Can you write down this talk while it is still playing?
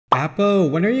Appo,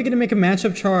 when are you gonna make a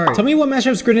matchup chart? Tell me what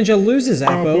matchups Greninja loses,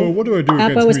 Appo. What do I do Appo,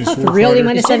 against is me, Puff really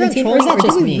Sword Fighter? -17, or is that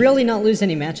just me? really not lose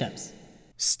any matchups?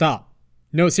 Stop.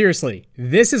 No, seriously,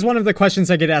 this is one of the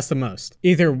questions I get asked the most.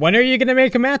 Either when are you gonna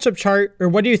make a matchup chart, or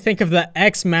what do you think of the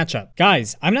X matchup?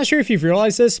 Guys, I'm not sure if you've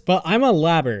realized this, but I'm a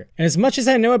labber, and as much as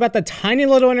I know about the tiny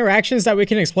little interactions that we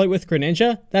can exploit with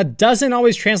Greninja, that doesn't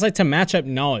always translate to matchup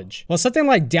knowledge. While something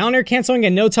like down air canceling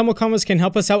and no tumble combos can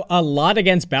help us out a lot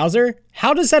against Bowser,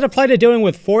 how does that apply to dealing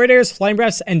with forward airs, flame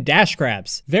breaths, and dash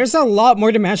grabs? There's a lot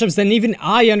more to matchups than even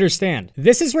I understand.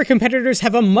 This is where competitors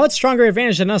have a much stronger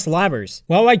advantage than us labbers.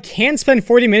 While I can spend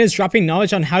 40 minutes dropping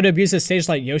knowledge on how to abuse a stage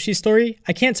like Yoshi's story,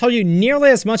 I can't tell you nearly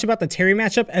as much about the Terry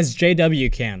matchup as JW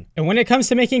can. And when it comes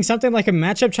to making something like a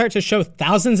matchup chart to show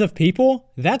thousands of people,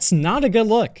 that's not a good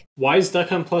look. Why is Duck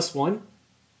Hunt +1?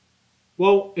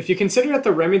 Well, if you consider that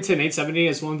the Remington 870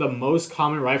 is one of the most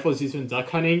common rifles used in duck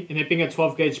hunting, and it being a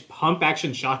 12 gauge pump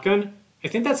action shotgun, I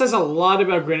think that says a lot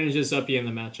about Greninja's uppy in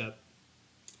the matchup.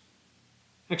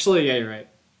 Actually, yeah, you're right.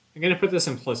 I'm gonna put this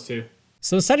in +2.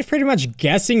 So instead of pretty much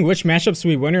guessing which matchups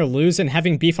we win or lose and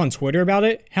having beef on Twitter about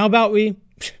it, how about we,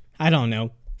 I don't know,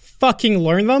 fucking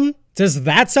learn them? Does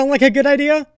that sound like a good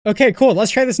idea? Okay, cool,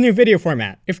 let's try this new video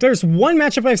format. If there's one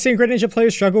matchup I've seen Greninja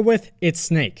players struggle with, it's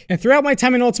Snake. And throughout my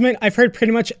time in Ultimate, I've heard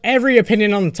pretty much every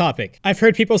opinion on the topic. I've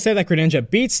heard people say that Greninja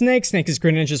beats Snake, Snake is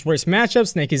Greninja's worst matchup,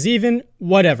 Snake is even,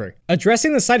 whatever.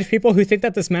 Addressing the side of people who think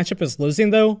that this matchup is losing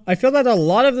though, I feel that a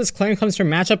lot of this claim comes from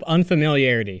matchup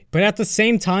unfamiliarity. But at the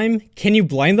same time, can you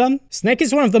blame them? Snake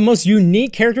is one of the most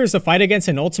unique characters to fight against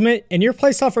in Ultimate, and your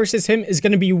playstyle versus him is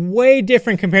going to be way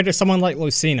different compared to someone like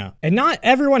Lucina. And not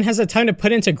everyone has the time to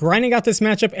put into grinding out this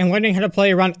matchup and learning how to play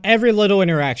around every little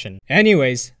interaction.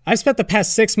 Anyways, I've spent the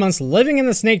past 6 months living in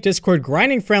the Snake Discord,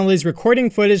 grinding friendlies, recording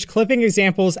footage, clipping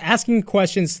examples, asking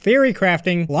questions, theory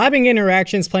crafting, labbing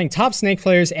interactions, playing top Snake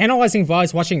players, analyzing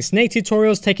VODs, watching Snake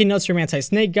tutorials, taking notes from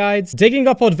anti-Snake guides, digging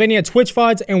up old Vinny Twitch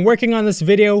VODs, and working on this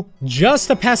video just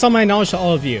to pass on my knowledge to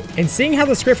all of you. And seeing how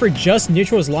the script for Just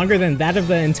Neutral is longer than that of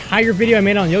the entire video I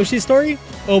made on Yoshi's story,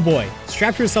 oh boy,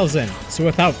 strap yourselves in. So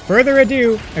without further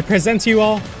ado, I present to you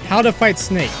all How to Fight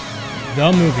Snake,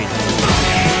 the movie.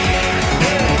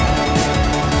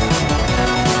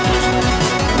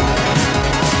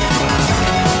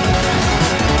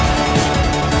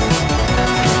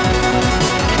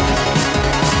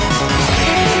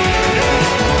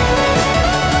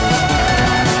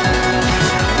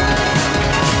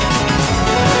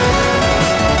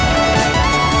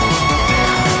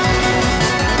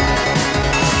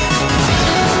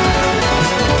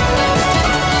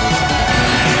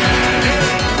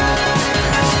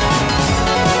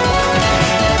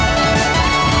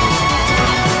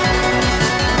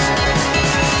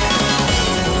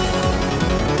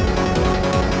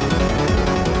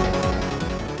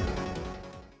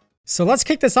 So let's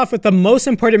kick this off with the most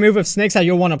important move of Snake's that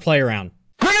you'll want to play around.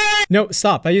 No,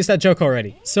 stop, I used that joke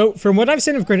already. So from what I've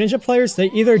seen of Greninja players, they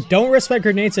either don't respect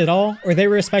grenades at all, or they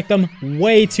respect them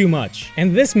way too much.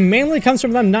 And this mainly comes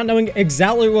from them not knowing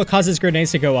exactly what causes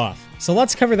grenades to go off. So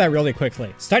let's cover that really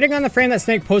quickly. Starting on the frame that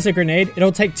Snake pulls a grenade,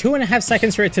 it'll take 2.5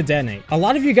 seconds for it to detonate. A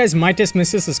lot of you guys might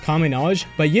dismiss this as common knowledge,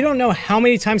 but you don't know how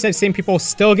many times I've seen people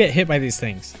still get hit by these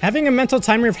things. Having a mental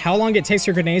timer of how long it takes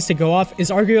for grenades to go off is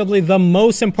arguably the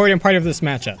most important part of this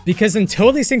matchup, because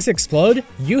until these things explode,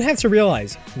 you have to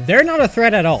realize they're not a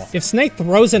threat at all. If Snake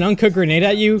throws an uncooked grenade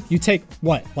at you, you take,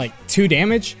 what, like 2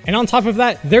 damage? And on top of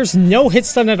that, there's no hit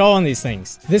stun at all on these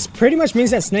things. This pretty much means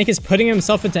that Snake is putting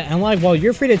himself into end life while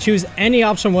you're free to choose any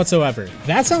option whatsoever.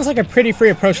 That sounds like a pretty free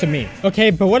approach to me. Okay,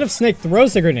 but what if Snake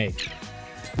throws the grenade?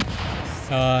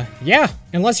 Yeah.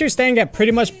 Unless you're staying at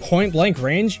pretty much point blank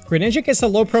range, Greninja gets a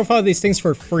low profile of these things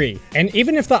for free. And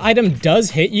even if the item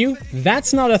does hit you,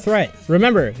 that's not a threat.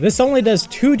 Remember, this only does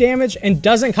 2 damage and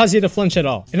doesn't cause you to flinch at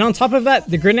all. And on top of that,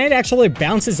 the grenade actually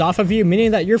bounces off of you,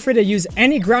 meaning that you're free to use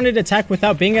any grounded attack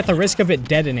without being at the risk of it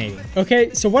detonating.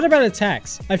 Okay, so what about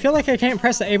attacks? I feel like I can't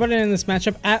press the A button in this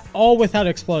matchup at all without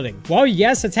exploding. While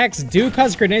yes, attacks do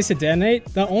cause grenades to detonate,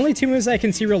 the only 2 moves I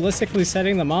can see realistically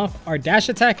setting them off are dash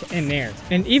attack and nair.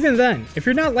 And even then, if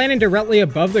you're not landing directly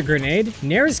above the grenade,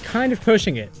 nair is kind of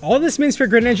pushing it. All this means for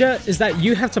Greninja is that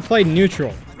you have to play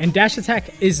neutral, and dash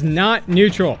attack is not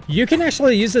neutral. You can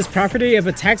actually use this property of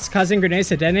attacks causing grenades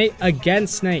to detonate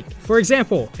against Snake. For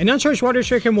example, an uncharged water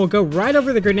shuriken will go right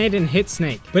over the grenade and hit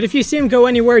Snake. But if you see him go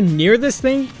anywhere near this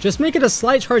thing, just make it a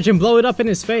slight charge and blow it up in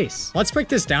his face. Let's break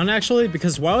this down actually,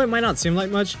 because while it might not seem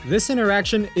like much, this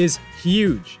interaction is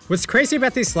huge. What's crazy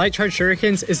about these slight charge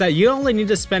shurikens is that you only need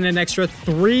to spend an extra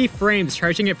 3 frames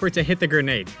charging it for it to hit the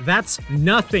grenade. That's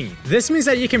nothing. This means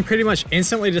that you can pretty much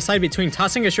instantly decide between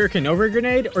tossing a shuriken over a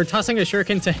grenade or tossing a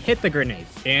shuriken to hit the grenade.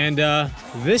 And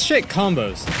this shit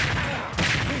combos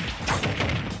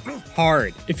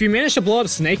hard. If you manage to blow up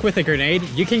Snake with a grenade,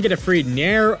 you can get a free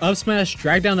nair, up smash,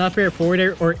 drag down, up air, forward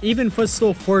air, or even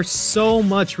footstool for so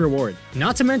much reward.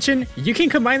 Not to mention, you can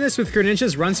combine this with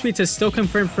Greninja's run speed to still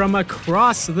confirm from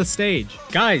across the stage.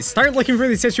 Guys, start looking for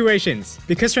these situations,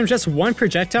 because from just one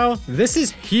projectile, this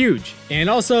is huge. And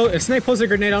also, if Snake pulls a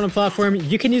grenade on a platform,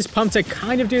 you can use Pump to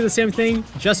kind of do the same thing,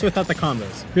 just without the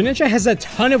combos. Greninja has a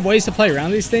ton of ways to play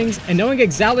around these things, and knowing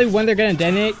exactly when they're gonna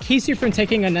detonate keeps you from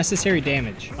taking unnecessary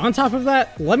damage. On top of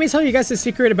that, let me tell you guys the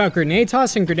secret about grenade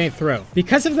toss and grenade throw.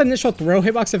 Because of the initial throw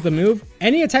hitbox of the move,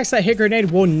 any attacks that hit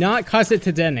grenade will not cause it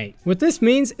to detonate. What this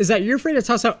means is that you're free to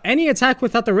toss out any attack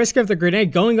without the risk of the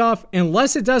grenade going off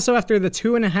unless it does so after the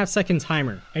 2.5 second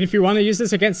timer. And if you want to use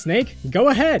this against Snake, go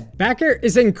ahead. Back air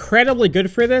is incredibly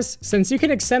good for this, since you can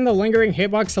extend the lingering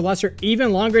hitbox to last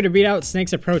even longer to beat out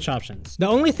Snake's approach options. The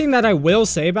only thing that I will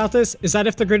say about this is that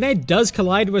if the grenade does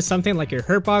collide with something like your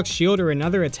hurtbox, shield, or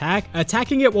another attack,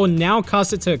 attacking it will now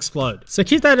cause it to explode. So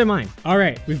keep that in mind.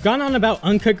 Alright, we've gone on about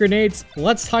uncooked grenades,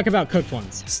 let's talk about cooked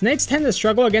ones. Snakes tend to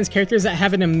struggle against characters that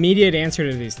have an immediate answer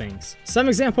to these things. Some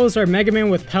examples are Mega Man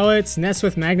with pellets, Ness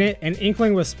with magnet, and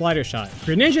Inkling with splatter shot.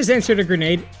 Greninja's answer to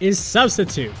grenade is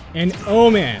substitute, and oh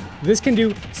man, this can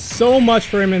do so much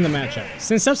for him in the matchup.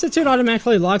 Since substitute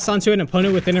automatically locks onto an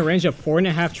opponent within a range of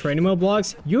 4.5 training mode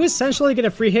blocks, you essentially get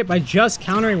a free hit by just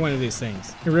countering one of these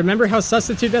things. And remember how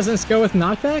substitute doesn't scale with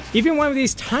knockback? Even one of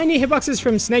these tiny hitboxes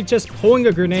from Snake just pulling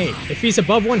a grenade, if he's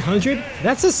above 100,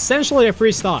 that's essentially a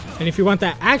free stock. And if you want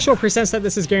that actual percents that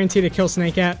this is guaranteed to kill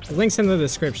Snake at, links in the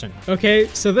description. Okay,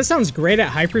 so this sounds great at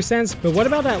high percents, but what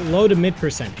about at low to mid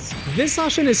percents? This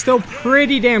option is still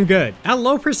pretty damn good. At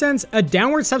low percents, a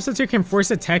downward substitute can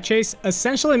force a tech chase,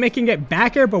 essentially making it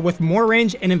back air but with more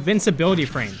range and invincibility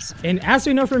frames. And as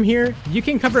we know from here, you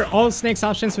can cover all of Snake's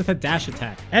options with a dash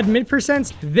attack. At mid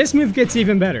percents, this move gets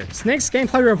even better. Snake's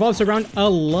gameplay revolves around a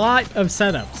lot of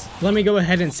setups. Let me go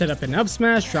ahead and set up an up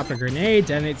smash, drop a grenade,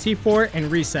 detonate T4,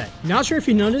 and reset. Not sure if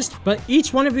you noticed, but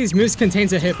each one of these moves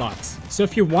contains a hitbox. So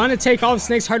if you want to take all of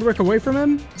Snake's hard work away from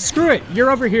him, screw it, you're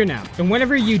over here now. And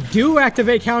whenever you do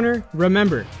activate counter,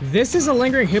 remember, this is a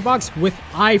lingering hitbox with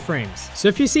iframes. So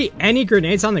if you see any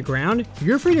grenades on the ground,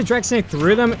 you're free to drag Snake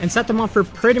through them and set them off for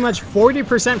pretty much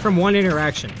 40% from one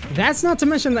interaction. That's not to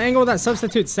mention the angle that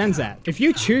substitute sends at. If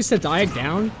you choose to dive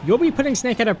down, you'll be putting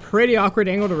Snake at a pretty awkward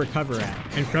angle to recover at.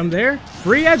 And from there,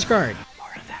 free edge guard.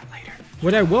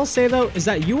 What I will say though is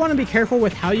that you want to be careful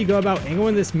with how you go about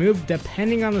angling this move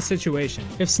depending on the situation.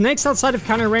 If Snake's outside of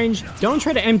counter range, don't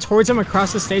try to aim towards him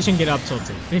across the stage and get up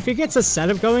tilted. And if he gets a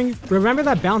setup going, remember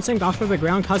that bouncing off of the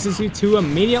ground causes you to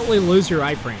immediately lose your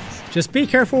iframes. Just be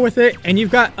careful with it, and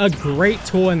you've got a great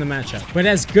tool in the matchup. But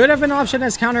as good of an option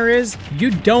as counter is,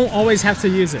 you don't always have to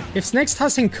use it. If Snake's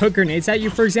tossing cooked grenades at you,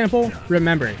 for example,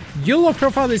 remember, you'll low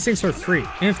profile these things for free.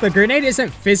 And if the grenade isn't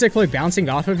physically bouncing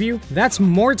off of you, that's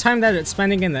more time that it's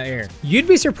spending in the air. You'd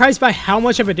be surprised by how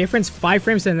much of a difference 5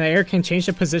 frames in the air can change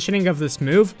the positioning of this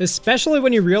move, especially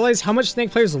when you realize how much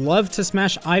Snake players love to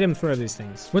smash item throw these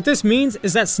things. What this means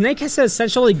is that Snake has to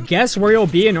essentially guess where you'll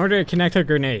be in order to connect a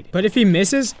grenade. But if he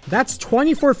misses, that's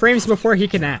 24 frames before he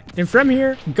can act. And from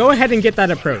here, go ahead and get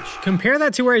that approach. Compare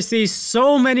that to where I see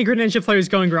so many Greninja players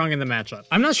going wrong in the matchup.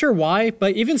 I'm not sure why,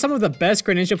 but even some of the best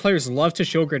Greninja players love to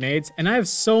shield grenades, and I have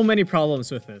so many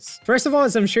problems with this. First of all,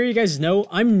 as I'm sure you guys know,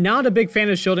 I'm not a big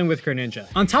fan of shielding with Greninja.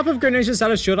 On top of Greninja's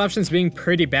out of shield options being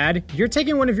pretty bad, you're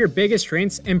taking one of your biggest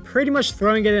strengths and pretty much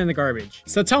throwing it in the garbage.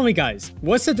 So tell me guys,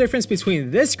 what's the difference between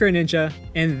this Greninja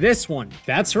and this one?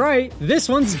 That's right, this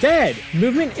one's dead.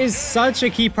 Movement is such a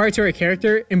key part to a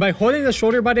character, and by holding the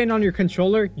shoulder button on your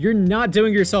controller, you're not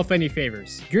doing yourself any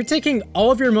favors. You're taking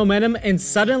all of your momentum and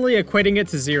suddenly equating it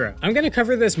to 0. I'm gonna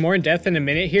cover this more in depth in a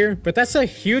minute here, but that's a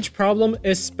huge problem,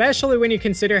 especially when you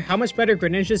consider how much better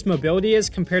Greninja's mobility is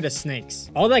compared to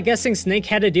Snake's. All that guessing Snake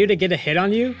had to do to get a hit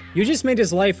on you, you just made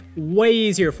his life way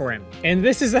easier for him. And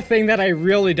this is the thing that I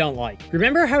really don't like.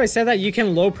 Remember how I said that you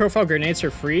can low profile grenades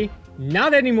for free?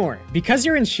 Not anymore. Because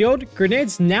you're in shield,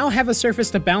 grenades now have a surface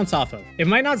to bounce off of. It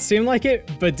might not seem like it,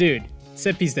 but dude,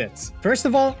 Sippy's dits. First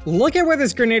of all, look at where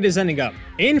this grenade is ending up.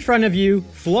 In front of you,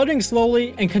 floating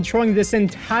slowly and controlling this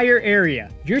entire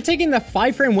area. You're taking the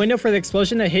 5 frame window for the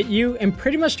explosion to hit you and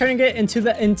pretty much turning it into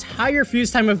the entire fuse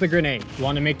time of the grenade.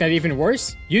 Want to make that even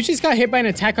worse? You just got hit by an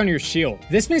attack on your shield.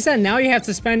 This means that now you have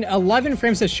to spend 11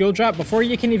 frames to shield drop before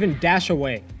you can even dash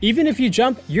away. Even if you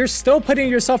jump, you're still putting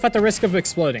yourself at the risk of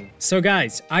exploding. So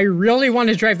guys, I really want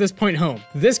to drive this point home.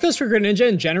 This goes for Greninja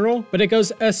in general, but it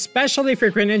goes especially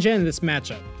for Greninja in this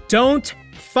matchup. Don't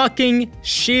fucking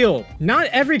shield. Not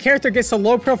every character gets to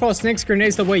low profile Snake's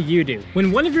grenades the way you do.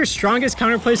 When one of your strongest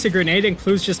counterplays to grenade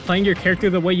includes just playing your character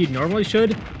the way you normally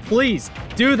should, please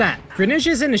do that. Greninja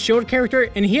isn't a shield character,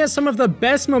 and he has some of the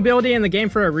best mobility in the game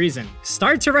for a reason.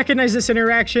 Start to recognize this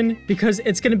interaction because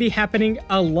it's going to be happening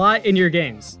a lot in your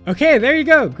games. Okay, there you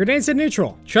go, grenades in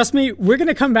neutral. Trust me, we're going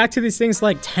to come back to these things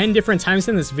like 10 different times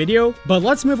in this video, but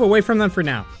let's move away from them for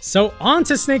now. So on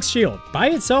to Snake's shield. By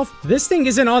itself, this thing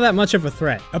isn't all that much of a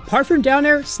threat. Apart from down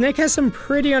air, Snake has some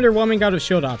pretty underwhelming out of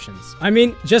shield options. I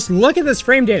mean, just look at this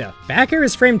frame data. Back air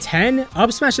is frame 10,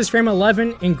 up smash is frame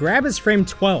 11, and grab is frame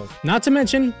 12. Not to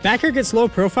mention, back air gets low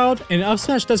profiled and up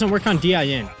smash doesn't work on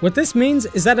DIN. What this means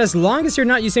is that as long as you're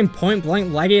not using point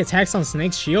blank laggy attacks on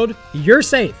Snake's shield, you're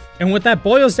safe. And what that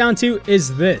boils down to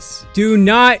is this: do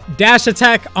not dash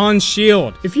attack on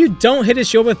shield. If you don't hit his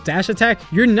shield with dash attack,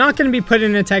 you're not going to be put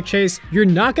in a tech chase, you're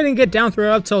not going to get down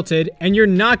throw up tilted, and you're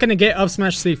not going to get up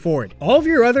smash C forward. All of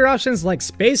your other options like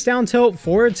space down tilt,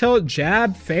 forward tilt,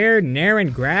 jab, fair, nair,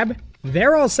 and grab,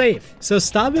 they're all safe. So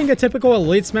stop being a typical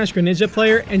Elite Smash Greninja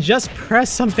player and just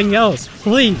press something else,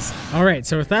 please. Alright,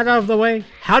 so with that out of the way,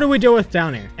 how do we deal with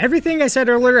down air? Everything I said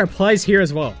earlier applies here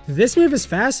as well. This move is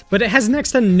fast, but it has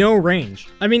next to no range.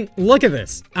 I mean, look at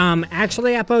this.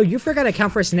 Actually, Appo, you forgot to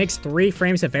count for Snake's 3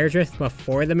 frames of air drift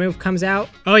before the move comes out.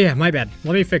 Oh yeah, my bad.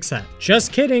 Let me fix that.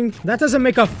 Just kidding. That doesn't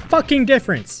make a fucking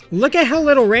difference. Look at how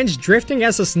little range drifting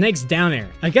has to Snake's down air.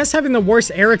 I guess having the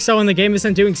worst air excel in the game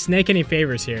isn't doing Snake any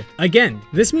favors here. Again,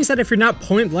 this means that if you're not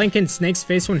point blank in Snake's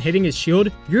face when hitting his shield,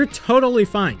 you're totally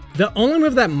fine. The only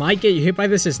move that might get you hit by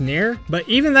this is nair, but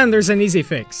even then there's an easy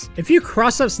fix. If you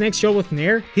cross up Snake's shield with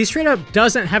nair, he straight up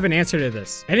doesn't have an answer to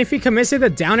this. And if he commits to the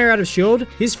down air out of shield,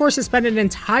 he's forced to spend an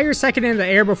entire second in the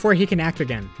air before he can act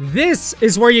again. This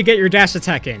is where you get your dash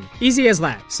attack in. Easy as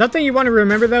that. Something you want to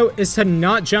remember though is to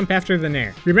not jump after the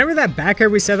nair. Remember that back air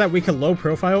we said that we could low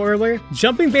profile earlier?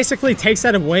 Jumping basically takes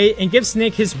that away and gives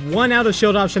Snake his one out of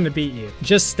shield option to beat you.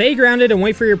 Just stay grounded and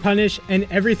wait for your punish and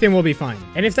everything will be fine.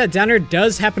 And if that down air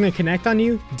does happen to connect on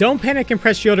you, don't panic and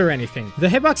press shield or anything. The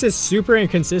hitbox is super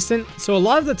inconsistent, so a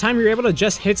lot of the time you're able to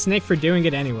just hit Snake for doing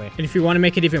it anyway. And if you want to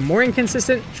make it even more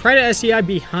inconsistent, try to SEI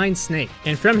behind Snake.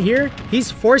 And from here,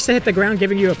 he's forced to hit the ground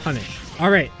giving you a punish.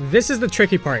 Alright, this is the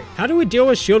tricky part. How do we deal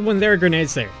with shield when there are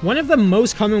grenades there? One of the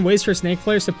most common ways for Snake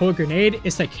players to pull a grenade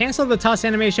is to cancel the toss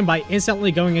animation by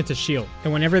instantly going into shield.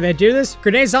 And whenever they do this,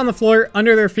 grenade's on the floor,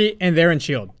 under their feet, and they're in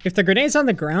shield. If the grenade's on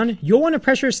the ground, you'll want to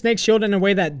pressure Snake's shield in a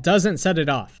way that doesn't set it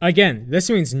off. Again, this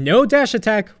means no dash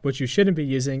attack, which you shouldn't be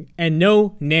using, and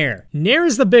no nair. Nair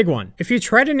is the big one. If you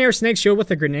try to nair Snake's shield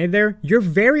with a grenade there, you're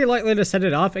very likely to set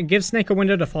it off and give Snake a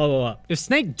window to follow up. If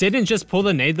Snake didn't just pull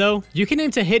the nade though, you can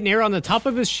aim to hit nair on the top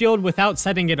of his shield without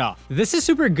setting it off. This is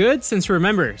super good since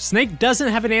remember, Snake doesn't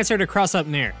have an answer to cross up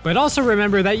nair. But also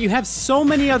remember that you have so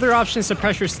many other options to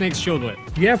pressure Snake's shield with.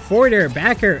 You have forward air,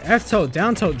 back air, F tilt,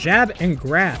 down tilt, jab, and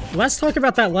grab. Let's talk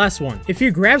about that last one. If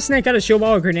you grab Snake out of shield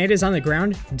while a grenade is on the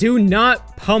ground, do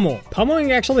not pummel.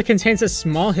 Pummeling actually contains a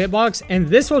small hitbox and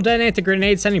this will detonate the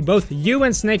grenade, sending both you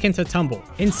and Snake into tumble.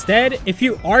 Instead, if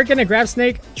you are gonna grab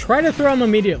Snake, try to throw him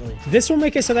immediately. This will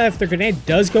make it so that if the grenade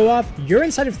does go off, you're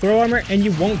inside of throw armor and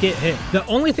you won't get hit. The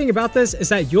only thing about this is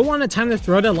that you'll want to time the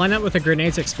throw to line up with a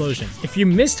grenade's explosion. If you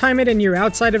mistime it and you're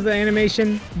outside of the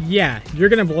animation, yeah, you're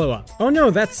gonna blow up. Oh no,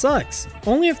 that sucks.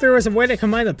 Only if there was a way to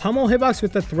combine the pummel hitbox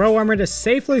with the throw armor to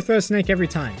safely throw Snake every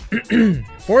time.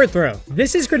 Forward throw.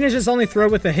 This is Greninja's only throw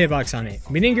with the hitbox on it,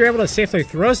 meaning you're able to safely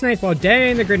throw Snake while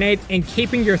detonating the grenade and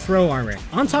keeping your throw armor.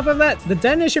 On top of that, the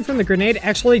detonation from the grenade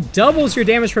actually doubles your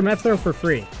damage from F throw for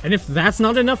free. And if that's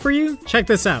not enough for you, check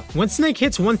this out. When Snake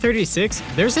hits 136,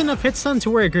 there's enough hit stun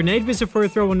to where a grenade based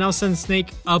forward throw will now send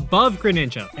Snake above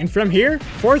Greninja. And from here,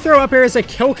 forward throw up air is a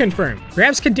kill confirm.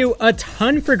 Grabs can do a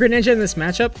ton for Greninja in this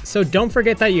matchup, so don't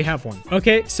forget that you have one.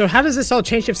 Okay, so how does this all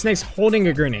change if Snake's holding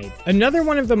a grenade? Another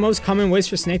one of the most common ways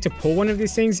for Snake to pull one of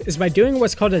these things is by doing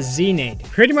what's called a Z-nade.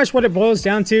 Pretty much what it boils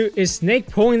down to is Snake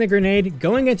pulling the grenade,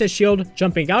 going into shield,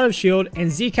 jumping out of shield,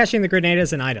 and Z-catching the grenade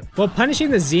as an item. While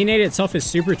punishing the Z-nade itself is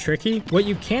super tricky, what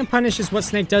you can punish is what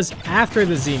Snake does after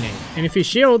the Z-nade. And if he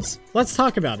shields, let's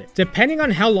talk about it. Depending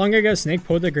on how long ago Snake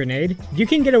pulled the grenade, you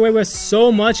can get away with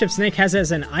so much if Snake has it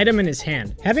as an item in his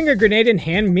hand. Having a grenade in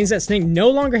hand means that Snake no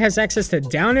longer has access to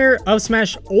down air, up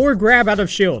smash, or grab out of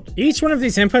shield. Each one of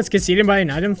these inputs gets eaten by an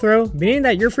item throw, meaning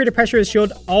that you're free to pressure his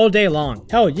shield all day long.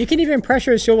 Hell, you can even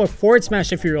pressure his shield with forward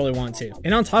smash if you really want to.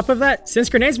 And on top of that, since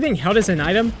grenade's being held as an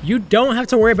item, you don't have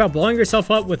to worry about blowing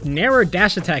yourself up with nair or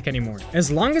dash attack anymore.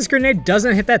 As long as grenade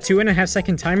doesn't hit that 2.5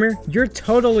 second timer, you're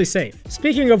totally safe.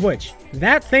 Speaking of which, ledge.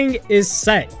 That thing is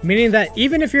set, meaning that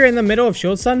even if you're in the middle of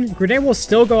shield stun, grenade will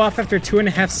still go off after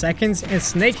 2.5 seconds and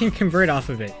Snake can convert off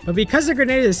of it. But because the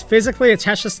grenade is physically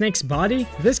attached to Snake's body,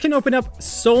 this can open up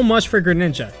so much for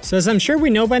Greninja. So as I'm sure we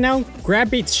know by now, grab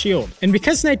beats shield. And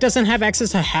because Snake doesn't have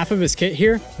access to half of his kit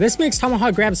here, this makes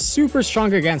Tomahawk grab super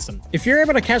strong against him. If you're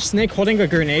able to catch Snake holding a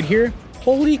grenade here,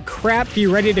 holy crap, be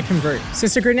ready to convert.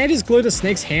 Since the grenade is glued to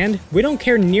Snake's hand, we don't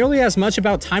care nearly as much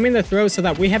about timing the throw so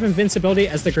that we have invincibility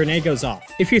as the grenade goes off.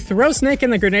 If you throw Snake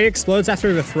and the grenade explodes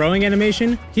after the throwing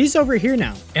animation, he's over here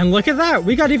now. And look at that,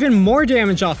 we got even more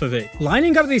damage off of it.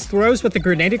 Lining up these throws with the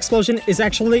grenade explosion is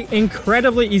actually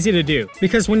incredibly easy to do,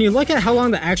 because when you look at how long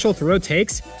the actual throw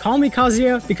takes, call me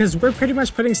Kazuya, because we're pretty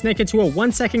much putting Snake into a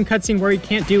 1-second cutscene where he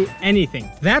can't do anything.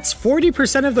 That's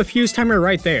 40% of the fuse timer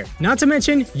right there. Not to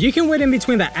mention, you can wait in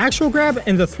between the actual grab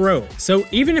and the throw. So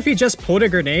even if you just pulled a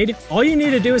grenade, all you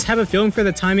need to do is have a feeling for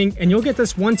the timing and you'll get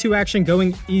this 1-2 action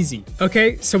going easy.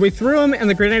 Okay, so we threw him and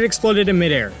the grenade exploded in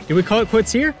midair. Did we call it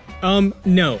quits here?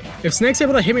 No. If Snake's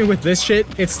able to hit me with this shit,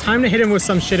 it's time to hit him with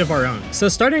some shit of our own. So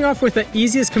starting off with the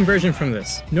easiest conversion from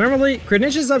this. Normally,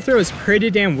 Greninja's up throw is pretty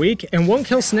damn weak and won't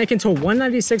kill Snake until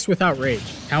 196 without rage.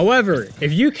 However,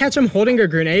 if you catch him holding a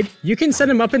grenade, you can set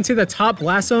him up into the top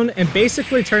blast zone and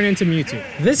basically turn into Mewtwo.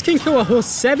 This can kill a whole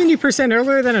 70%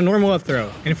 earlier than a normal up throw,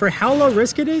 and for how low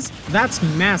risk it is, that's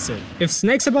massive. If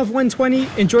Snake's above 120,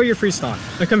 enjoy your free stock.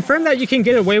 A confirm that you can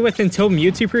get away with until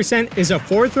Mewtwo percent is a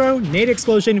 4-throw, nade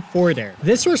explosion, forward air.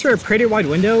 This works for a pretty wide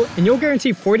window, and you'll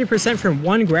guarantee 40% from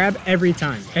one grab every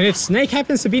time. And if Snake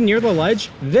happens to be near the ledge,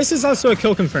 this is also a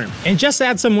kill confirm. And just to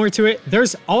add some more to it,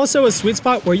 there's also a sweet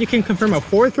spot where you can confirm a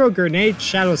 4-throw grenade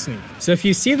shadow sneak. So if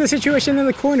you see the situation in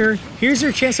the corner, here's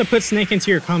your chance to put Snake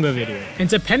into your combo video. And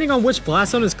depending on which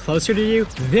blast zone is closer to you,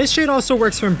 this shit also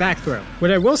works from back throw.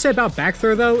 What I will say about back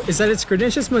throw though, is that it's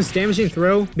Greninja's most damaging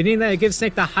throw, meaning that it gives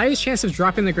Snake the highest chance of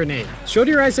dropping the grenade. Shield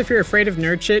your eyes if you're afraid of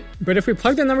nerd shit, but if we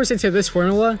plug the numbers into this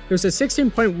formula, there's a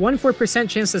 16.14%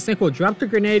 chance that Snake will drop the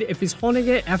grenade if he's holding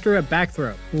it after a back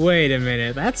throw. Wait a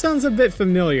minute, that sounds a bit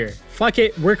familiar. Fuck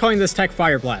it, we're calling this tech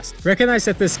Fire Blast. Recognize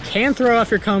that this can throw off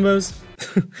your combos.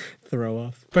 Throw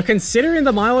off. But considering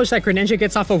the mileage that Greninja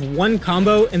gets off of one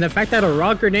combo and the fact that a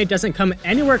raw grenade doesn't come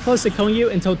anywhere close to killing you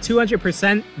until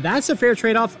 200%, that's a fair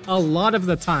trade-off a lot of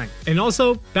the time. And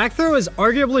also, back throw is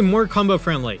arguably more combo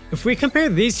friendly. If we compare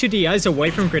these two DIs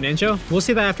away from Greninja, we'll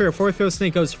see that after a 4-throw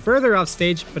Snake goes further off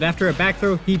stage, but after a back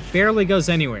throw, he barely goes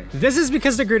anywhere. This is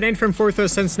because the grenade from 4-throw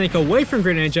sends Snake away from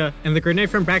Greninja, and the grenade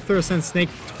from back throw sends Snake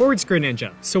towards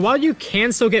Greninja. So while you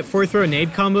can still get 4-throw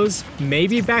nade combos,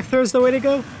 maybe back throw is the way to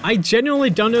go. I genuinely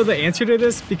don't know the answer to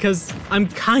this because I'm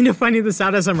kind of finding this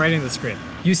out as I'm writing the script.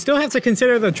 You still have to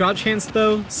consider the drop chance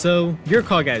though, so your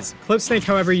call guys. Clip Snake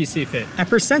however you see fit. At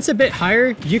percents a bit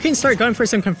higher, you can start going for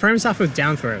some confirms off of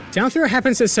down throw. Down throw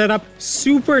happens to set up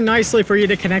super nicely for you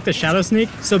to connect a shadow sneak,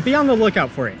 so be on the lookout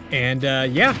for it. And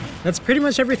yeah, that's pretty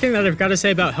much everything that I've got to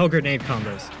say about Hell Grenade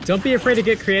combos. Don't be afraid to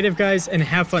get creative guys and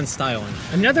have fun styling.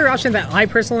 Another option that I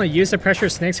personally use to pressure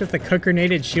snakes with the cook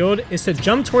grenaded shield is to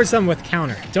jump towards them with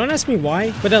counter. Don't ask me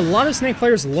why, but a lot of Snake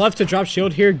players love to drop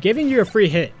shield here, giving you a free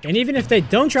hit. And even if they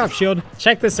don't drop shield,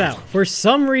 check this out. For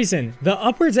some reason, the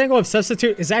upwards angle of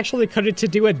substitute is actually coded to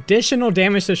do additional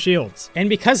damage to shields. And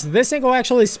because this angle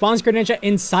actually spawns Greninja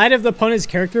inside of the opponent's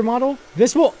character model,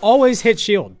 this will always hit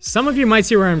shield. Some of you might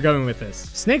see where I'm going with this.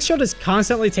 Snake's shield is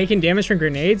constantly taking damage from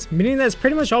grenades, meaning that it's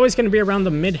pretty much always going to be around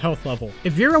the mid health level.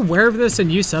 If you're aware of this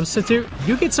and use substitute,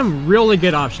 you get some really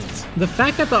good options. The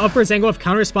fact that the upwards angle of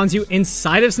counter spawns you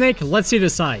inside of Snake lets you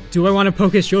decide, do I want to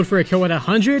poke his shield for a kill at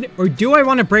 100 or do I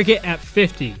want to break it at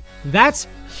 50? That's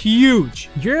huge.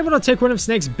 You're able to take one of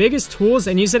Snake's biggest tools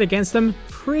and use it against them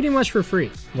pretty much for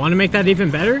free. Want to make that even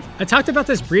better? I talked about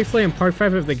this briefly in part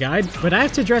 5 of the guide, but I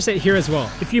have to address it here as well.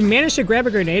 If you manage to grab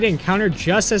a grenade and counter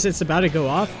just as it's about to go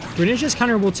off, Greninja's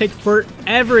counter will take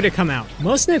forever to come out.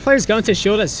 Most Snake players go into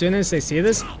shield as soon as they see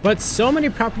this, but so many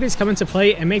properties come into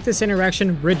play and make this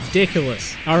interaction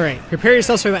ridiculous. Alright, prepare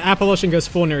yourselves for the Appalachian Goes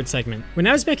Full Nerd segment. When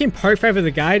I was making part 5 of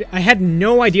the guide, I had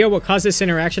no idea what caused this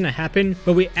interaction to happen,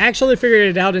 but we actually figured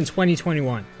it out in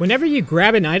 2021. Whenever you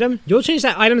grab an item, you'll change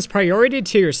that item's priority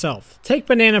to yourself. Take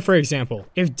Banana for example.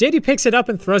 If Diddy picks it up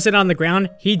and throws it on the ground,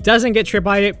 he doesn't get tripped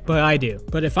by it, but I do.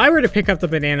 But if I were to pick up the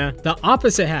banana, the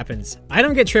opposite happens. I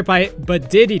don't get tripped by it, but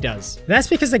Diddy does. That's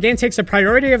because the game takes the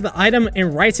priority of the item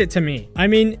and writes it to me. I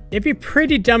mean, it'd be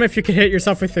pretty dumb if you could hit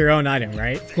yourself with your own item,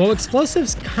 right? Well,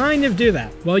 explosives kind of do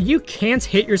that. While you can't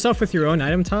hit yourself with your own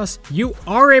item toss, you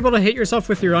are able to hit yourself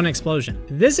with your own explosion.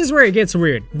 This is where it gets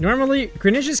weird. Normally,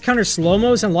 Greninja Greninja's counter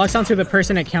slow-mos and locks onto the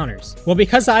person it counters. Well,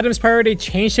 because the item's priority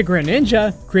changed to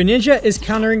Greninja, Greninja is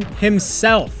countering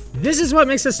himself. This is what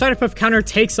makes the startup of counter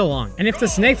take so long. And if the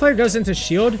Snake player goes into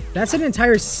shield, that's an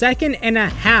entire 1.5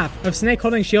 seconds of Snake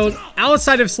holding shield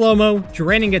outside of slow-mo,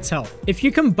 draining its health. If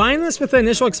you combine this with the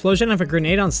initial explosion of a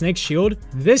grenade on Snake's shield,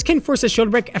 this can force a shield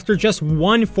break after just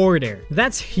one forward air.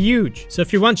 That's huge. So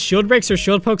if you want shield breaks or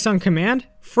shield pokes on command,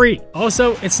 free.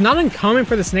 Also, it's not uncommon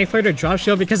for the Snake player to drop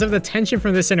shield because of the tension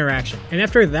from this interaction. And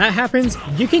after that happens,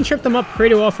 you can trip them up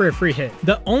pretty well for a free hit.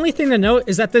 The only thing to note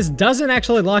is that this doesn't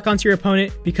actually lock onto your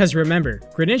opponent because remember,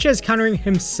 Greninja is countering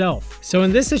himself. So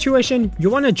in this situation, you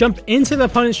want to jump into the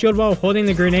opponent's shield while holding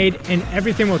the grenade and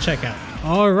everything will check out.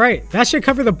 Alright, that should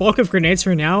cover the bulk of grenades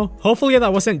for now. Hopefully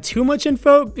that wasn't too much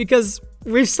info because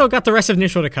we've still got the rest of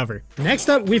neutral to cover. Next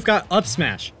up, we've got up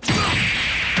smash.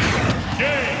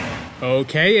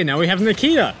 Okay, and now we have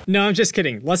Nikita. No, I'm just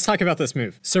kidding. Let's talk about this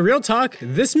move. So real talk,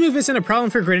 this move isn't a problem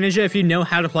for Greninja if you know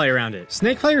how to play around it.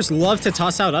 Snake players love to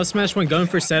toss out up smash when going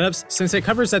for setups since it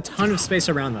covers a ton of space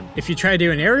around them. If you try to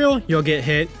do an aerial, you'll get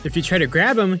hit. If you try to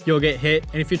grab him, you'll get hit.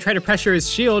 And if you try to pressure his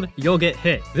shield, you'll get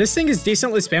hit. This thing is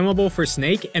decently spammable for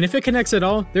Snake, and if it connects at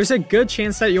all, there's a good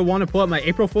chance that you'll want to pull up my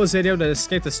April Fool's video to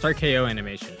escape the start KO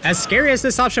animation. As scary as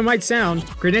this option might sound,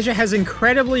 Greninja has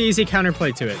incredibly easy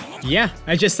counterplay to it. Yeah,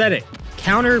 I just said it.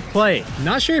 Counterplay.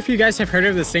 Not sure if you guys have heard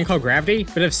of this thing called gravity,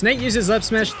 but if Snake uses up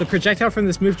smash, the projectile from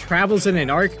this move travels in an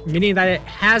arc, meaning that it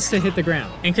has to hit the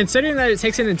ground. And considering that it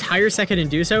takes an entire second to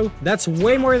do so, that's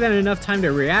way more than enough time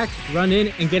to react, run in,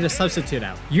 and get a substitute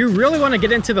out. You really want to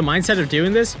get into the mindset of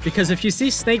doing this, because if you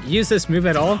see Snake use this move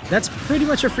at all, that's pretty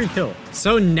much a free kill.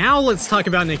 So now let's talk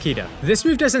about Nikita. This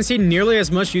move doesn't see nearly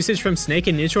as much usage from Snake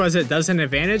in neutral as it does in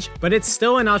advantage, but it's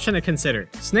still an option to consider.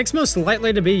 Snake's most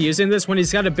likely to be using this when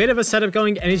he's got a bit of a setup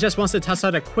going and he just wants to toss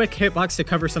out a quick hitbox to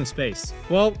cover some space.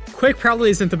 Well, quick probably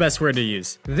isn't the best word to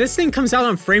use. This thing comes out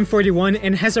on frame 41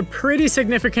 and has a pretty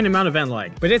significant amount of end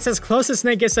lag, but it's as close as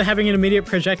Snake gets to having an immediate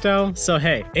projectile, so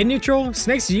hey. In neutral,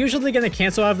 Snake's usually going to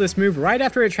cancel out of this move right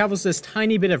after it travels this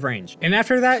tiny bit of range, and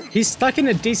after that, he's stuck in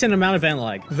a decent amount of end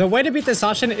lag. The way to beat this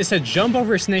option is to jump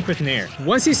over Snake with Nair.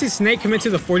 Once you see Snake commit to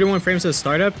the 41 frames of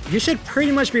startup, you should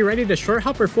pretty much be ready to short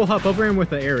hop or full hop over him with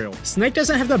the aerial. Snake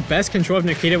doesn't have the best control of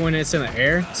Nikita when it's in the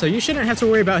air, so you shouldn't have to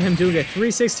worry about him doing a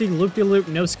 360 loop-de-loop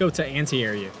no-scope to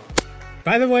anti-air you.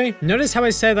 By the way, notice how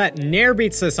I said that Nair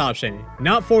beats this option,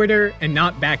 not forward air and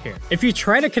not back air. If you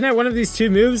try to connect one of these two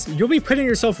moves, you'll be putting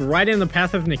yourself right in the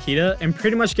path of Nikita and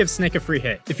pretty much give Snake a free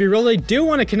hit. If you really do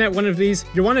want to connect one of these,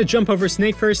 you want to jump over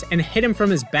Snake first and hit him from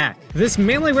his back. This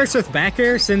mainly works with back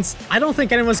air since I don't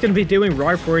think anyone's going to be doing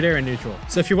raw forward air in neutral.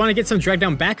 So if you want to get some drag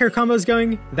down back air combos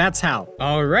going, that's how.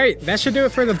 Alright, that should do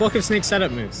it for the bulk of Snake's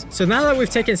setup moves. So now that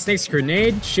we've taken Snake's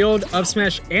grenade, shield, up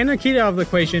smash, and Nikita out of the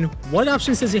equation, what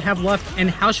options does he have left and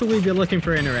how should we be looking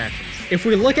for interactions? If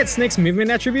we look at Snake's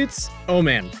movement attributes, oh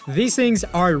man, these things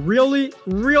are really,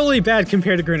 really bad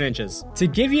compared to Greninja's. To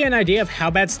give you an idea of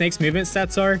how bad Snake's movement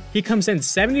stats are, he comes in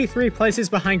 73 places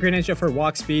behind Greninja for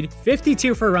walk speed,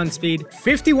 52 for run speed,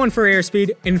 51 for air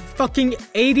speed, and fucking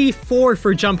 84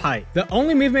 for jump height. The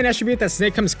only movement attribute that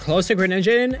Snake comes close to Greninja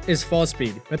in is fall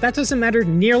speed, but that doesn't matter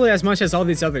nearly as much as all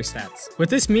these other stats. What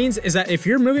this means is that if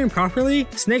you're moving properly,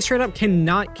 Snake straight up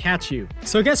cannot catch you.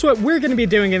 So guess what we're going to be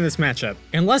doing in this matchup?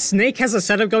 Unless Snake has a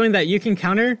setup going that you can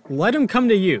counter, let him come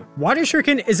to you. Water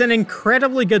Shuriken is an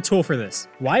incredibly good tool for this.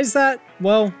 Why is that?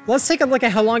 Well, let's take a look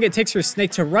at how long it takes for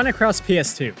Snake to run across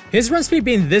PS2. His run speed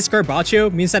being this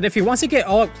garbacho means that if he wants to get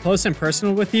all up close and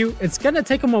personal with you, it's gonna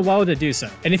take him a while to do so.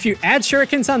 And if you add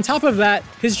shurikens on top of that,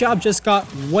 his job just got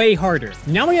way harder.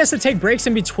 Now he has to take breaks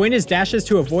in between his dashes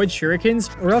to avoid shurikens,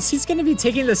 or else he's gonna be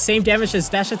taking the same damage as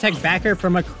dash attack back air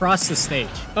from across the stage.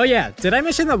 Oh yeah, did I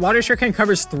mention that Water Shuriken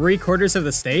covers 3/4 of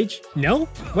the stage? No?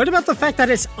 What about the fact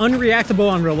that it's unreactable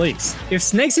on release? If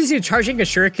Snake sees you charging a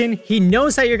shuriken, he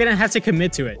knows that you're gonna have to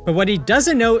commit to it, but what he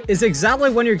doesn't know is exactly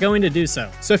when you're going to do so.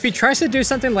 So if he tries to do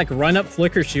something like run up,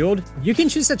 flicker, shield, you can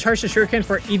choose to charge the shuriken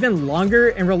for even longer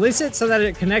and release it so that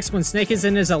it connects when Snake is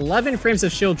in his 11 frames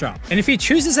of shield drop. And if he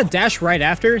chooses a dash right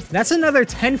after, that's another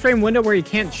 10 frame window where he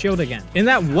can't shield again. In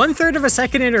that 1/3 of a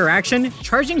second interaction,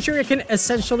 charging shuriken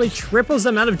essentially triples the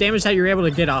amount of damage that you're able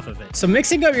to get off of it. So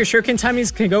mixing up your shuriken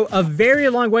timings can go a a very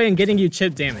long way in getting you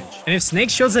chip damage. And if Snake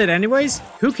shields it anyways,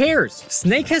 who cares?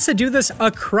 Snake has to do this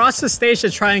across the stage to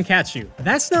try and catch you.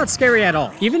 That's not scary at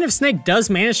all. Even if Snake does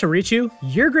manage to reach you,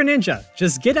 you're Greninja.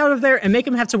 Just get out of there and make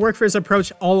him have to work for his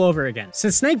approach all over again.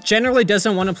 Since Snake generally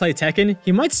doesn't want to play Tekken,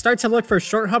 he might start to look for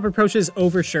short hop approaches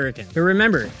over Shuriken. But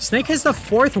remember, Snake has the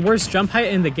 4th worst jump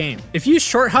height in the game. If you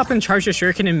short hop and charge a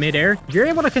Shuriken in midair, you're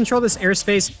able to control this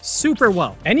airspace super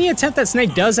well. Any attempt that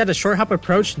Snake does at a short hop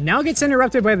approach now gets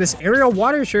interrupted by this aerial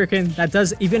water Shuriken that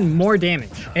does even more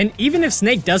damage. And even if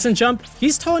Snake doesn't jump,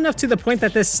 he's tall enough to the point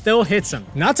that this still hits him.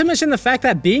 Not to mention the fact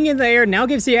that being in the air now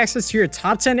gives you access to your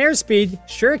top 10 airspeed,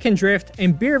 Shuriken drift,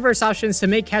 and B-reverse options to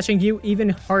make catching you even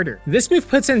harder. This move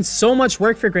puts in so much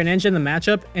work for Greninja in the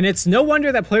matchup, and it's no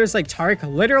wonder that players like Tarek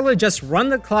literally just run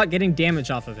the clock getting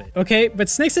damage off of it. Okay, but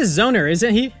Snake's a zoner,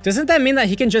 isn't he? Doesn't that mean that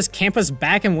he can just camp us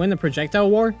back and win the projectile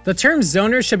war? The term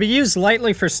zoner should be used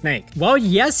lightly for Snake. While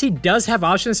yes, he does have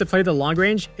options to play the long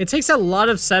range, it takes a lot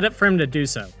of setup for him to do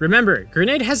so. Remember,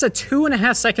 Grenade has a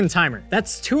 2.5 second timer.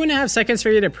 That's 2.5 seconds for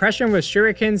you to pressure him with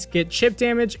shurikens, get chip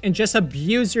damage, and just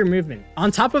abuse your movement.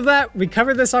 On top of that, we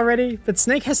covered this already, but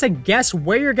Snake has to guess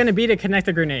where you're going to be to connect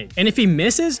the grenade. And if he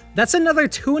misses, that's another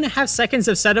 2.5 seconds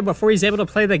of setup before he's able to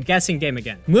play the guessing game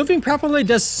again. Moving properly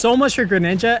does so much for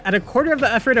Greninja at a quarter of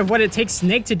the effort of what it takes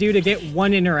Snake to do to get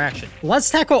one interaction. Let's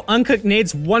tackle uncooked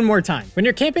nades one more time. When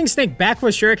you're camping Snake back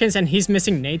with shurikens and he's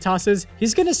missing nade tosses,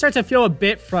 he's going to start to feel a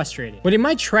bit frustrated. What he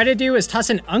might try to do is toss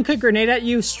an uncooked grenade at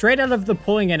you straight out of the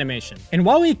pulling animation. And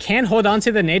while we can hold on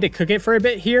to the nade to cook it for a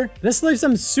bit here, this leaves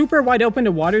him super wide open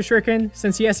to water shuriken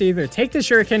since he has to either take the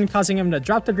shuriken, causing him to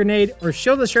drop the grenade, or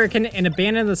shield the shuriken and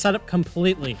abandon the setup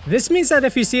completely. This means that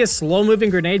if you see a slow moving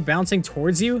grenade bouncing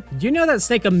towards you, you know that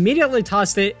Snake immediately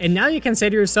tossed it, and now you can say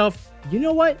to yourself, you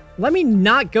know what? Let me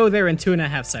not go there in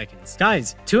 2.5 seconds.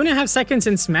 Guys, 2.5 seconds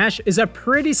in Smash is a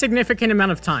pretty significant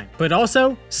amount of time. But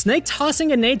also, Snake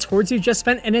tossing a nade towards you just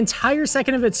spent an entire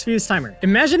second of its fuse timer.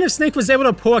 Imagine if Snake was able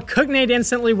to pull a cooked nade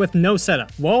instantly with no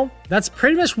setup. Well, that's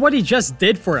pretty much what he just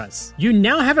did for us. You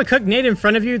now have a cooked nade in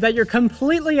front of you that you're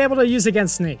completely able to use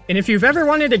against Snake. And if you've ever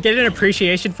wanted to get an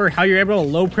appreciation for how you're able to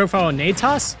low profile a nade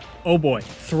toss, oh boy,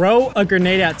 throw a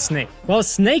grenade at Snake. While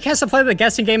Snake has to play the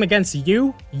guessing game against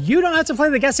you, you don't have to play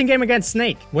the guessing game against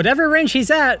Snake. Whatever range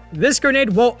he's at, this grenade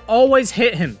will always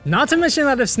hit him. Not to mention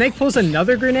that if Snake pulls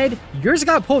another grenade, yours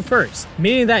got pulled first,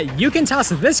 meaning that you can toss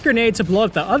this grenade to blow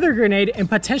up the other grenade and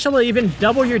potentially even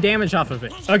double your damage off of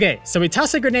it. Okay, so we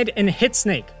toss a grenade and hit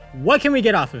Snake. What can we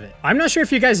get off of it? I'm not sure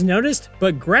if you guys noticed,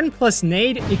 but Gren plus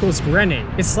Nade equals Grenade.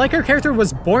 It's like our character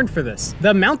was born for this.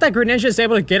 The amount that Greninja is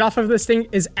able to get off of this thing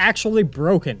is actually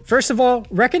broken. First of all,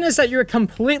 recognize that you're a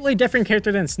completely different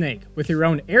character than Snake, with your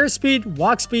own airspeed,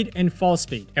 walk speed, and fall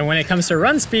speed. And when it comes to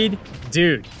run speed,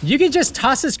 dude, you can just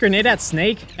toss this grenade at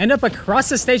Snake, end up across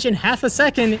the stage in half a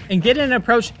second, and get an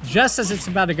approach just as it's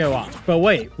about to go off. But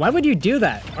wait, why would you do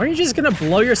that? Aren't you just gonna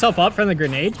blow yourself up from the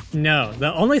grenade? No,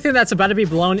 the only thing that's about to be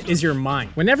blown is your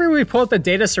mind. Whenever we pull up the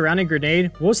data surrounding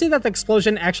Grenade, we'll see that the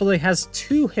explosion actually has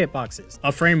 2 hitboxes,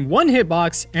 a frame 1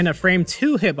 hitbox and a frame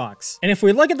 2 hitbox. And if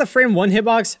we look at the frame 1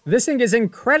 hitbox, this thing is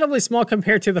incredibly small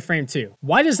compared to the frame 2.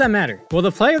 Why does that matter? Well,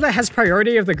 the player that has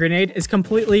priority of the grenade is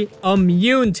completely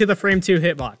immune to the frame 2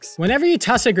 hitbox. Whenever you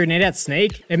toss a grenade at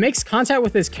Snake, it makes contact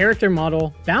with his character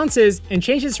model, bounces, and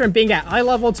changes from being at eye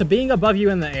level to being above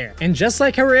you in the air. And just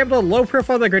like how we're able to low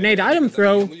profile the grenade item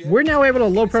throw, we're now able to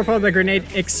low profile the grenade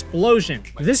explosion.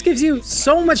 This gives you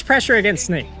so much pressure against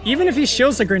Snake. Even if he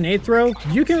shields the grenade throw,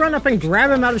 you can run up and grab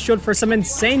him out of shield for some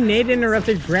insane nade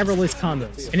interrupted grab release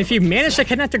combos. And if you manage to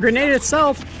connect the grenade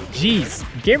itself, geez,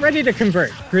 get ready to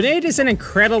convert. Grenade is an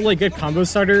incredibly good combo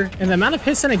starter, and the amount of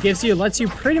hits that it gives you lets you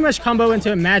pretty much combo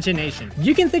into imagination.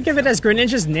 You can think of it as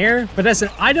Greninja's Nair, but as an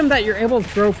item that you're able to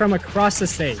throw from across the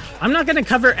stage. I'm not going to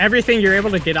cover everything you're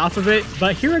able to get off of it,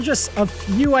 but here are just a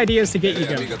few ideas to get you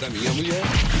going.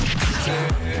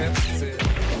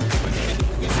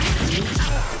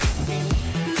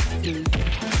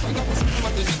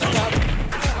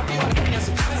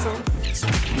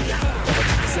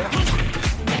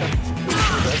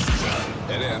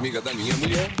 Ela é amiga da minha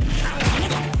mulher.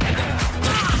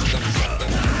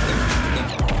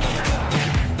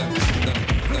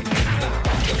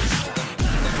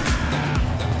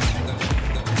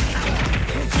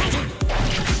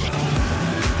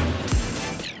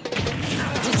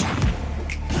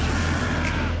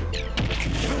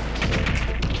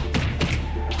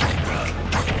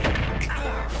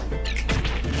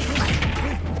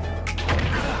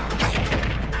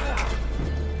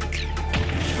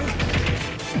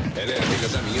 Ela é amiga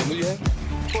da minha mulher.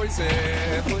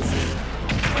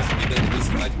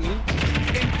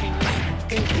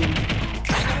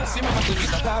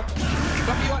 tá?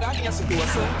 Pra piorar minha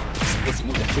situação. Se fosse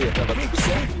mulher feia, tava tudo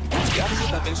certo. E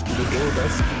absolutamente tudo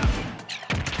todas.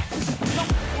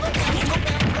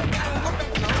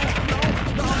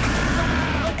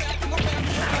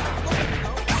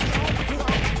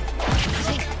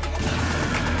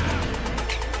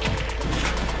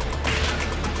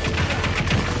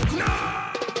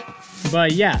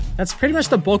 But yeah, that's pretty much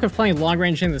the bulk of playing long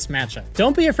range in this matchup.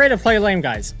 Don't be afraid to play lane,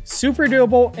 guys. Super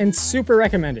doable and super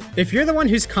recommended. If you're the one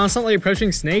who's constantly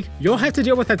approaching Snake, you'll have to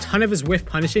deal with a ton of his whiff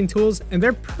punishing tools, and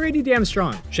they're pretty damn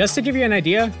strong. Just to give you an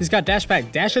idea, he's got dash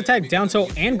back, dash attack, down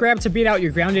tilt, and grab to beat out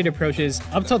your grounded approaches,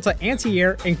 up tilt to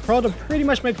anti-air, and crawl to pretty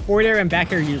much make forward air and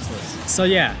back air useless. So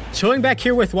yeah, chilling back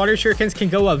here with water shurikens can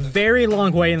go a very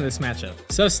long way in this matchup.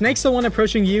 So if Snake's the one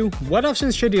approaching you, what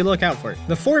options should you look out for?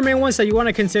 The four main ones that you want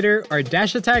to consider are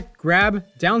dash attack, grab,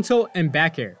 down tilt, and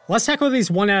back air. Let's tackle these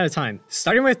one at a time.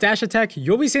 Starting with dash attack,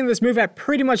 you'll be seeing this move at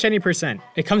pretty much any percent.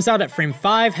 It comes out at frame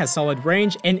 5, has solid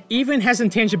range, and even has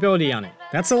intangibility on it.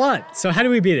 That's a lot, so how do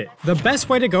we beat it? The best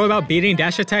way to go about beating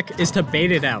dash attack is to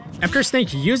bait it out. After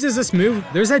Snake uses this move,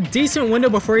 there's a decent window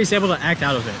before he's able to act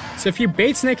out of it. So if you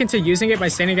bait Snake into using it by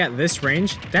standing at this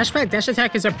range, dash back, dash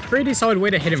attack is a pretty solid way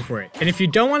to hit him for it. And if you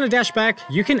don't want to dash back,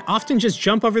 you can often just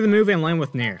jump over the move and land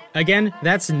with nair. Again,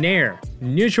 that's nair,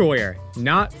 neutral air,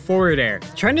 not forward air.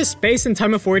 Trying to space and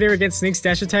time a forward air against Snake's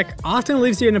dash attack often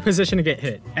leaves you in a position to get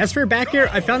hit. As for back air,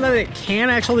 I found that it can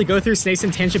actually go through Snake's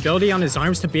intangibility on his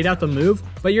arms to beat out the move,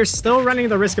 but you're still running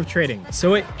the risk of trading.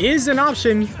 So it is an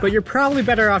option, but you're probably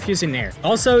better off using nair.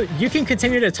 Also, you can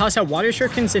continue to toss out water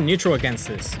shurikens in neutral against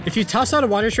this. If you toss out a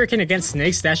water shuriken against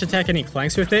Snake's dash attack and he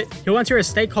clanks with it, he'll enter a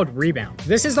state called rebound.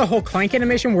 This is the whole clank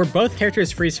animation where both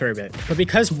characters freeze for a bit. But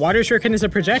because water shuriken is a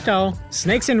projectile,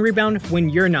 Snake's in rebound when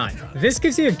you're not. This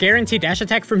gives you a guaranteed dash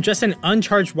attack from just an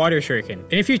uncharged water shuriken.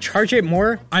 And if you charge it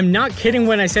more, I'm not kidding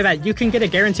when I say that you can get a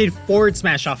guaranteed forward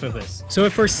smash off of this. So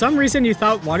if for some reason you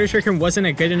thought water shuriken wasn't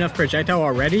a good enough projectile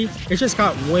already, it just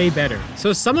got way better.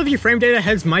 So some of you frame data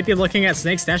heads might be looking at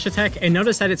Snake's dash attack and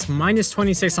notice that it's minus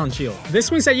 26 on shield.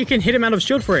 This means that you can hit him out of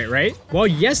shield for it, right? Well,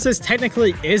 yes, this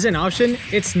technically is an option,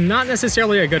 it's not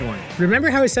necessarily a good one. Remember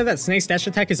how I said that Snake's dash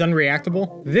attack is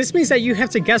unreactable? This means that you have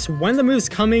to guess when the move's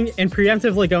coming and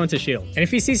preemptively go into shield. And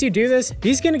if he sees you do this,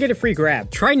 he's gonna get a free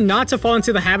grab. Try not to fall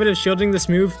into the habit of shielding this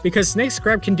move because Snake's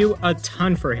grab can do a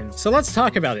ton for him. So let's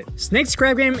talk about it. Snake's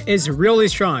grab game is really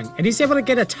strong, and he's able to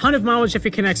get a ton of mileage if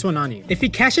he connects one on you. If he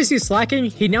catches you slacking,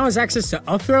 he now has access to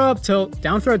up throw, up tilt,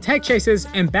 down throw tech chases,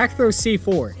 and back throw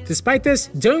C4. Despite this,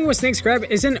 doing with Snake's grab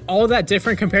isn't all that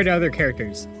different compared to other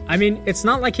characters. I mean, it's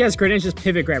not like he has Greninja's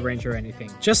pivot grab range or anything.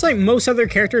 Just like most other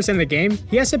characters in the game,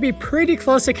 he has to be pretty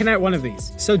close to connect one of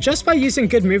these. So just by using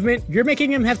good movement, you're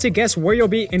making him have to guess where you'll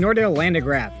be in order to land a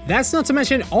grab. That's not to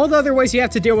mention all the other ways you have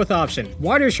to deal with the option.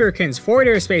 Water shurikens, forward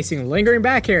air spacing, lingering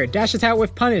back air, dash attack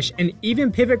with punish, and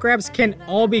even pivot grabs can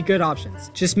all be good options.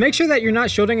 Just make sure that you're not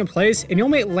shielding in place and you'll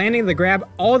make landing the grab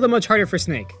all the much harder for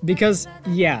Snake. Because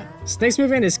yeah, Snake's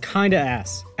movement is kinda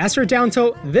ass. As for down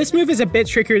tilt, this move is a bit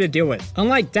trickier to deal with.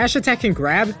 Unlike dash attack and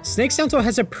grab, Snake's down tilt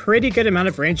has a pretty good amount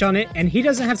of range on it and he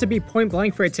doesn't have to be point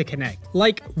blank for it to connect.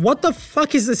 Like, what the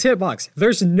fuck is this hitbox?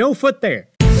 There's no foot there.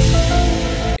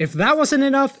 If that wasn't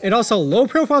enough, it also low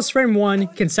profiles frame 1,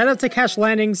 can set up to catch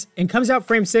landings, and comes out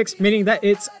frame 6, meaning that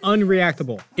it's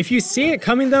unreactable. If you see it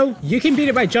coming though, you can beat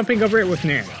it by jumping over it with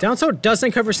nair. Down tilt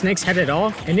doesn't cover Snake's head at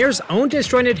all, and nair's own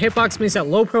disjointed hitbox means that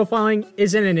low profiling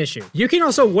isn't an issue. You can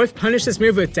also whiff punish this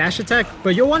move with dash attack,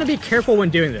 but you'll want to be careful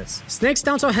when doing this. Snake's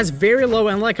down tilt has very low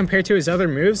end lag compared to his other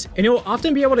moves, and it will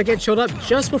often be able to get shielded up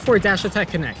just before dash attack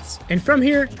connects. And from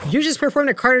here, you just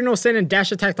performed a cardinal sin and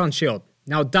dash attacked on shield.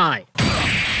 Now die.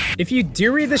 If you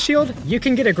do read the shield, you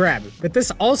can get a grab, but this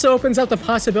also opens up the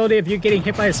possibility of you getting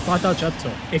hit by a spot dodge up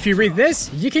tilt. If you read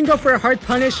this, you can go for a hard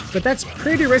punish, but that's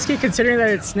pretty risky considering that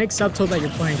it's Snake's up tilt that you're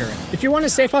playing around. If you want a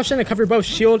safe option to cover both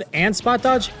shield and spot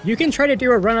dodge, you can try to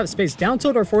do a run up space down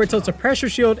tilt or forward tilt to pressure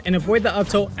shield and avoid the up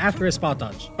tilt after a spot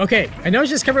dodge. Okay, I know I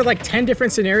just covered like 10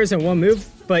 different scenarios in one move,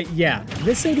 but yeah,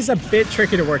 this thing is a bit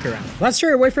tricky to work around. Let's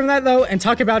stray away from that though and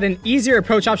talk about an easier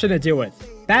approach option to deal with.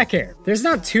 Back air. There's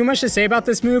not too much to say about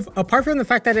this move, apart from the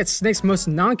fact that it's Snake's most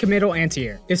non-committal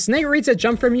anti-air. If Snake reads a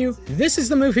jump from you, this is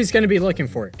the move he's going to be looking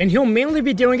for, and he'll mainly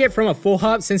be doing it from a full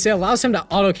hop since it allows him to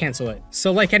auto-cancel it.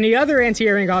 So like any other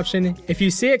anti-airing option, if you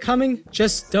see it coming,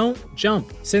 just don't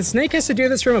jump. Since Snake has to do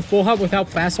this from a full hop without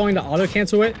fast falling to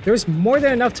auto-cancel it, there's more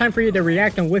than enough time for you to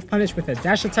react and whiff punish with a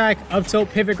dash attack, up tilt,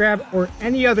 pivot grab, or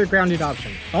any any other grounded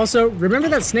option. Also, remember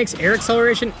that Snake's air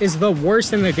acceleration is the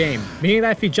worst in the game, meaning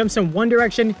that if he jumps in one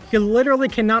direction, he literally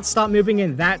cannot stop moving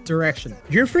in that direction.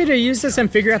 You're free to use this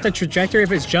and figure out the trajectory of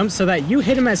his jump so that you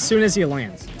hit him as soon as he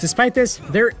lands. Despite this,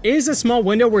 there is a small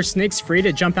window where Snake's free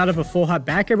to jump out of a full hop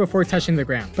back air before touching the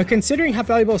ground. But considering how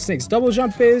valuable Snake's double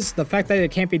jump is, the fact that it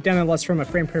can't be done unless from a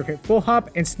frame perfect full hop,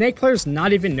 and Snake players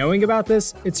not even knowing about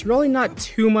this, it's really not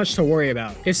too much to worry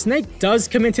about. If Snake does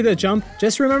come into the jump,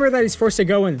 just remember that he's forced to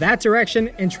go in that direction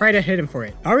and try to hit him for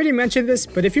it. I already mentioned this,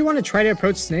 but if you want to try to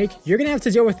approach Snake, you're gonna have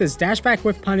to deal with his dash back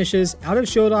whiff punishes, out of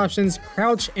shield options,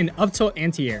 crouch, and up tilt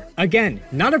anti-air. Again,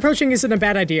 not approaching isn't a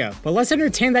bad idea, but let's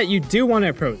entertain that you do want to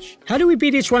approach. How do we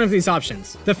beat each one of these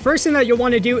options? The first thing that you'll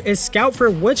want to do is scout for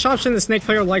which option the Snake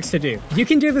player likes to do. You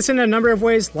can do this in a number of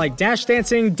ways, like dash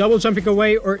dancing, double jumping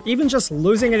away, or even just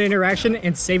losing an interaction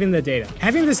and saving the data.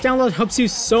 Having this download helps you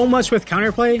so much with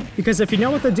counterplay, because if you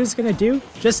know what the dude's gonna do,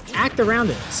 just act around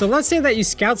it. So let's say that you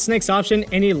scout Snake's option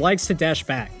and he likes to dash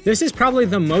back. This is probably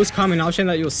the most common option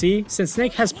that you'll see, since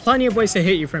Snake has plenty of ways to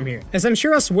hit you from here. As I'm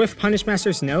sure us whiff punish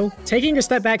masters know, taking a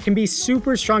step back can be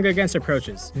super strong against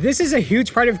approaches. This is a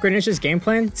huge part of Greninja's game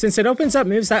plan, since it opens up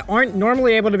moves that aren't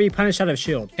normally able to be punished out of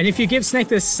shield. And if you give Snake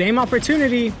this same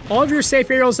opportunity, all of your safe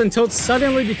aerials and tilts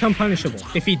suddenly become punishable.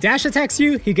 If he dash attacks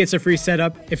you, he gets a free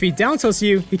setup. If he down tilts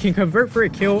you, he can convert for a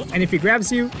kill, and if he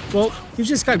grabs you, well, you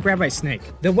just got grabbed by Snake.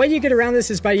 The way you get around this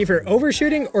is by either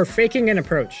overshooting or faking an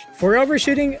approach. For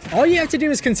overshooting, all you have to do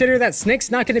is consider that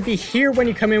Snake's not going to be here when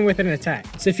you come in with an attack.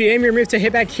 So if you aim your move to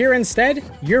hit back here instead,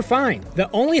 you're fine. The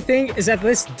only thing is that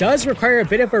this does require a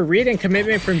bit of a read and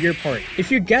commitment from your part.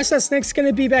 If you guess that Snake's going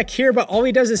to be back here but all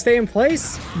he does is stay in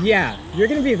place, yeah, you're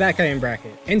going to be that guy in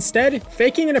bracket. Instead,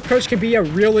 faking an approach can be a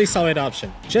really solid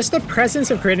option. Just the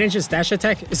presence of Greninja's dash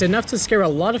attack is enough to scare a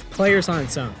lot of players on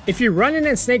its own. If you run in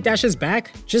and Snake dashes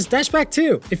back, just dash back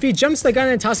too. If he jumps the gun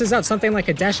and tosses out something like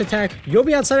a dash attack, you'll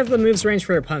be outside of the move's range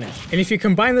for a punish. And if you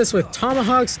combine this with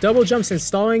tomahawks, double jumps, and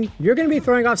stalling, you're going to be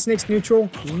throwing off Snake's neutral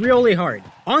really hard.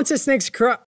 Onto Snake's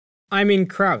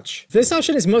crouch. This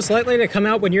option is most likely to come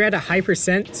out when you're at a high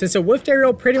percent, since a whiffed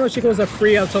aerial pretty much equals a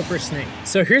free out tilt for Snake.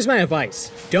 So here's my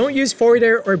advice. Don't use forward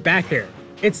air or back air.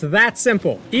 It's that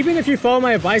simple. Even if you follow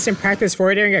my advice and practice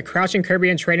forward airing at crouch and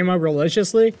Kirby and training mode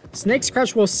religiously, Snake's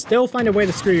crouch will still find a way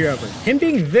to screw you over. Him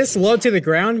being this low to the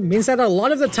ground means that a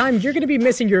lot of the time you're going to be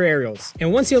missing your aerials.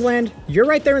 And once you land, you're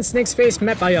right there in Snake's face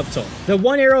met by up tilt. The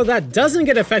one arrow that doesn't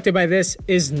get affected by this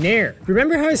is Nair.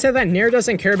 Remember how I said that Nair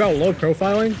doesn't care about low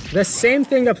profiling? The same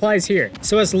thing applies here.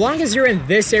 So as long as you're in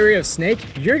this area of Snake,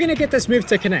 you're going to get this move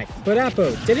to connect. But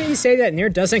Appo, didn't you say that Nair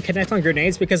doesn't connect on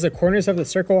grenades because the corners of the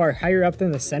circle are higher up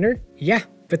than the center? Yeah,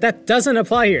 but that doesn't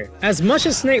apply here. As much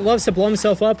as Snake loves to blow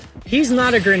himself up, he's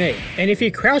not a grenade. And if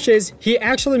he crouches, he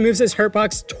actually moves his hurt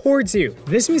box towards you.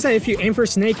 This means that if you aim for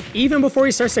Snake, even before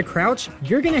he starts to crouch,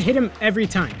 you're gonna hit him every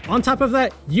time. On top of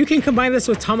that, you can combine this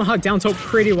with tomahawk down tilt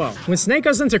pretty well. When Snake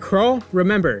goes into crawl,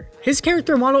 remember, his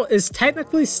character model is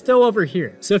technically still over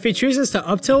here. So if he chooses to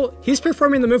up tilt, he's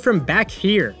performing the move from back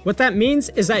here. What that means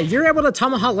is that you're able to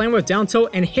tomahawk land with down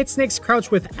tilt and hit Snake's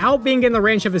crouch without being in the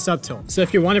range of his up tilt. So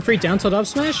if you want a free down tilt up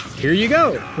smash, here you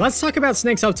go. Let's talk about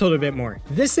Snake's up tilt a bit more.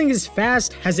 This thing is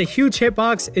fast, has a huge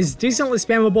hitbox, is decently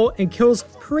spammable, and kills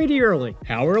pretty early.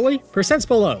 How early? Percents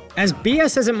below. As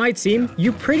BS as it might seem,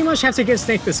 you pretty much have to give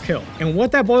Snake this kill. And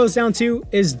what that boils down to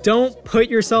is don't put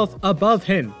yourself above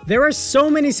him. There are so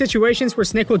many situations where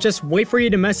Snake will just wait for you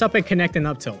to mess up and connect an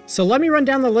up tilt. So let me run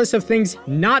down the list of things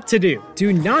not to do.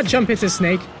 Do not jump into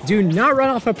Snake, do not run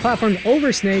off a platform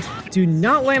over Snake, do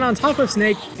not land on top of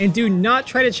Snake, and do not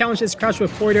try to challenge his crouch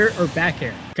with forward air or back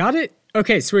air. Got it?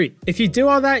 Okay, sweet. If you do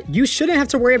all that, you shouldn't have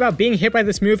to worry about being hit by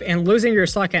this move and losing your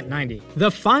stock at 90.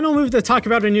 The final move to talk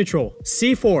about in neutral,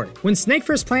 C4. When Snake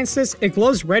first plants this, it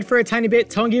glows red for a tiny bit,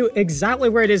 telling you exactly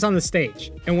where it is on the stage.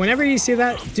 And whenever you see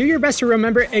that, do your best to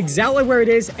remember exactly where it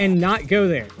is and not go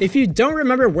there. If you don't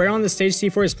remember where on the stage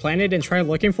C4 is planted and try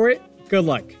looking for it, good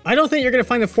luck. I don't think you're going to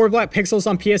find the 4 black pixels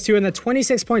on PS2 in the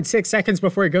 26.6 seconds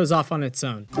before it goes off on its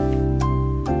own.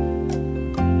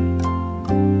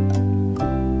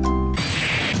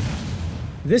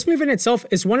 This move in itself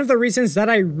is one of the reasons that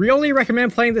I really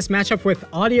recommend playing this matchup with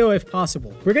audio if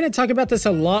possible. We're going to talk about this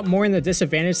a lot more in the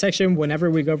disadvantage section whenever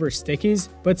we go over stickies,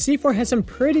 but C4 has some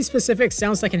pretty specific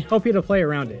sounds that can help you to play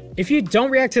around it. If you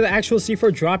don't react to the actual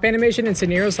C4 drop animation in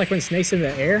scenarios like when Snake's in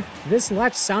the air, this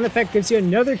latch sound effect gives you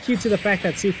another cue to the fact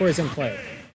that C4 is in play.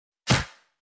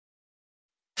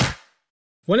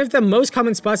 One of the most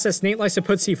common spots that Snake likes to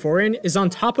put C4 in is on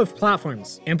top of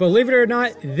platforms, and believe it or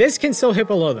not, this can still hit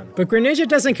below them. But Greninja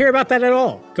doesn't care about that at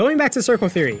all. Going back to circle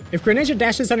theory, if Greninja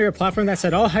dashes under a platform that's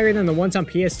at all higher than the ones on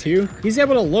PS2, he's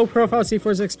able to low profile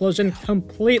C4's explosion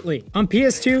completely. On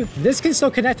PS2, this can still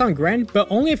connect on Gren, but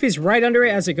only if he's right under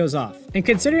it as it goes off. And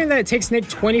considering that it takes Snake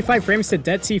 25 frames to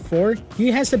det C4, he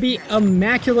has to be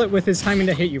immaculate with his timing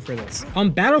to hit you for this.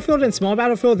 On Battlefield and Small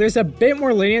Battlefield, there's a bit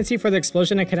more leniency for the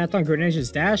explosion to connect on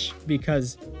Greninja's dash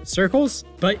because circles,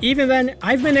 but even then,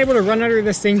 I've been able to run under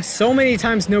this thing so many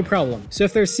times no problem. So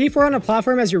if there's C4 on a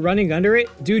platform as you're running under it,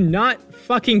 do not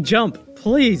fucking jump.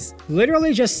 Please,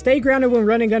 literally just stay grounded when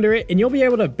running under it and you'll be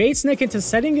able to bait Snake into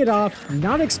setting it off,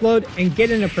 not explode, and get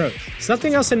an approach.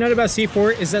 Something else to note about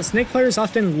C4 is that Snake players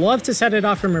often love to set it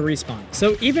off from a respawn.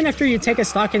 So even after you take a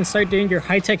stock and start doing your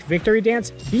high-tech victory dance,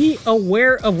 be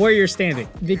aware of where you're standing,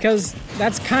 because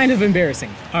that's kind of embarrassing.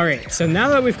 Alright, so now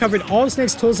that we've covered all of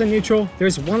Snake's tools in neutral,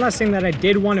 there's one last thing that I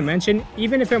did want to mention,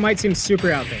 even if it might seem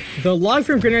super out there. The log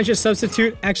from Greninja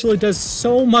Substitute actually does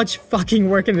so much fucking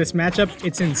work in this matchup,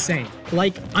 it's insane.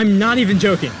 Like, I'm not even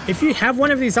joking. If you have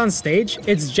one of these on stage,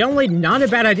 it's generally not a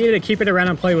bad idea to keep it around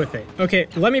and play with it. Okay,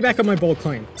 let me back up my bold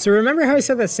claim. So remember how I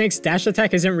said that Snake's dash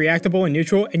attack isn't reactable in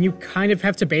neutral and you kind of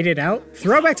have to bait it out?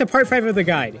 Throw back to part 5 of the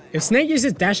guide. If Snake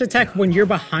uses dash attack when you're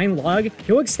behind log,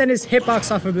 he'll extend his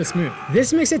hitbox off of this move.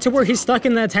 This makes it to where he's stuck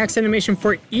in the attacks animation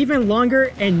for even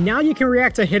longer, and now you can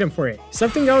react to hit him for it.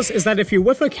 Something else is that if you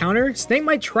whiff a counter, Snake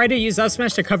might try to use up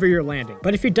smash to cover your landing.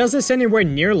 But if he does this anywhere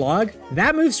near log,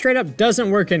 that move straight up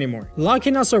doesn't work anymore. Log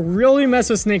can also really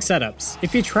mess with Snake setups.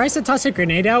 If he tries to toss a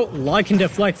grenade out, Log can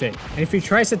deflect it. And if he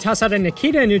tries to toss out a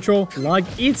Nikita in neutral, Log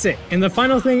eats it. And the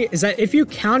final thing is that if you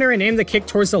counter and aim the kick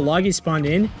towards the Log he spawned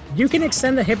in, you can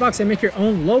extend the hitbox and make your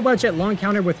own low budget long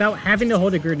counter without having to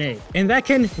hold a grenade. And that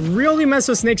can really mess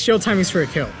with Snake's shield timings for a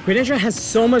kill. Greninja has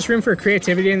so much room for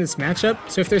creativity in this matchup,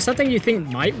 so if there's something you think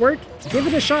might work, give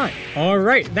it a shot.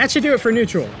 Alright, that should do it for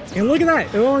neutral. And look at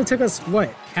that, it only took us, what,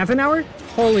 half an hour?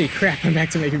 Holy crap, I'm back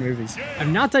to making movies.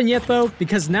 I'm not done yet though,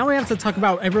 because now we have to talk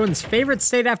about everyone's favorite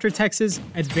state after Texas,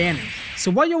 advantage.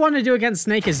 So what you'll want to do against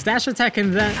Snake is dash attack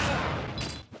and then...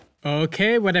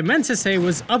 Okay, what I meant to say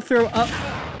was up throw up...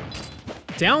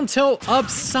 Down tilt up,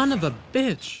 son of a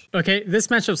bitch. Okay, this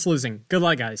matchup's losing. Good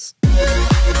luck, guys.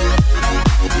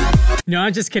 No,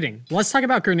 I'm just kidding. Let's talk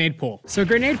about Grenade Pull. So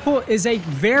Grenade Pull is a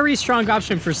very strong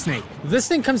option for Snake. This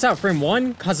thing comes out frame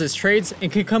 1, causes trades,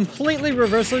 and can completely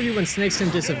reversal you when Snake's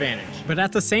in disadvantage. But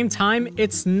at the same time,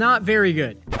 it's not very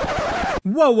good.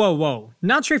 Whoa, whoa, whoa.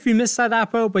 Not sure if you missed that,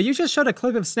 Appo, but you just showed a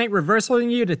clip of Snake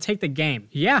reversaling you to take the game.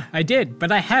 Yeah, I did,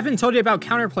 but I haven't told you about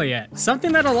counterplay yet.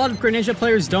 Something that a lot of Greninja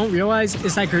players don't realize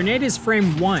is that Grenade is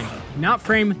frame 1, not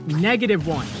frame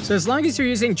 -1. So as long as you're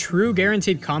using true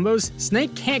guaranteed combos,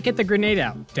 Snake can't get the grenade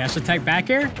out. Dash attack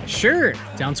back air? Sure.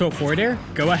 Down tilt forward air?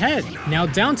 Go ahead. Now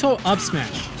down tilt up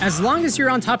smash. As long as you're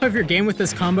on top of your game with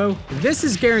this combo, this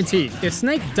is guaranteed. If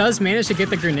Snake does manage to get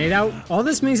the grenade out, all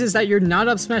this means is that you're not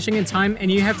up smashing in time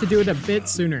and you have to do it a bit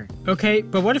sooner. Okay,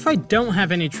 but what if I don't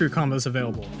have any true combos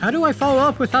available? How do I follow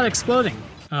up without exploding?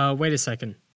 Wait a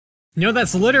second. No,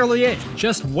 that's literally it.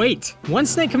 Just wait. Once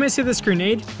Snake commits to this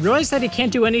grenade, realize that he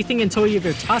can't do anything until he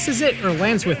either tosses it or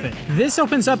lands with it. This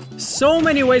opens up so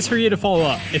many ways for you to follow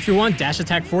up. If you want dash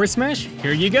attack forward smash,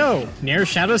 here you go. Nair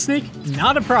shadow sneak,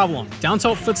 not a problem. Down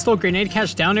tilt footstool grenade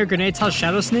catch down air grenade toss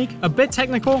shadow sneak, a bit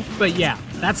technical, but yeah,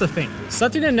 that's a thing.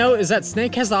 Something to note is that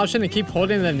Snake has the option to keep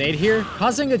holding the nade here,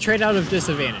 causing a trade out of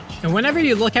disadvantage. And whenever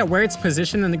you look at where it's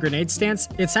positioned in the grenade stance,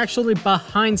 it's actually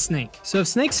behind Snake. So if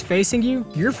Snake's facing you,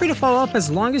 you're free to follow up as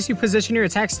long as you position your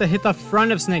attacks to hit the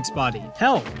front of Snake's body.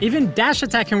 Hell, even dash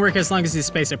attack can work as long as you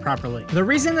space it properly. The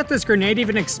reason that this grenade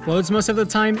even explodes most of the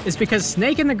time is because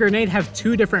Snake and the grenade have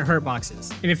two different hurt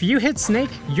boxes. And if you hit Snake,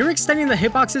 you're extending the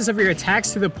hitboxes of your attacks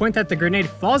to the point that the grenade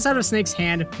falls out of Snake's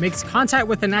hand, makes contact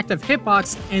with an active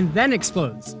hitbox, and then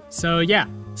explodes. So yeah.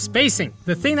 Spacing.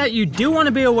 The thing that you do want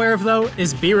to be aware of though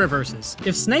is B reverses.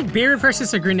 If Snake B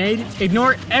reverses a grenade,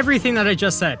 ignore everything that I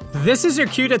just said. This is your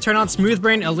cue to turn on Smooth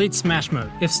Brain Elite Smash Mode.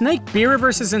 If Snake B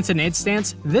reverses into nade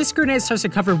stance, this grenade starts to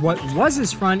cover what was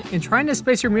his front, and trying to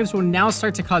space your moves will now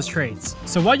start to cause trades.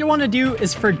 So what you want to do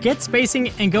is forget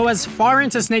spacing and go as far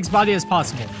into Snake's body as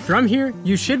possible. From here,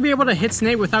 you should be able to hit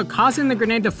Snake without causing the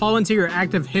grenade to fall into your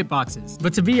active hitboxes.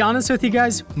 But to be honest with you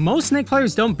guys, most Snake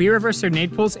players don't B reverse their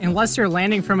nade pulls unless they're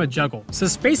landing from from a juggle. So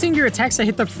spacing your attacks to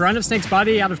hit the front of Snake's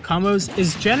body out of combos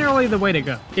is generally the way to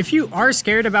go. If you are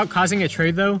scared about causing a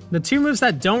trade though, the two moves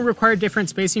that don't require different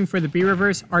spacing for the B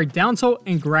reverse are down tilt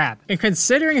and grab. And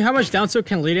considering how much down tilt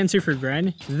can lead into for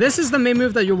Gren, this is the main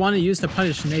move that you'll want to use to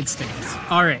punish nade stance.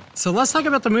 Alright, so let's talk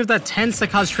about the move that tends to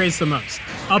cause trades the most.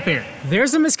 Up air.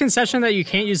 There's a misconception that you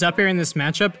can't use up air in this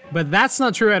matchup, but that's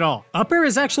not true at all. Up air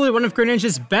is actually one of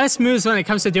Greninja's best moves when it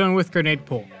comes to dealing with grenade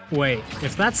pull. Wait,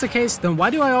 if that's the case, then why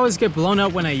do I always get blown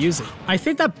up when I use it? I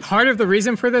think that part of the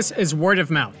reason for this is word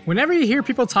of mouth. Whenever you hear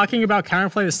people talking about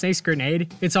counterplay to Snake's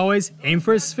grenade, it's always aim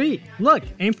for his feet. Look,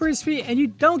 aim for his feet and you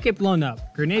don't get blown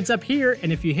up. Grenade's up here,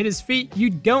 and if you hit his feet, you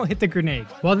don't hit the grenade.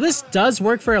 While this does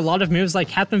work for a lot of moves like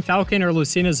Captain Falcon or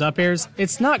Lucina's up airs,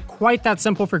 it's not quite that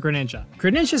simple for Greninja.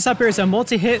 Greninja's up air is a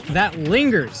multi-hit that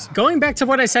lingers. Going back to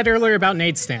what I said earlier about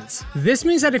nade stance, this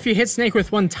means that if you hit Snake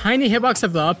with one tiny hitbox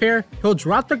of the up air, he'll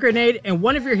drop the grenade and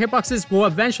one of your hitboxes will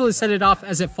eventually set it off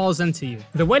as it falls into you.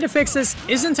 The way to fix this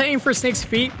isn't to aim for Snake's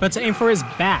feet, but to aim for his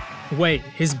back. Wait,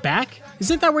 his back?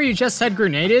 Isn't that where you just said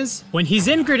grenade is? When he's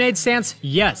in grenade stance,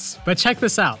 yes, but check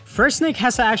this out. First, Snake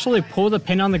has to actually pull the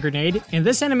pin on the grenade, and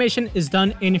this animation is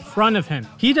done in front of him.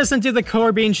 He doesn't do the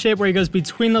core bean shit where he goes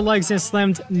between the legs and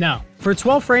slimmed, no. For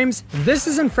 12 frames, this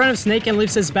is in front of Snake and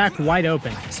leaves his back wide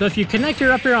open. So if you connect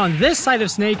your up air on this side of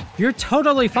Snake, you're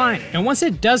totally fine. And once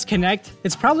it does connect,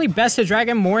 it's probably best to drag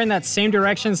him more in that same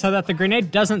direction so that the grenade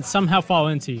doesn't somehow fall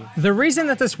into you. The reason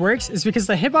that this works is because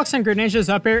the hitbox on Greninja's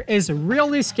up air is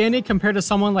really skinny compared to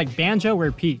someone like Banjo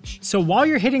or Peach. So while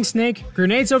you're hitting Snake,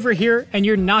 grenade's over here and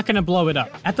you're not gonna blow it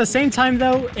up. At the same time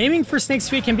though, aiming for Snake's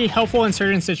feet can be helpful in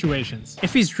certain situations.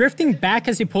 If he's drifting back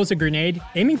as he pulls a grenade,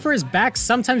 aiming for his back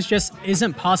sometimes just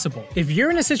isn't possible. If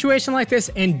you're in a situation like this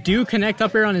and do connect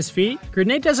up air on his feet,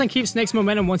 grenade doesn't keep Snake's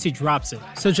momentum once he drops it.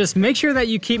 So just make sure that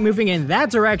you keep moving in that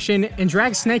direction and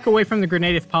drag Snake away from the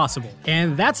grenade if possible.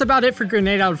 And that's about it for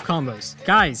grenade out of combos.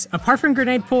 Guys, apart from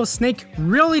grenade pull, Snake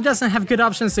really doesn't have good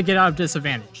options to get out of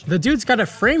disadvantage. The dude's got a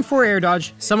frame 4 air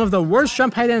dodge, some of the worst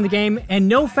jump height in the game, and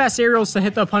no fast aerials to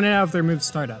hit the opponent out of their move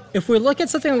startup. If we look at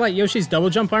something like Yoshi's double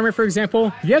jump armor for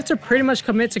example, you have to pretty much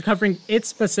commit to covering it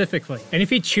specifically. And if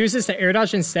he chooses to air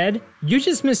dodge instead, you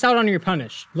just missed out on your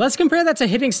punish. Let's compare that to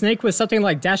hitting Snake with something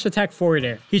like dash attack forward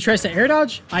air. He tries to air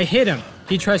dodge, I hit him.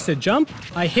 He tries to jump,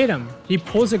 I hit him. He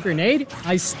pulls a grenade,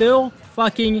 I still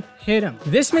fucking hit him.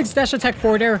 This makes dash attack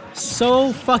forward air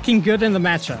so fucking good in the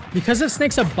matchup. Because if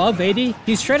Snake's above 80,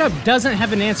 he straight up doesn't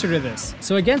have an answer to this.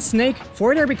 So against Snake,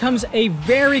 forward air becomes a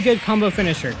very good combo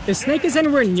finisher. If Snake is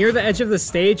anywhere near the edge of the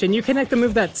stage and you connect the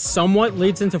move that somewhat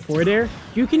leads into forward air,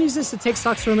 you can use this to take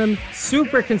stocks from him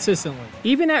super consistently.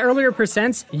 Even at earlier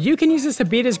percents, you can use this to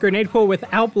beat his grenade pull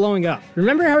without blowing up.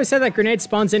 Remember how I said that grenade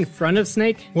spawns in front of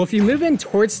Snake? Well, if you move in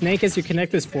towards Snake as you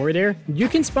connect this forward air, you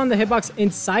can spawn the hitbox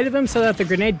inside of him so that the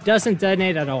grenade doesn't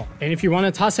detonate at all. And if you want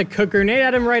to toss a cooked grenade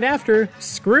at him right after,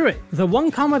 screw it. The one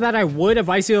combo that I would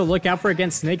advise you to look out for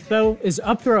against Snake though is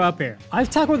up throw up air. I've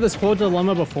tackled this whole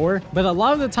dilemma before, but a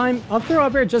lot of the time, up throw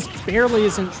up air just barely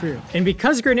isn't true. And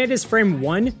because grenade is frame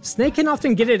 1, Snake can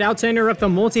often get it out to interrupt the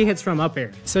multi-hits from up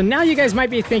air. So now you guys might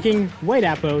be thinking, wait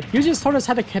Appo, you just told us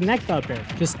how to connect the up air.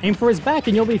 Just aim for his back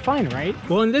and you'll be fine, right?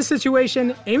 Well, in this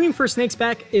situation, aiming for Snake's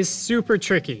back is super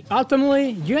tricky.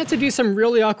 Optimally, you have to do some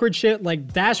really awkward shit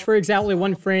like dash for exactly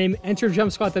 1 frame, enter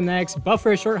jump squat the next,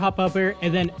 buffer a short hop up air,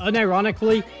 and then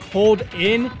unironically hold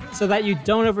in so that you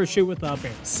don't overshoot with the up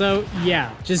air. So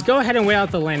yeah, just go ahead and weigh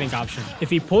out the landing option. If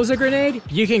he pulls a grenade,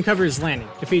 you can cover his landing.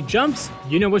 If he jumps,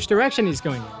 you know which direction he's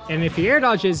going in. And if he air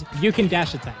dodges, you can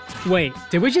dash attack. Wait,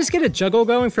 did we just get a juggle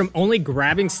going from only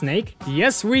grabbing Snake?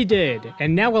 Yes, we did.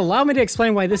 And now allow me to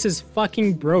explain why this is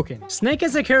fucking broken. Snake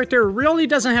as a character really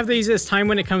doesn't have the easiest time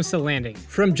when it comes to landing.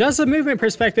 From just a movement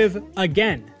perspective,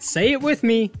 again, say it with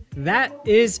me, that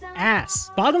is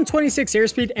ass. Bottom 26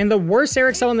 airspeed and the worst air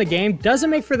excel in the game doesn't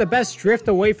make for the best drift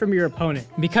away from your opponent.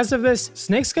 Because of this,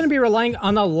 Snake's going to be relying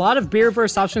on a lot of B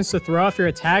reverse options to throw off your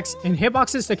attacks and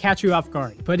hitboxes to catch you off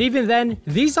guard. But even then,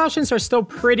 these options are still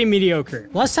pretty mediocre.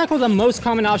 Let's tackle the most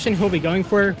common option he'll be going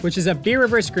for, which is a B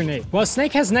reverse grenade. While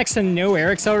Snake has next to no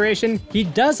air acceleration, he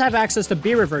does have access to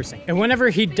B reversing. And whenever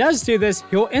he does do this,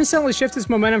 he'll instantly shift his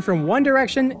momentum from one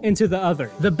direction into the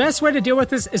other. The best way to deal with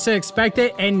this is to expect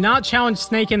it and cannot challenge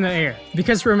Snake in the air.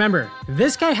 Because remember,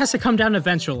 this guy has to come down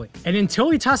eventually. And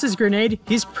until he tosses Grenade,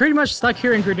 he's pretty much stuck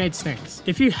here in Grenade Snakes.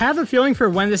 If you have a feeling for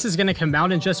when this is going to come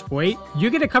out and just wait,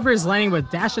 you get to cover his landing with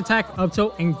dash attack, up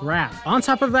tilt, and grab. On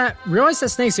top of that, realize that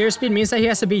Snake's airspeed means that he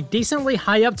has to be decently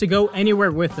high up to go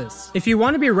anywhere with this. If you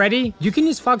want to be ready, you can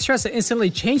use Foxtrot to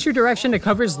instantly change your direction to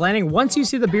cover his landing once you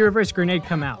see the B-reverse grenade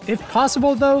come out. If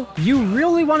possible though, you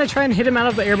really want to try and hit him out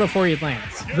of the air before he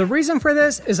lands. The reason for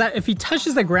this is that if he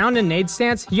touches the ground in nade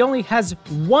stance, he only has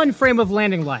 1 frame of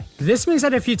landing lag. This means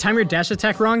that if you time your dash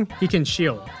attack wrong, he can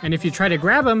shield. And if you try to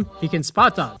grab him, he can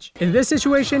spot dodge. In this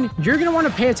situation, you're going to want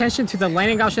to pay attention to the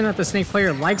landing option that the Snake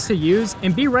player likes to use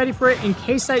and be ready for it in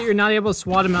case that you're not able to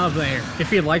swat him out of the air. If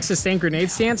he likes to stay in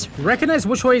grenade stance, recognize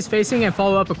which way he's facing and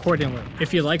follow up accordingly.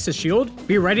 If he likes to shield,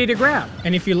 be ready to grab.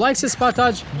 And if he likes to spot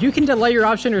dodge, you can delay your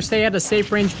option or stay at a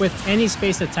safe range with any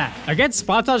space attack. Against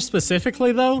spot dodge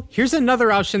specifically though, here's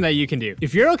another option that you can do.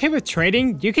 If you're okay with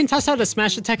trading, you can toss out a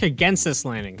smash attack against this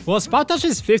landing. While spot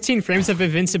dodge's 15 frames of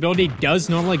invincibility does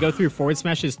normally go through forward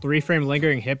smash's 3-frame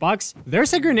lingering hitbox,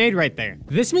 there's a grenade right there.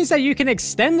 This means that you can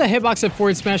extend the hitbox of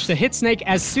forward smash to hit Snake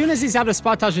as soon as he's out of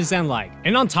spot dodge's end lag.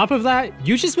 And on top of that,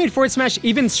 you just made forward smash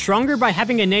even stronger by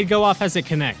having a nade go off as it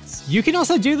connects. You can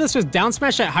also do this with down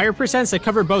smash at higher percents to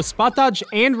cover both spot dodge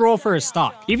and roll for a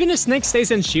stock. Even if Snake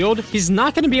stays in shield, he's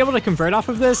not going to be able to convert off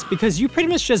of this because you pretty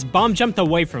much just bomb jumped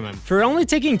away from him. For only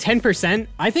taking 10%,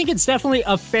 I think it's definitely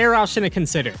a fair option to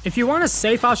consider. If you want a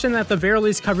safe option that at the very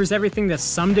least covers everything to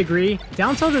some degree,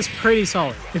 down tilt is pretty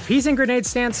solid. If he's in grenade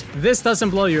stance, this doesn't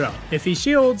blow you up. If he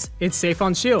shields, it's safe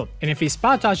on shield. And if he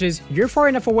spot dodges, you're far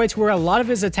enough away to where a lot of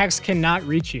his attacks cannot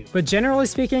reach you. But generally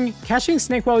speaking, catching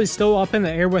Snake while he's still up in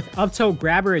the air with up tilt,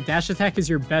 grab, or a dash attack is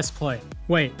your best play.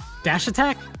 Wait, dash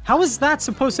attack? How is that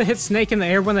supposed to hit Snake in the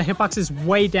air when the hitbox is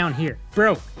way down here?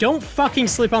 Bro, don't fucking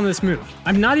sleep on this move.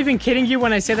 I'm not even kidding you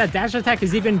when I say that dash attack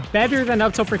is even better than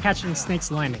up tilt for catching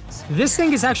Snake's landings. This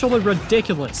thing is actually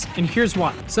ridiculous, and here's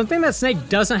why. Something that Snake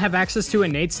doesn't have access to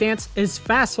in nade stance is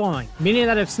fast falling, meaning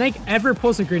that if Snake ever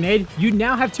pulls a grenade, you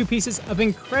now have 2 pieces of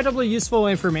incredibly useful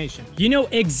information. You know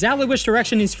exactly which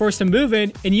direction he's forced to move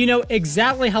in, and you know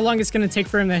exactly how long it's going to take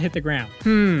for him to hit the ground.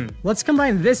 Let's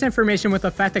combine this information with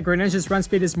the fact that Greninja's run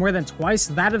speed is more than twice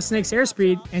that of Snake's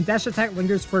airspeed, and dash attack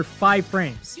lingers for 5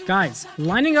 frames. Guys,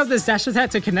 lining up this dash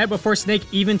attack to connect before Snake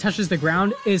even touches the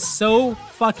ground is so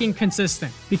fucking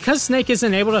consistent. Because Snake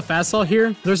isn't able to fast fall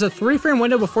here, there's a 3-frame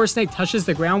window before Snake touches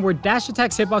the ground where dash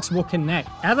attack's hitbox will connect.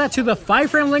 Add that to the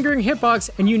 5-frame lingering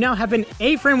hitbox, and you now have an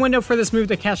 8-frame window for this move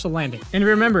to catch the landing. And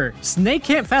remember, Snake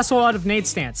can't fast fall out of nade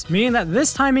stance, meaning that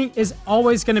this timing is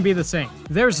always going to be the same.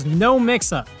 There's no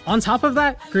mix-up. On top of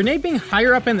that, grenade being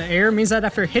higher up in the air means that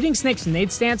after hitting Snake's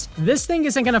nade stance, this thing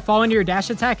isn't going to fall into your dash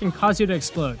attack and cause you to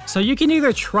explode. So you can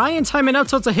either try and time an up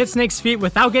tilt to hit Snake's feet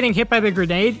without getting hit by the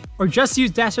grenade, or just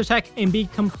use dash attack and be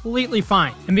completely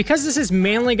fine. And because this is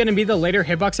mainly going to be the later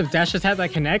hitbox of dash attack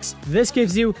that connects, this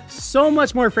gives you so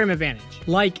much more frame advantage.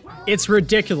 Like, it's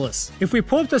ridiculous. If we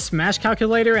pull up the smash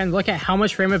calculator and look at how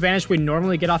much frame advantage we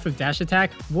normally get off of dash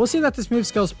attack, we'll see that this move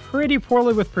scales pretty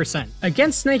poorly with percent.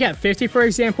 Against Snake at 50, for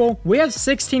example, we have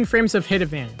 16 frames of hit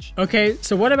advantage. Okay,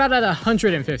 so what about at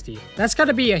 150? That's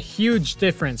gotta be a huge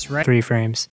difference, right? 3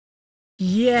 frames.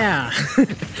 Yeah,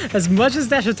 as much as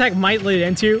dash attack might lead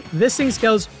into, this thing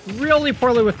scales really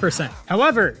poorly with percent.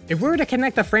 However, if we were to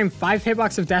connect the frame 5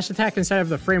 hitbox of dash attack instead of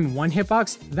the frame 1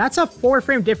 hitbox, that's a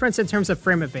 4-frame difference in terms of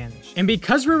frame advantage. And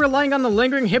because we're relying on the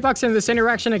lingering hitbox in this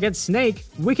interaction against Snake,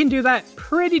 we can do that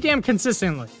pretty damn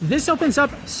consistently. This opens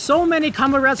up so many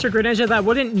combo routes for Greninja that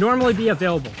wouldn't normally be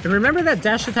available. And remember that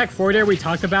dash attack forward air we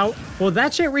talked about? Well,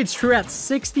 that shit reads true at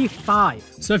 65.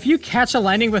 So if you catch a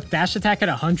landing with dash attack at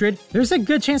 100, there's a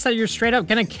good chance that you're straight up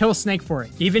gonna kill Snake for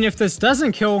it. Even if this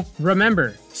doesn't kill,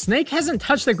 remember, Snake hasn't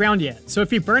touched the ground yet, so if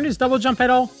he burned his double jump at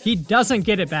all, he doesn't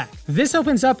get it back. This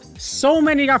opens up so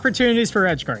many opportunities for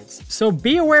edge guards. So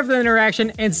be aware of the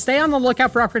interaction and stay on the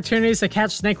lookout for opportunities to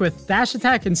catch Snake with dash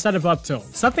attack instead of up tilt.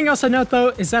 Something else to note though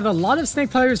is that a lot of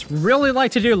Snake players really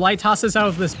like to do light tosses out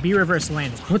of this B reverse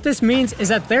landing. What this means is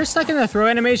that they're stuck in the throw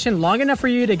animation long enough for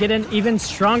you to get an even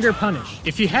stronger punish.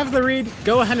 If you have the read,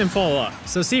 go ahead and follow up.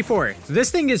 So C4, this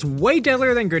thing is way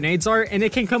deadlier than grenades are, and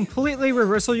it can completely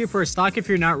reversal you for a stock if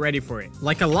you're not ready for it.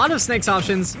 Like a lot of Snake's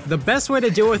options, the best way to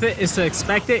deal with it is to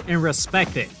expect it and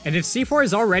respect it. And if C4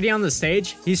 is already on the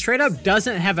stage, he straight up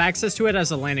doesn't have access to it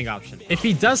as a landing option. If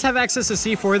he does have access to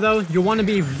C4 though, you'll want to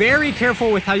be very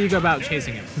careful with how you go about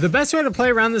chasing him. The best way to play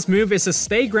around this move is to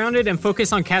stay grounded and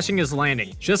focus on catching his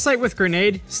landing. Just like with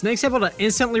Grenade, Snake's able to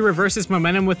instantly reverse his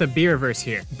momentum with a B reverse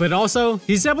here. But also,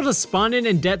 he's able to spawn in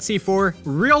and det C4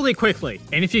 really quickly.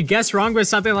 And if you guess wrong with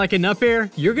something like an up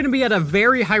air, you're going to be at a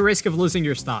very high risk of losing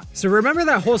your stock. So remember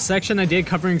that whole section I did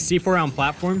covering C4 on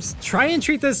platforms? Try and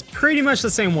treat this pretty much the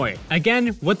same way. Again,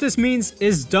 what this means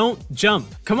is don't jump.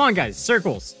 Come on guys,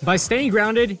 circles. By staying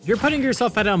grounded, you're putting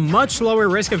yourself at a much lower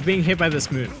risk of being hit by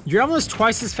this move. You're almost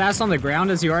twice as fast on the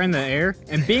ground as you are in the air,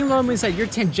 and being low means that you're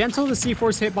tangential to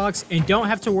C4's hitbox and don't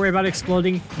have to worry about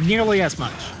exploding nearly as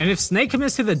much. And if Snake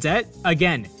commits to the det,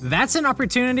 again, that's an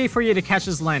opportunity for you to catch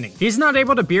his landing. He's not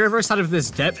able to B reverse out of this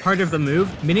det part of the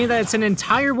move, meaning that it's an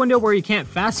entire window where he can't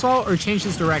fast fall or change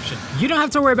his direction. You don't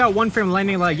have to worry about one frame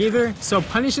landing lag either, so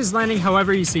punish his landing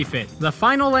however you see fit. The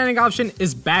final landing option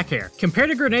is back air. Compared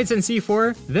to grenades in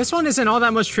C4, this one isn't all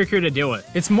that much trickier to deal with.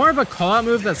 It's more of a call-out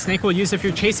move that Snake will use if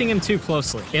you're chasing him too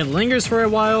closely. It lingers for a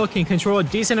while, can control a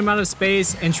decent amount of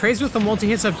space, and trades with the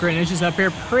multi-hits of Greninja's up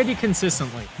air pretty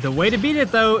consistently. The way to beat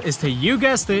it though is to, you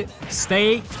guessed it,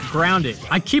 stay grounded.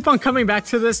 I keep on coming back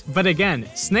to this, but again,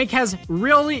 Snake has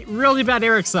really bad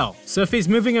air excel. So if he's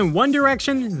moving in one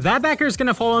direction, that backer is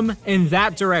gonna follow him in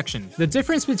that direction. The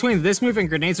difference between this move and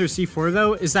grenades or C4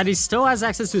 though is that he still has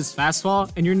access to his fast fall,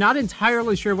 and you're not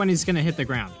entirely sure when he's gonna hit the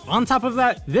ground. On top of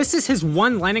that, this is his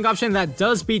one landing option that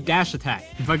does beat dash attack.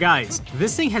 But guys,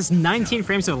 this thing has 19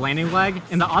 frames of landing lag,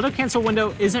 and the auto cancel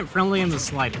window isn't friendly in the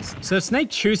slightest. So if Snake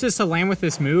chooses to land with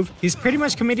this move, he's pretty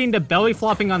much committing to belly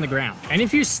flopping on the ground. And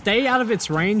if you stay out of its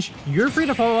range, you're free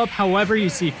to follow up however you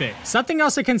see fit. Something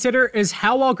else to consider is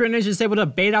how well Greninja is able to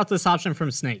bait out this option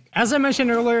from Snake. As I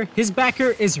mentioned earlier, his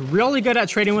backer is really good at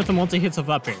trading with the multi-hits of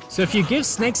up air. So if you give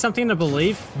Snake something to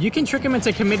believe, you can trick him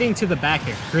into committing to the back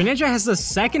air. Greninja has the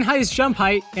second highest jump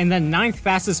height and the 9th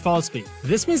fastest fall speed.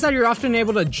 This means that you're often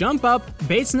able to jump up,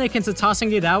 bait Snake into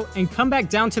tossing it out, and come back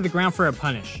down to the ground for a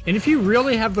punish. And if you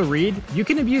really have the read, you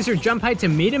can abuse your jump height to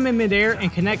meet him in midair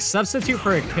and connect substitute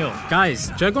for a kill.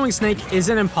 Guys, juggling Snake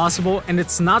isn't impossible, and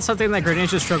it's not something that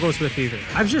Greninja struggles with either.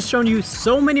 I've just shown you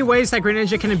so many ways that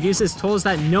Greninja can abuse his tools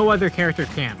that no other character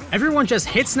can. Everyone just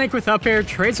hits Snake with up air,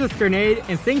 trades with grenade,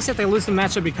 and thinks that they lose the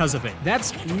matchup because of it.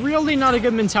 That's really not a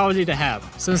good mentality to have.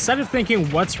 So instead of thinking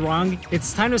what's wrong,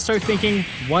 it's time to start thinking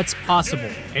what's possible.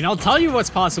 And I'll tell you what's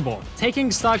possible.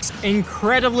 Taking stocks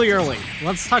incredibly early.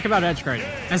 Let's talk about edge guarding.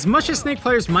 As much as Snake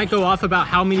players might go off about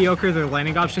how mediocre their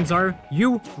landing options are,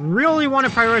 you really want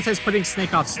to prioritize putting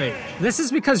Snake off stage. This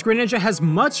is because Greninja has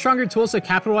much stronger tools to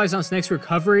capitalize on Snake's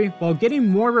recovery while getting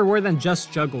more reward than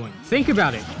just juggling. Think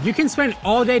about it. You can spend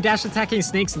all day dash attacking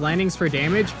Snake's landings for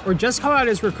damage, or just call out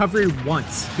his recovery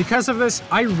once. Because of this,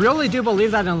 I really do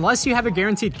believe that unless you have a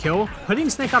guaranteed kill, putting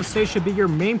Snake off stage should be your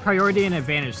main priority in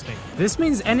advantage state. This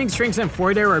means ending strings in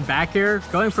forward air or back air,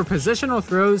 going for positional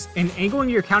throws, and angling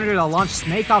your counter to launch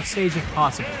Snake off stage if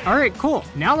possible. Alright, cool.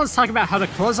 Now let's talk about how to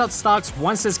close out stocks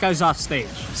once this guy's off stage.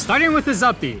 Starting with his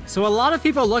up B. So a lot of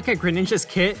people look at Greninja's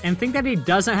kit and think that he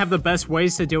doesn't have the best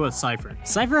ways to deal with Cypher.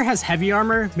 Cypher has heavy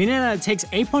armor, meaning that it takes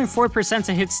 8.4%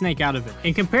 to hit Snake out of it.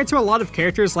 And compared to a lot of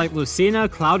characters like Lucina,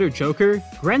 Cloud, or Joker,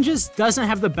 Greninja doesn't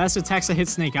have the best attacks to hit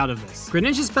Snake out of this.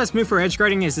 Greninja's best move for edge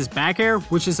guarding is his back air,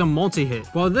 which is a multi-hit.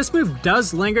 While this move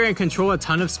does linger and control a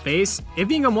ton of space, it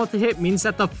being a multi-hit means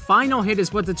that the final hit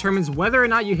is what determines whether or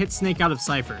not you hit Snake out of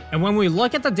Cypher. And when we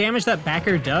look at the damage that back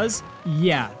air does,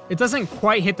 yeah, it doesn't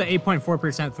quite hit the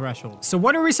 8.4% threshold. So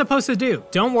what are we supposed to do?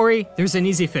 Don't worry, there's an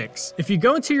easy fix. If you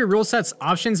go into your rule sets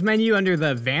options menu under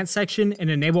the advanced section and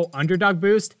enable underdog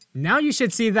boost, now you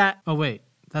should see that, oh wait,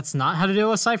 that's not how to deal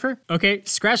with Cypher? Okay,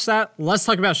 scratch that. Let's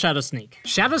talk about Shadow Sneak.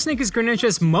 Shadow Sneak is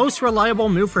Greninja's most reliable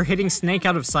move for hitting Snake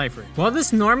out of Cypher. While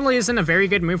this normally isn't a very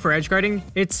good move for edge guarding,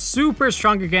 it's super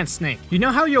strong against Snake. You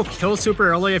know how you'll kill super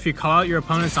early if you call out your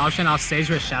opponent's option off stage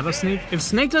with Shadow Sneak? If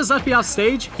Snake does up B off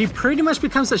stage, he pretty much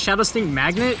becomes a Shadow Sneak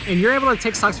magnet, and you're able to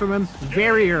take stocks from him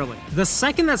very early. The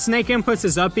second that Snake inputs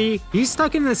his up B, he's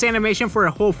stuck in this animation for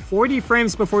a whole 40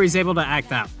 frames before he's able to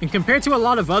act out. And compared to a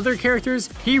lot of other characters,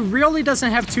 he really doesn't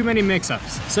have too many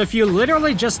mix-ups. So if you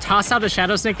literally just toss out a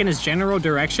Shadow Sneak in his general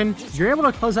direction, you're able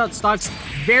to close out stocks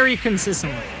very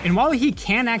consistently. And while he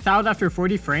can act out after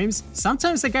 40 frames,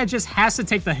 sometimes the guy just has to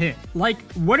take the hit. Like,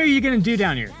 what are you gonna do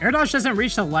down here? Air dodge doesn't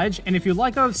reach the ledge, and if you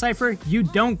let go of Cypher, you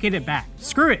don't get it back.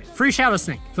 Screw it, free Shadow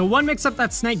Snake. The one mix-up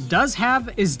that Snake does have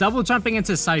is double jumping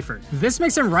into Cypher. This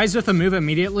makes him rise with a move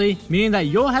immediately, meaning that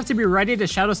you'll have to be ready to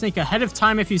Shadow Snake ahead of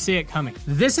time if you see it coming.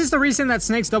 This is the reason that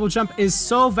Snake's double jump is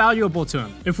so valuable to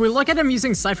him. If we look at him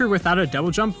using Cypher without a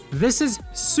double jump, this is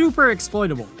super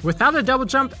exploitable. Without a double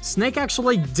jump, Snake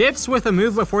actually dips with a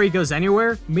move before he goes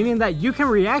anywhere, meaning that you can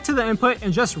react to the input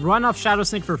and just run off Shadow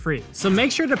Snake for free. So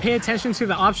make sure to pay attention to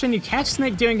the option you catch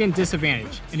Snake doing in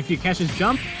disadvantage, and if you catch his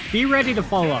jump, be ready to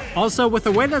follow up. Also, with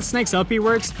the way that Snake's up B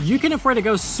works, you can afford to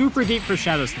go super deep for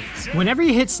Shadow Snakes. Whenever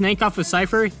you hit Snake off with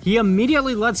Cypher, he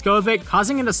immediately lets go of it,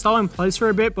 causing it to stall in place for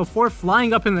a bit before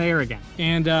flying up in the air again.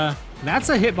 And that's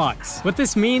a hitbox. What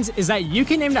this means is that you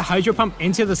can aim to Hydro Pump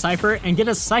into the Cypher and get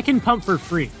a second pump for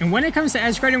free. And when it comes to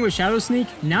edge guarding with Shadow Sneak,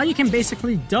 now you can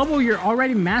basically double your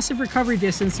already massive recovery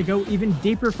distance to go even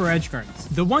deeper for edge guards.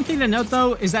 The one thing to note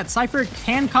though is that Cypher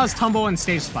can cause tumble and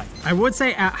stage spike. I would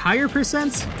say at higher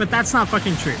percents, but that's not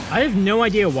fucking true. I have no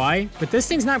idea why, but this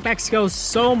thing's knockback scales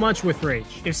so much with Rage.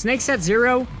 If Snake's at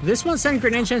 0, this won't send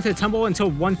Greninja into tumble until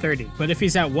 130. But if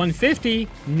he's at 150,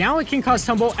 now it can cause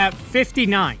tumble at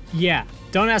 59. Yeah,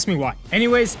 don't ask me why.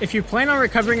 Anyways, if you plan on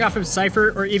recovering off of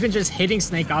Cypher or even just hitting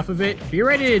Snake off of it, be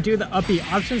ready to do the up B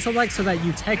option select so that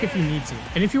you tech if you need to.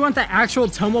 And if you want the actual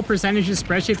tumble percentages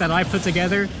spreadsheet that I put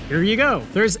together, here you go.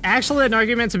 There's actually an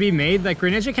argument to be made that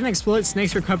Greninja can exploit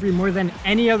Snake's recovery more than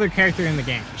any other character in the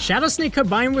game. Shadow Snake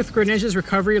combined with Greninja's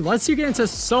recovery lets you get into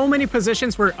so many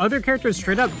positions where other characters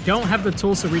straight up don't have the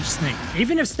tools to reach Snake.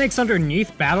 Even if Snake's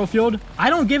underneath battlefield, I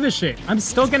don't give a shit. I'm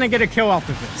still gonna get a kill off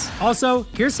of this. Also,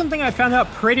 here's something I found out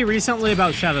pretty recently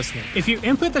about Shadow Snake. If you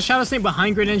input the Shadow Snake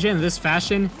behind Greninja in this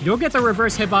fashion, you'll get the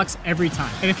reverse hitbox every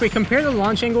time. And if we compare the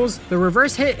launch angles, the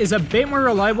reverse hit is a bit more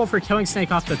reliable for killing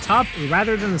Snake off the top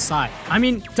rather than the side. I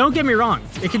mean, don't get me wrong,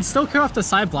 it can still kill off the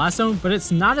side blast zone, but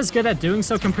it's not as good at doing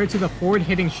so compared to the forward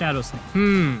hitting Shadow Snake.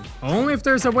 Only if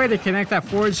there's a way to connect that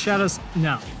forward Shadow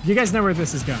No, you guys know where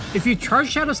this is going. If you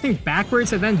charge Shadow Snake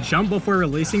backwards and then jump before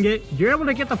releasing it, you're able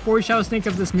to get the forward Shadow Snake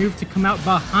of this move to come out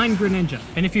behind Greninja.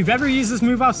 And if you've ever used this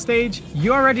move off stage,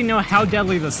 you already know how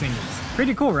deadly this thing is.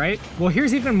 Pretty cool, right? Well,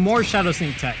 here's even more Shadow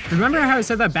Sneak tech. Remember how I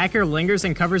said that back air lingers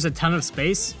and covers a ton of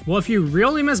space? Well, if you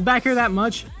really miss back air that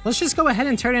much, let's just go ahead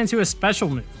and turn it into a special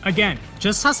move. Again,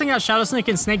 just tossing out Shadow Sneak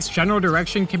in Snake's general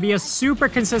direction can be a super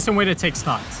consistent way to take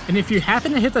stocks. And if you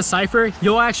happen to hit the Cypher,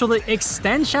 you'll actually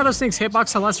extend Shadow Snake's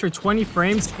hitbox to last for 20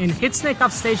 frames and hit Snake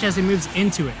off stage as he moves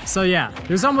into it. So yeah,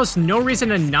 there's almost no reason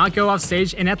to not go off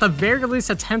stage and at the very least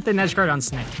attempt an edge guard on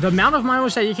Snake. The amount of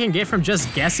mileage that you can get from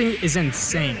just guessing is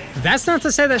insane. That's not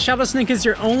to say that Shadow Snake is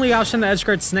your only option to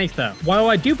edgeguard Snake though. While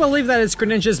I do believe that it's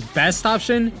Greninja's best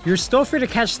option, you're still free to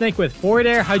catch Snake with forward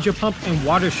air, Hydro Pump, and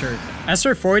Water Shuriken. As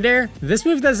for forward air, this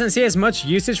move doesn't see as much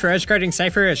usage for edgeguarding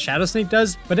Cypher as Shadow Snake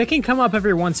does, but it can come up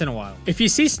every once in a while. If you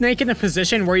see Snake in a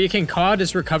position where you can call out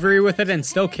his recovery with it and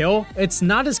still kill, it's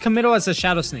not as committal as a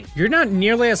Shadow Snake. You're not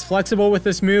nearly as flexible with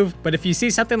this move, but if you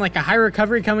see something like a high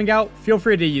recovery coming out, feel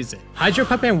free to use it. Hydro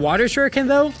Pump and Water Shuriken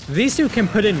though, these two can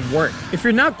put in work. If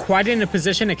you're not quite in a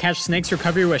position to catch Snake's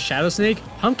recovery with Shadow Snake,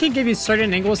 Pump can give you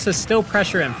certain angles to still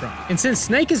pressure him from. And since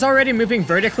Snake is already moving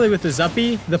vertically with his up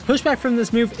B, the pushback from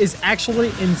this move is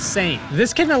actually insane.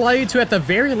 This can allow you to at the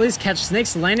very least catch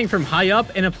Snake's landing from high up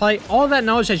and apply all that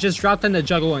knowledge I just dropped in the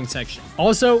juggling section.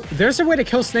 Also, there's a way to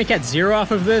kill Snake at 0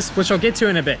 off of this, which I'll get to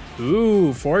in a bit.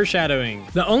 Ooh, foreshadowing.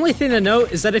 The only thing to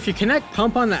note is that if you connect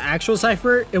Pump on the actual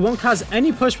Cypher, it won't cause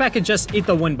any pushback and just eat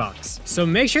the win box. So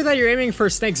make sure that you're aiming for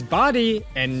Snake's body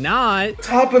and not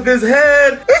Top of his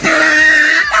head.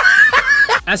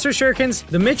 As for shurikens,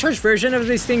 the mid-charge version of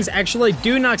these things actually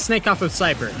do knock Snake off of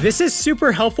Cypher. This is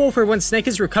super helpful for when Snake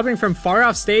is recovering from far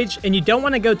off stage and you don't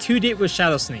want to go too deep with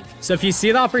Shadow Snake. So if you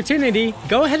see the opportunity,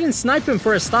 go ahead and snipe him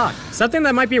for a stock. Something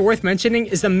that might be worth mentioning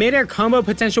is the mid-air combo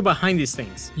potential behind these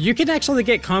things. You can actually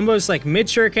get combos like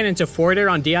mid-shuriken into forward air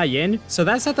on DI-in, so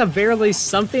that's at the very least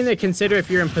something to consider if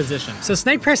you're in position. So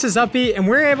Snake presses up B and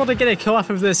we're able to get a kill off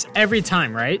of this every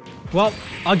time, right? Well,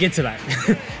 I'll get to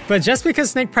that. But just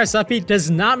because Snake press up B does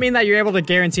not mean that you're able to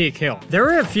guarantee a kill. There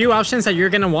are a few options that you're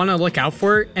going to want to look out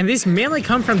for, and these mainly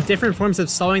come from different forms of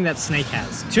stalling that Snake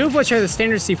has. Two of which are the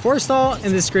standard C4 stall and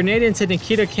this grenade into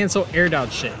Nikita cancel air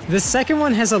dodge shit. The second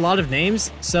one has a lot of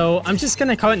names, so I'm just going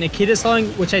to call it Nikita stalling,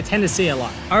 which I tend to see a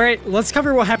lot. Alright, let's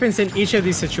cover what happens in each of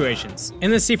these situations.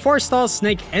 In the C4 stall,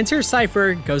 Snake enters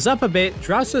Cypher, goes up a bit,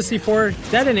 drops the C4,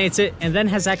 detonates it, and then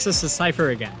has access to Cypher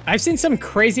again. I've seen some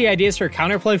crazy ideas ideas for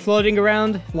counterplay floating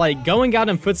around, like going out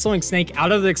and foot slowing Snake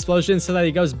out of the explosion so that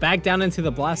he goes back down into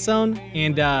the blast zone,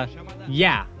 and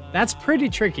yeah, that's pretty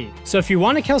tricky. So if you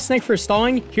want to kill Snake for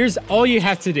stalling, here's all you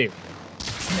have to do.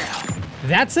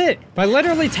 That's it! By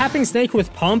literally tapping Snake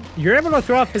with Pump, you're able to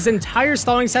throw off his entire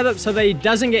stalling setup so that he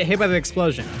doesn't get hit by the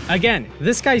explosion. Again,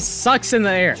 this guy sucks in the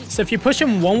air, so if you push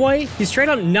him one way, he's straight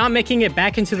up not making it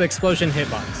back into the explosion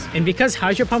hitbox. And because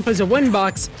Hydro Pump is a win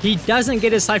box, he doesn't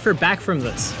get his Cypher back from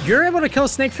this. You're able to kill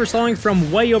Snake for stalling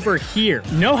from way over here.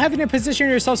 No having to position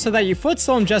yourself so that you foot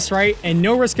stall him just right, and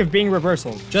no risk of being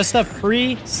reversaled. Just a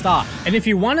free stop. And if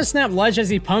you want to snap ledge as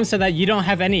he pumps so that you don't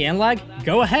have any end lag,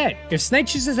 go ahead. If Snake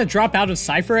chooses to drop out of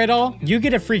Cypher at all, you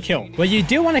get a free kill. What you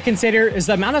do want to consider is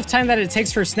the amount of time that it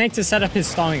takes for Snake to set up his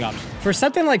stalling option. For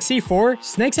something like C4,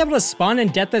 Snake's able to spawn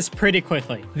and death this pretty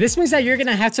quickly. This means that you're going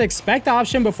to have to expect the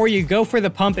option before you go for the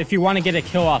pump if you want to get a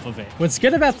kill off of it. What's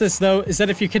good about this though is that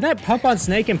if you connect pump on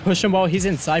Snake and push him while he's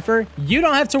in Cypher, you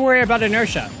don't have to worry about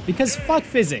inertia, because fuck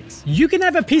physics. You can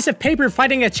have a piece of paper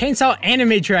fighting a chainsaw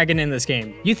anime dragon in this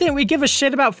game. You think we give a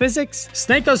shit about physics?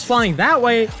 Snake goes flying that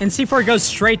way and C4 goes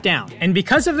straight down. And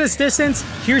because of this distance,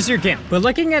 here's your gimp. But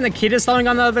looking at Nikita stalling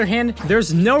on the other hand,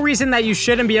 there's no reason that you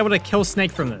shouldn't be able to kill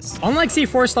Snake from this. Unlike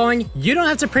C4 stalling, you don't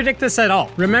have to predict this at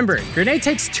all. Remember, grenade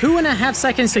takes 2.5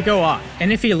 seconds to go off.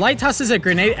 And if he light tosses a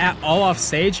grenade at all off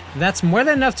stage, that's more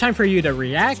than enough time for you to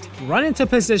react, run into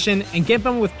position, and get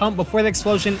him with pump before the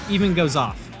explosion even goes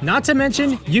off. Not to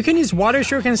mention, you can use water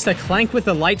shurikens to clank with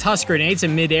the light toss grenades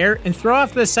in midair and throw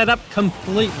off the setup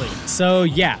completely. So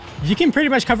yeah, you can pretty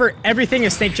much cover everything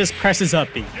if Snake just presses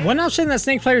up B. One option that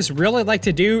Snake players really like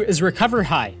to do is recover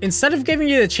high. Instead of giving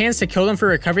you the chance to kill them for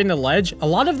recovering the ledge, a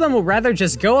lot of them will rather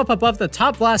just go up above the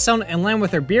top blast zone and land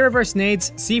with their B reverse nades,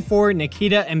 C4,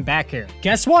 Nikita, and back air.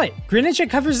 Guess what? Greninja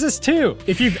covers this too.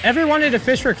 If you've ever wanted to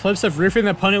fish for clips of roofing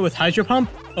the opponent with Hydro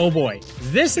Pump, oh boy,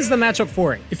 this is the matchup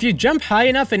for it. If you jump high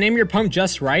enough and aim your pump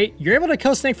just right, you're able to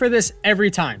kill Snake for this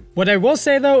every time. What I will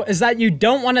say though is that you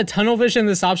don't want to tunnel vision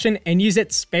this option and use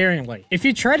it sparingly. If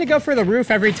you try to go for the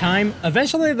roof every time,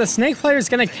 eventually the Snake player is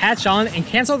going to catch on and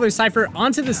cancel their Cypher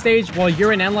onto the stage while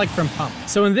you're in end lag from pump.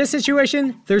 So in this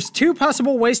situation, there's two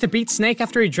possible ways to beat Snake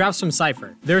after he drops from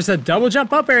Cypher. There's a double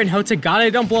jump up air and hope to God I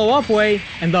don't blow up way,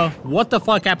 and the what the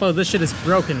fuck Appo this shit is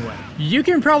broken way. You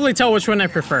can probably tell which one I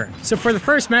prefer. So for the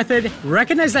first method,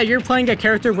 recognize that you're playing a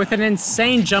character with an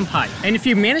insane jump height. And if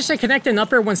you manage to connect an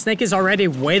upper when Snake is already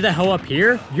way the hell up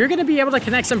here, you're going to be able to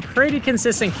connect some pretty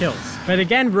consistent kills. But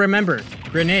again, remember,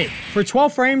 grenade. For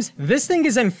 12 frames, this thing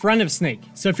is in front of Snake.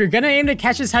 So if you're going to aim to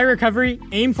catch his high recovery,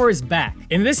 aim for his back.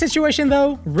 In this situation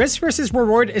though, risk versus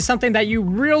reward is something that you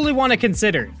really want to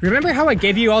consider. Remember how I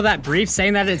gave you all that brief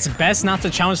saying that it's best not to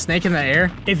challenge Snake in the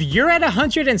air? If you're at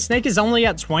 100 and Snake is only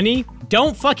at 20,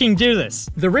 don't fucking do this.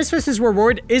 The risk versus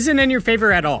reward isn't in your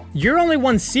favor at all. You're only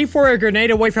one C4 or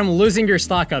grenade away from losing your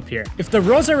stock up here. If the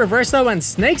roles are reversed though and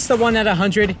Snake's the one at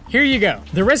 100, here you go.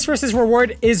 The risk versus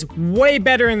reward is way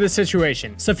better in this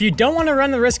situation. So if you don't want to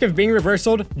run the risk of being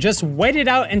reversaled, just wait it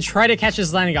out and try to catch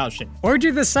his landing option. Or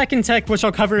do the second tech, which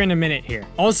I'll cover in a minute here.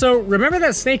 Also, remember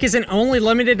that Snake isn't only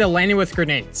limited to landing with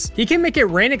grenades. He can make it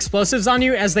rain explosives on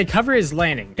you as they cover his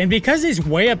landing. And because he's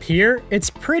way up here, it's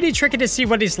pretty tricky to see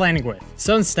what he's landing with.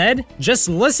 So instead, just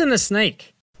listen to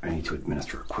Snake. I need to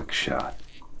administer a quick shot.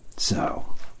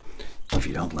 So, if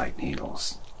you don't like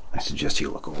needles, I suggest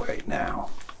you look away now.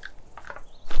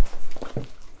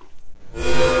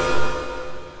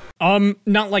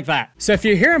 Not like that. So if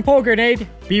you hear him pull a grenade,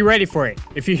 be ready for it.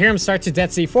 If you hear him start to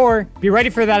death C4, be ready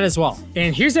for that as well.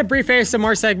 And here's a brief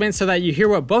ASMR segment so that you hear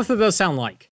what both of those sound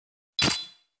like.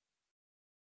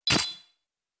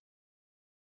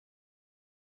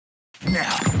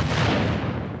 Now.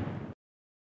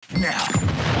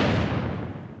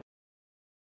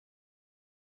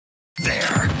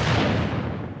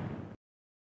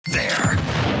 There.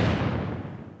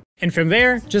 And from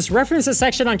there, just reference a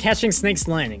section on catching Snake's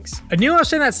landings. A new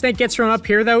option that Snake gets from up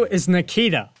here though is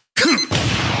Nikita.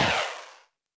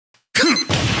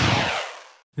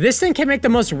 This thing can make the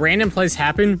most random plays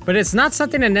happen, but it's not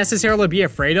something to necessarily be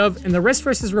afraid of, and the risk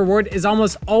versus reward is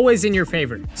almost always in your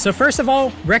favor. So first of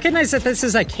all, recognize that this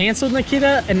is a canceled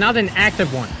Nikita and not an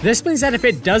active one. This means that if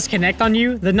it does connect on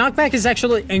you, the knockback is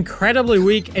actually incredibly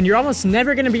weak and you're almost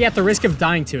never going to be at the risk of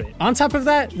dying to it. On top of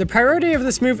that, the priority of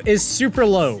this move is super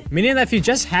low, meaning that if you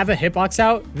just have a hitbox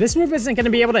out, this move isn't going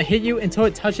to be able to hit you until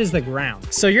it touches the ground.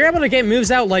 So you're able to get moves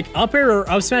out like up air or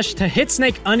up smash to hit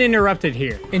Snake uninterrupted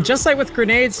here. And just like with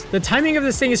grenades, grenades, the timing of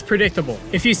this thing is predictable.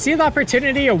 If you see the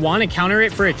opportunity or want to counter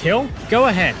it for a kill, go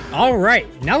ahead.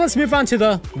 Alright, now let's move on to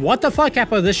the what the fuck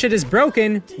Apple, this shit is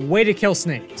broken way to kill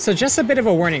Snake. So just a bit of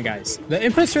a warning guys, the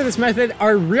inputs for this method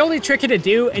are really tricky to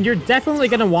do and you're definitely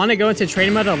going to want to go into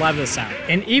training mode to lab this out.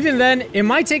 And even then, it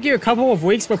might take you a couple of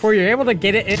weeks before you're able to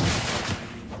get it in.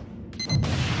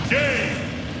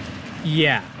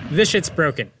 Yeah, this shit's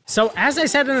broken. So as I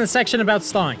said in the section about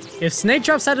stalling, if Snake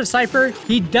drops out of Cypher,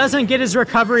 he doesn't get his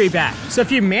recovery back. So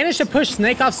if you manage to push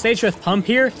Snake off stage with Pump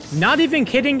here, not even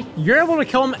kidding, you're able to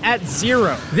kill him at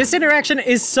 0. This interaction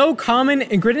is so common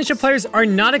and Greninja players are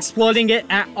not exploiting it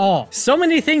at all. So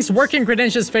many things work in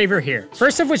Greninja's favor here.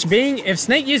 First of which being, if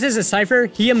Snake uses a Cypher,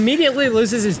 he immediately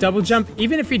loses his double jump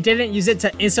even if he didn't use it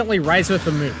to instantly rise with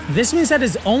the move. This means that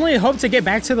his only hope to get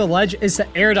back to the ledge is to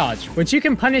air dodge, which you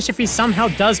can punish if he somehow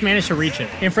does manage to reach it.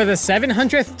 And for the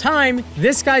 700th time,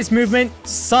 this guy's movement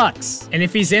sucks. And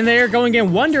if he's in the air going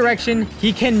in one direction,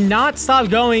 he cannot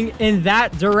stop going in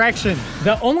that direction.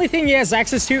 The only thing he has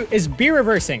access to is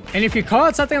B-reversing. And if you call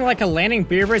out something like a landing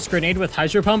B-reverse grenade with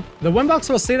Hydro Pump, the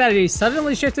Winbox will see that he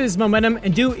suddenly shifted his momentum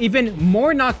and do even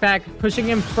more knockback, pushing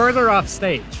him further off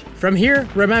stage. From here,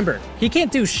 remember, he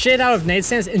can't do shit out of nade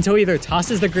stance until he either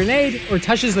tosses the grenade or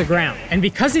touches the ground. And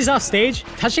because he's off stage,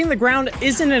 touching the ground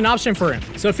isn't an option for him.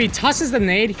 So if he tosses the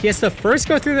nade, he has to first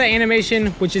go through the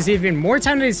animation, which is even more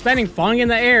time that he's spending falling in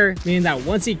the air, meaning that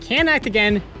once he can act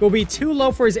again, it will be too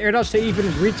low for his air dodge to even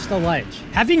reach the ledge.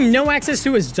 Having no access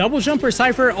to his double jump or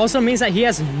Cypher also means that he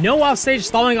has no offstage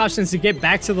stalling options to get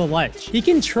back to the ledge. He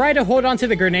can try to hold onto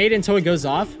the grenade until it goes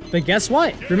off, but guess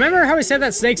what? Remember how I said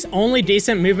that Snake's only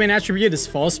decent movement attribute is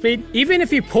fall speed? Even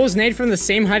if he pulls nade from the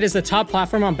same height as the top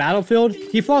platform on Battlefield,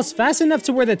 he falls fast enough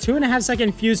to where the 2.5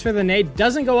 second fuse for the nade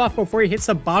doesn't go off before he hits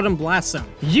the bottom blast zone.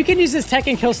 You can use this tech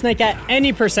and kill Snake at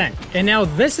any percent. And now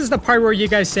this is the part where you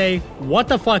guys say, what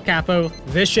the fuck, Capo?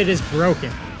 This shit is broken.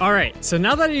 Alright, so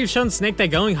now that you've shown Snake that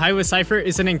going high with Cypher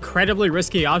is an incredibly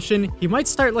risky option, he might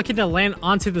start looking to land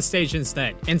onto the stage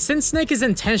instead. And since Snake is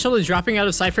intentionally dropping out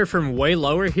of Cypher from way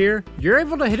lower here, you're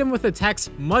able to hit him with attacks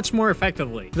much more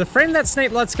effectively. The frame that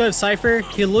Snake lets go of Cypher,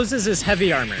 he loses his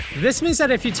heavy armor. This means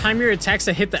that if you time your attacks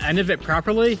to hit the end of it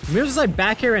properly, moves like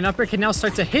back air and up air can now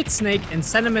start to hit Snake and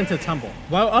send him into tumble.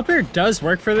 While up air does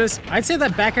work for this, I'd say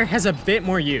that back air has a bit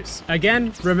more use.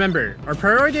 Again, remember, our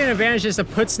priority and advantage is to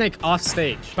put Snake off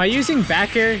stage. By using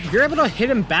back air, you're able to hit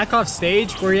him back off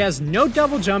stage where he has no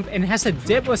double jump and has to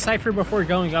dip with Cypher before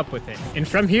going up with it. And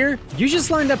from here, you just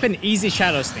lined up an easy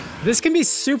Shadow Sneak. This can be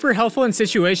super helpful in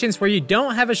situations where you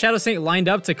don't have a Shadow Sneak lined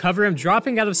up to cover him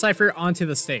dropping out of Cypher onto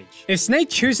the stage. If Snake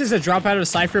chooses to drop out of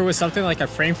Cypher with something like a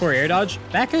frame 4 air dodge,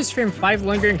 back air's frame 5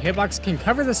 lingering hitbox can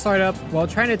cover the startup, while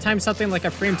trying to time something like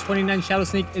a frame 29 Shadow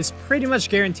Sneak is pretty much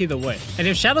guaranteed to win. And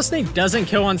if Shadow Sneak doesn't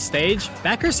kill on stage,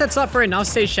 back air sets up for an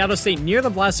off-stage Shadow Sneak near the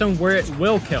blast zone where it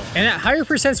will kill. And at higher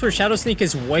percents where Shadow Sneak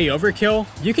is way overkill,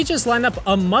 you can just line up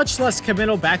a much less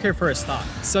committal back air for a stock.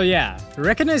 So yeah,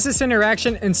 recognize this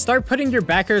interaction and start putting your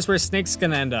back airs where Snake's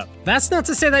gonna end up. That's not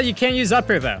to say that you can't use up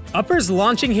air though. Up air's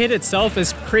launching hit itself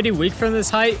is pretty weak from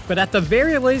this height, but at the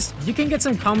very least, you can get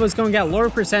some combos going at lower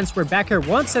percents where back air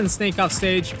won't send Snake off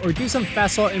stage or do some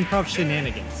fast wall improv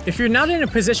shenanigans. If you're not in a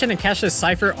position to catch this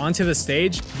Cypher onto the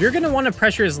stage, you're gonna want to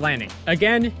pressure his landing.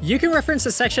 Again, you can reference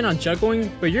the section on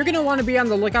juggling, but you're gonna want to be on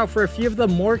the lookout for a few of the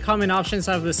more common options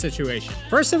out of this situation.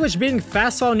 First of which being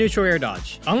fast wall neutral air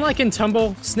dodge. Unlike in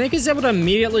Tumble, Snake is able to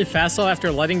immediately fast wall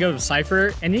after letting go of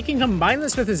Cypher, and he can combine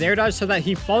this with his air dodge so that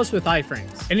he falls with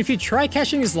iframes. And if you try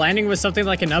catching his landing with something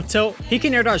like an up tilt, he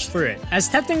can air dodge through it. As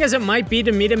tempting as it might be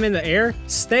to meet him in the air,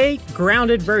 stay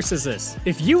grounded versus this.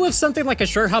 If you have something like a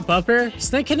short hop up air,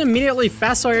 Snake can immediately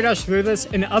fast wall air dodge through this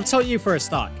and up tilt you for a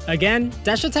stock. Again,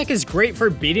 dash attack is great for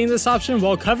beating this option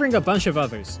while covering a bunch of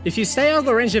others. If you stay out of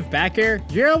the range of back air,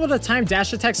 you're able to time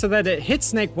dash attack so that it hits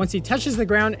Snake once he touches the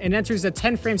ground and enters the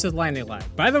 10 frames of landing lag.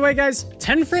 By the way guys,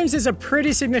 10 frames is a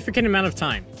pretty significant amount of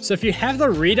time. So if you have the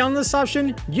read on this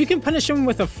option, you can punish him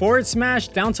with a forward smash,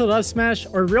 down tilt up smash,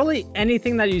 or really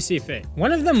anything that you see fit.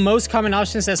 One of the most common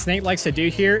options that Snake likes to do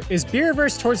here is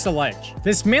B-reverse towards the ledge.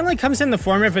 This mainly comes in the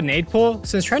form of a nade pull,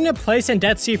 since trying to place and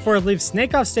death C4 leaves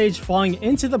Snake off stage falling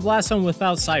into the blast zone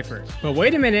without Cypher. But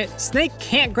wait a minute, Snake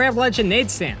can't grab ledge in nade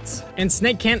stance. And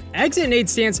Snake can't exit nade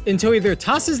stance until either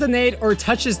tosses the nade or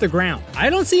touches the ground. I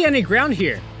don't see any ground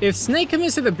here. If Snake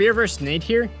commits to the B-reverse nade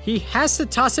here, he has to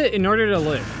toss it in order to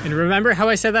live. And remember how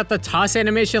I said that the toss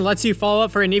animation lets you follow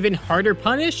up for an even harder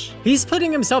punish? He's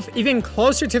putting himself even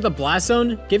closer to the blast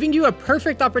zone, giving you a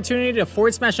perfect opportunity to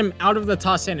forward smash him out of the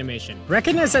toss animation.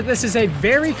 Recognize that this is a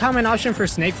very common option for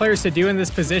Snake players to do in this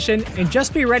position, and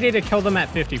just be ready to kill them at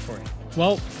 50 for it.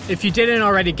 Well, if you didn't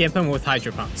already gimp him with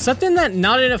Hydro Pump. Something that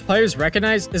not enough players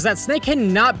recognize is that Snake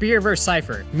cannot be reverse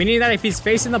Cypher, meaning that if he's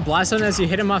facing the Blast Zone as you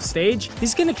hit him off stage,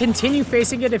 he's going to continue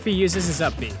facing it if he uses his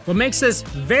up B. What makes this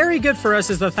very good for us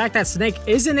is the fact that Snake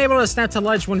isn't able to snap to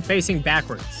ledge when facing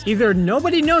backwards. Either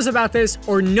nobody knows about this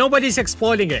or nobody's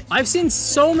exploiting it. I've seen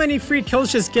so many free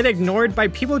kills just get ignored by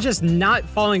people just not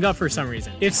following up for some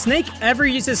reason. If Snake ever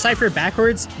uses Cypher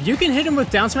backwards, you can hit him with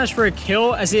down smash for a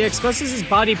kill as he exposes his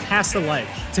body past the ledge.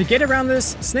 To get around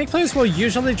this, Snake players will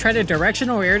usually try to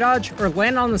directional air dodge or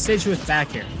land on the stage with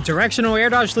back air. Directional air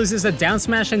dodge loses a down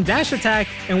smash and dash attack,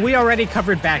 and we already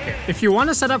covered back air. If you want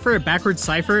to set up for a backwards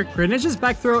Cypher, Greninja's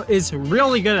back throw is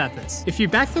really good at this. If you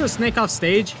back throw Snake off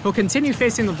stage, he'll continue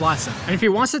facing the Blast Zone, and if he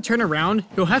wants to turn around,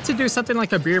 he'll have to do something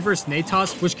like a B reverse nade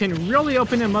toss, which can really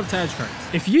open him up to edge cards.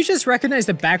 If you just recognize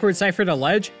the backward Cypher to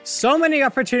ledge, so many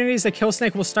opportunities to kill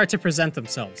Snake will start to present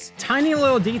themselves. Tiny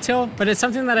little detail, but it's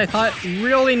something that I thought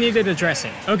really needed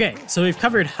addressing. Okay, so we've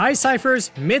covered high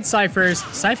Cyphers, mid Cyphers,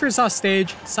 Cyphers off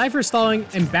stage, Cypher stalling,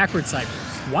 and backward Cyphers.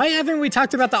 Why haven't we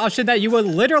talked about the option that you would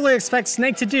literally expect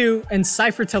Snake to do and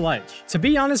Cypher to ledge? To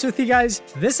be honest with you guys,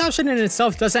 this option in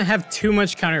itself doesn't have too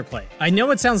much counterplay. I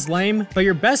know it sounds lame, but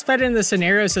your best bet in this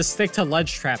scenario is to stick to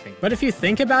ledge trapping. But if you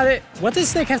think about it, what does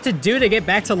Snake have to do to get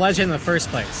back to ledge in the first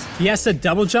place? He has to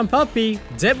double jump up B,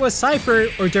 dip with Cypher,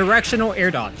 or directional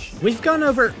air dodge. We've gone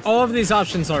over all of these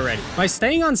options already. By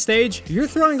staying on stage, you're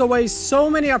throwing away so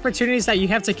many opportunities that you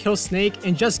have to kill Snake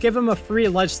and just give him a free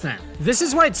ledge snap. This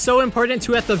is why it's so important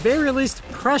to, at the very least,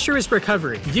 pressure his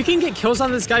recovery. You can get kills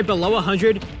on this guy below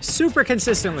 100 super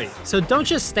consistently, so don't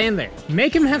just stand there.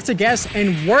 Make him have to guess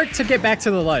and work to get back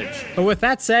to the ledge. But with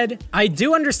that said, I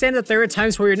do understand that there are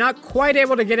times where you're not quite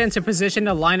able to get into position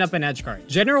to line up an edge guard.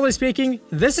 Generally speaking,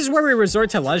 this is where we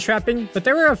resort to ledge trapping, but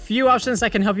there are a few options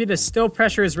that can help you to still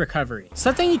pressure his recovery.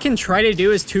 Something you can try to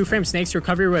do is 2-frame Snake's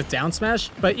recovery with down smash,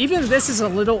 but even this is a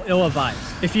little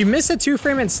ill-advised. If you miss a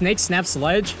 2-frame and Snake snaps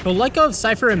ledge, he'll let go of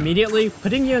Cypher immediately,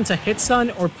 putting you into hit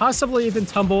stun or possibly even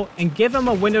tumble and give him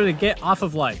a window to get off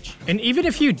of ledge. And even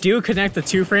if you do connect the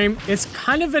 2-frame, it's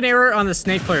kind of an error on the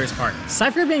Snake player's part.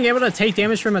 Cypher being able to take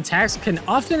damage from attacks can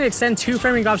often extend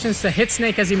 2-framing options to hit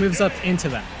Snake as he moves up into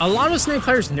them. A lot of Snake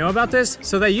players know about this,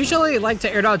 so they usually like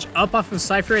to air dodge up off of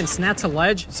Cypher and snap to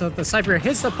ledge so that the Cypher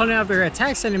hits the opponent of their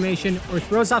attacks animation or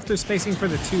throws off their spacing for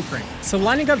the 2-frame. So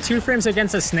lining up 2-frames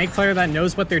against a Snake player that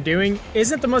knows what they're doing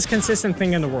isn't the most consistent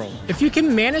thing in the world. If you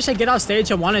can manage to get off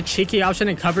stage and want a cheeky option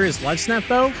and cover his ledge snap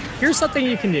though, here's something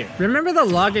you can do. Remember the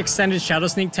log extended Shadow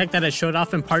Sneak tech that I showed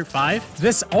off in part 5?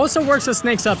 This also works with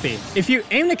Snake's up B. If you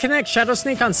aim to connect Shadow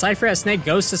Sneak on Cypher as Snake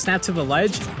goes to snap to the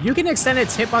ledge, you can extend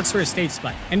its hitbox for a stage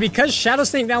spike. And because Shadow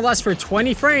Sneak now lasts for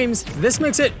 20 frames, this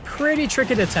makes it pretty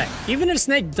tricky to tech. Even if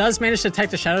Snake does manage to tech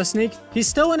the Shadow Sneak, he's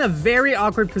still in a very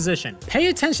awkward position. Pay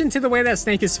attention to the way that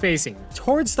Snake is facing,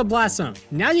 towards the Blast Zone.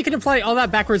 Now you can apply all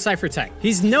that backward Cypher tech.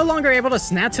 He's no longer able to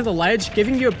snap to the ledge,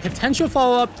 giving you a potential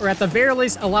follow-up or at the very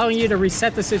least allowing you to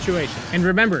reset the situation. And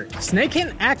remember, Snake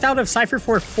can act out of Cypher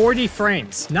for 40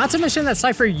 frames. Not to mention that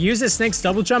Cypher uses Snake's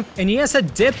double jump and he has a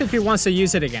dip if he wants to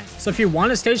use it again. So if you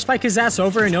want to stage spike his ass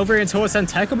over and over until it's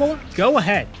untechable, go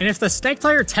ahead. And if the Snake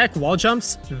player tech wall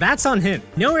jumps, that's on him.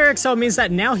 No air excel means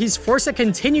that now he's forced to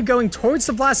continue going towards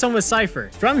the Blast Zone with Cypher.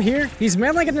 From here, he's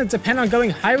mainly going to depend on going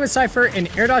high with Cypher and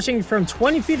air dodging from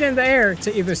 20 feet in the air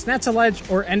to either snap to ledge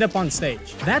or end up on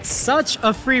stage. That's such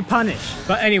a free punish.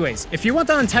 But anyways, if you want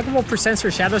the untechable percents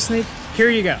for Shadow Sneak, here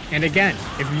you go. And again,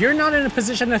 if you're not in a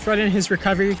position to threaten his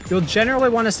recovery, you'll generally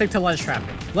want to stick to ledge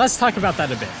trapping. Let's talk about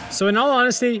that a bit. So in all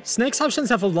honesty, Snake's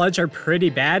options off of ledge are pretty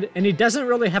bad, and he doesn't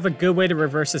really have a good way to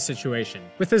reverse the situation.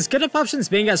 With his get up options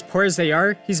being as poor as they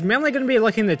are, he's mainly going to be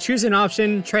looking to choose an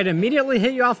option, try to immediately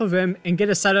hit you off of him, and get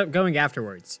a setup going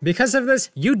afterwards. Because of this,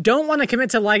 you don't want to commit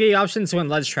to laggy options when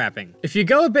ledge trapping. If you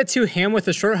go a bit too ham with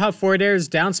the short hop forward airs,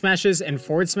 down smashes, and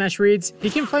forward smash reads, he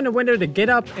can find a window to get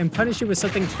up and punish you with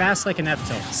something fast like an F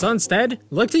tilt. So instead,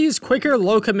 look to use quicker,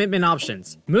 low commitment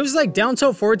options. Moves like down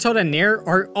tilt, forward tilt, and nair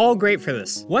are all great for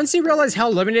this. Once you realize how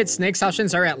limited Snake's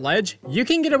options are at ledge, you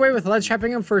can get away with ledge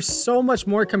trapping him for so much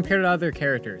more compared to other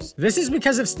characters. This is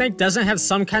because if Snake doesn't have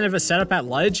some kind of a setup at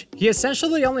ledge, he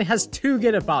essentially only has 2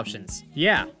 get up options.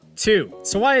 Yeah. 2.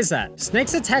 So why is that?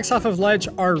 Snake's attacks off of ledge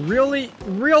are really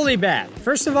bad.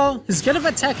 First of all, his get up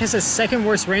attack has the second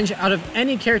worst range out of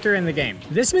any character in the game.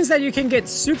 This means that you can get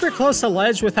super close to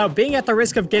ledge without being at the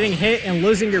risk of getting hit and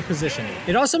losing your positioning.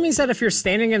 It also means that if you're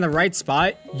standing in the right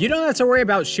spot, you don't have to worry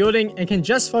about shielding and can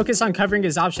just focus on covering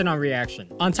his option on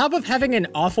reaction. On top of having an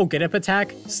awful get up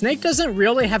attack, Snake doesn't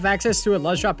really have access to a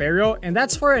ledge drop aerial, and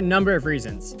that's for a number of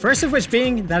reasons. First of which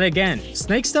being that again,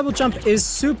 Snake's double jump is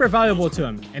super valuable to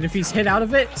him, and and if he's hit out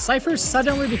of it, Cypher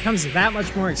suddenly becomes that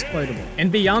much more exploitable.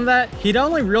 And beyond that, he'd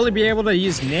only really be able to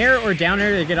use Nair or down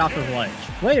air to get off of ledge.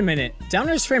 Wait a minute, down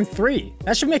air's frame 3.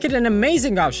 That should make it an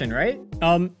amazing option, right?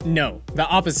 No, the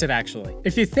opposite actually.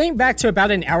 If you think back to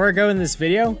about an hour ago in this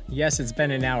video, yes, it's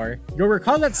been an hour, you'll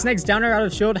recall that Snake's down air out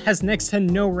of shield has next to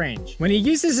no range. When he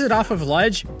uses it off of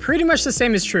ledge, pretty much the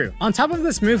same is true. On top of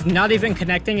this move not even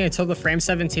connecting until the frame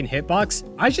 17 hitbox,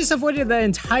 I just avoided the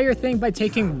entire thing by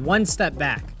taking one step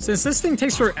back. Since this thing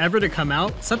takes forever to come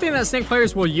out, something that Snake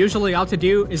players will usually opt to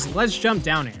do is ledge jump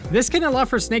down air. This can allow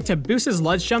for Snake to boost his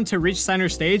ledge jump to reach center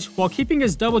stage while keeping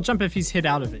his double jump if he's hit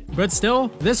out of it. But still,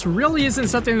 this really isn't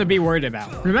something to be worried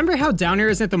about. Remember how down air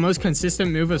isn't the most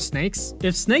consistent move of Snake's?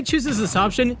 If Snake chooses this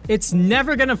option, it's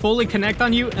never gonna fully connect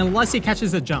on you unless he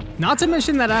catches a jump. Not to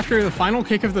mention that after the final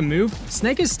kick of the move,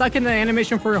 Snake is stuck in the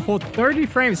animation for a whole 30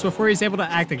 frames before he's able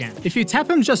to act again. If you tap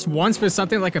him just once with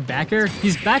something like a back air,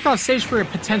 he's back off stage for a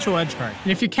potential edge guard.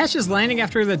 And if you catch his landing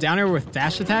after the down air with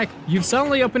dash attack, you've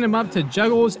suddenly opened him up to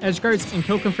juggles, edge guards, and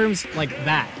kill confirms like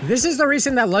that. This is the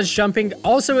reason that ledge jumping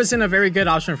also isn't a very good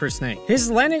option for Snake.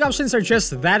 His landing options are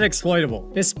just that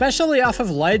exploitable, especially off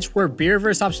of ledge where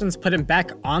B-reverse options put him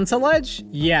back onto ledge.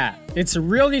 Yeah, it's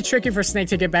really tricky for Snake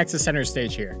to get back to center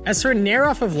stage here. As for Nair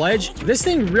off of ledge, this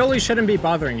thing really shouldn't be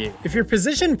bothering you. If you're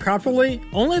positioned properly,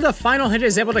 only the final hit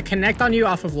is able to connect on you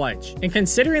off of ledge. And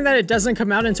considering that it doesn't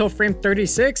come out until frame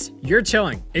 36, you're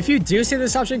chilling. If you do see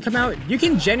this option come out, you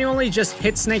can genuinely just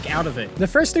hit Snake out of it. The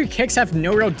first 3 kicks have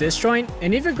no real disjoint,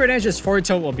 and even Greninja's forward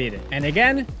tilt will beat it. And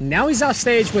again, now he's off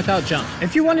stage without jump.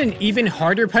 If you want an even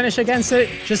harder punish against it,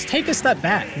 just take a step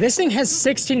back. This thing has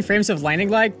 16 frames of landing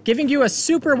lag, giving you a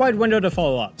super wide window to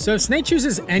follow up. So if Snake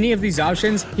chooses any of these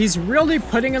options, he's really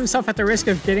putting himself at the risk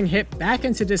of getting hit back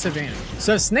into disadvantage.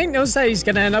 So if Snake knows that he's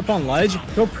gonna end up on ledge,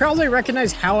 he'll probably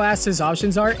recognize how ass his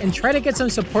options are and try to get some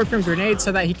support from grenades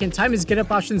so that he can time his get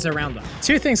up options around them.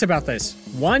 2 things about this.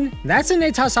 1, that's a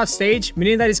nade toss off stage,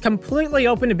 meaning that he's completely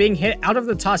open to being hit out of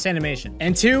the toss animation.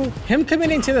 And 2, him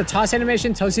committing to the toss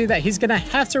animation tells you that he's gonna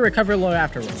have to recover low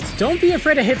afterwards. Don't be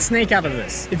afraid to hit Snake out of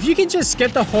this. If you can just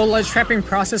skip the whole ledge trapping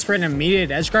process for an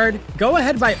immediate edge guard, go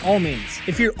ahead by all means.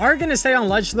 If you are gonna stay on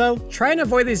ledge though, try and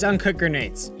avoid these uncooked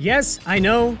grenades. Yes, I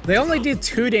know, they only do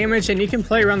 2 damage and you can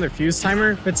play around their fuse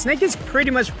timer, but Snake is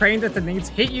pretty much praying that the nades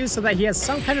hit you so that he has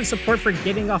some kind of support for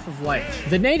getting off of ledge.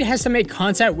 The nade has to make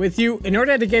contact with you in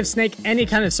order to give Snake any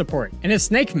kind of support. And if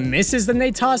Snake misses the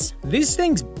nade toss, these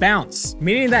things bounce,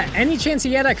 meaning that any chance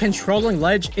he had at controlling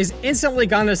ledge is instantly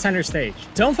gone to center stage.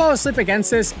 Don't fall asleep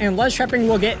against this, and ledge trapping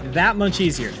will get that much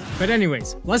easier. But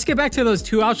anyways, let's get back to those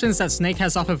 2 options that Snake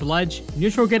has off of ledge: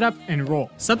 neutral get up and roll.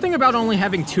 Something about only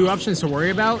having 2 options to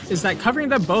worry about is that covering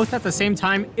them both at the same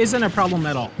time isn't a problem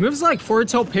at all. Moves like forward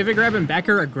tilt, pivot grab, and back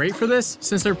air are great for this,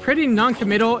 since they're pretty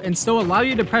non-committal and still allow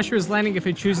you to pressure his landing if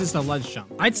he chooses to ledge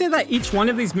jump. I'd say that each one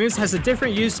of these moves has a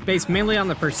different use based mainly on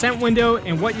the percent window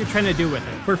and what you're trying to do with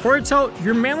it. For forward tilt,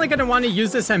 you're mainly going to want to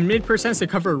use this at mid percents to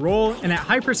cover roll and at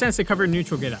high percents to cover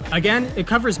neutral get up. Again, it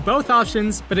covers both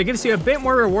options, but it gives you a bit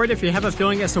more reward if you have a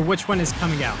feeling as to which one is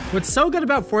coming out. What's so good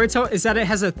about forward tilt is that it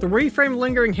has a 3-frame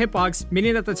lingering hitbox,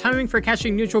 meaning that the timing for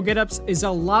catching neutral get ups is a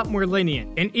lot more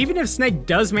lenient. And even if Snake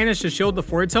does manage to shield the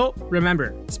forward tilt,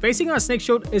 remember, spacing on Snake's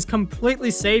shield is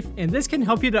completely safe, and this can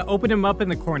help you to open him up in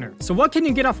the corner. So what can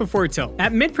you get off of forward tilt?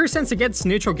 At mid percents against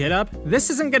neutral get up, this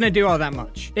isn't going to do all that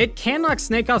much. It can knock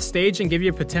Snake off stage and give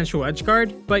you a potential edge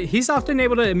guard, but he's often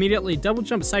able to immediately double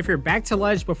jump Cypher back to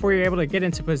ledge before you're able to get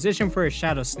into position for a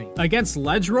shadow sneak. Against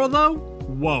ledge roll though,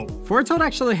 whoa. Forward tilt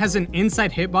actually has an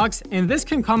inside hitbox, and this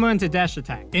can combo into dash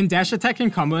attack, and dash attack can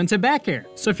combo into back air.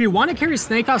 So if you want to carry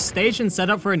Snake off stage and set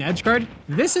up for an edge guard,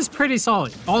 this is pretty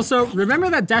solid. Also, remember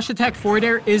that dash attack forward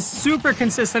air is super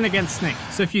consistent against Snake,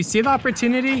 so if you see the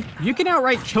opportunity, you can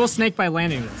outright kill Snake by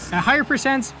landing this. At higher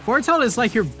percents, forward tilt is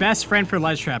like your best friend for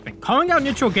ledge trapping. Calling out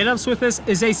neutral get ups with this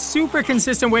is a super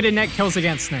consistent way to net kills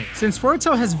against Snake. Since forward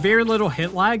tilt has very little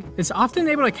hit lag, it's often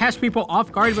able to catch people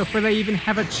off guard before they even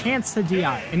have a chance to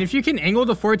DI. And if you can angle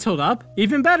the forward tilt up,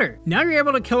 even better. Now you're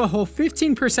able to kill a whole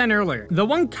 15% earlier. The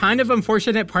one kind of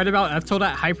unfortunate part about F tilt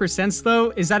at high percents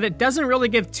though is that it doesn't really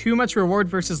give too much reward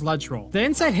versus ledge roll. The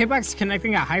inside hitbox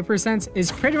connecting at high percents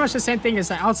is pretty much the same thing as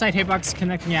the outside hitbox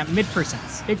connecting at mid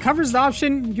percents. It covers the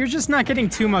option, you're just not getting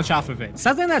too much off of it.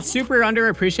 Something that's super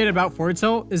underappreciated about forward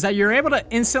tilt is that you're able to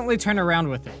instantly turn around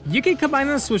with it. You can combine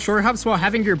this with short hops while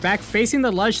having your back facing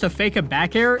the ledge to fake a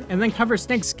back air and then cover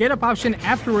Snake's get up option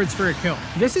afterwards for a kill.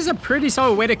 This is a pretty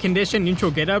solid way to condition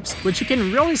neutral get ups ups, which you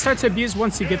can really start to abuse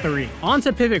once you get the read. On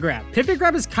to pivot grab. Pivot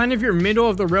grab is kind of your middle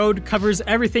of the road, covers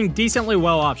everything decently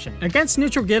well option. Against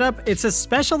neutral get up, it's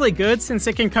especially good since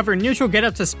it can cover neutral get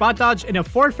up to spot dodge in a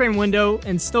 4-frame window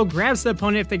and still grabs the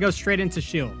opponent if they go straight into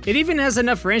shield. It even has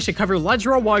enough range to cover ledge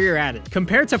roll while you're at it.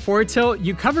 Compared to forward tilt,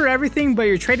 you cover everything, but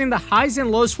you're trading the highs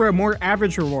and lows for a more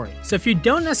average reward. So if you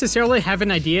don't necessarily have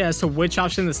an idea as to which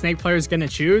option the Snake player is going to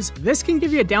choose, this can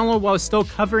give you a download while still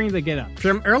covering the get up.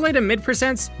 From early to mid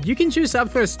percents, you can choose to up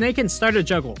throw Snake and start a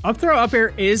juggle. Up throw up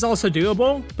air is also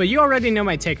doable, but you already know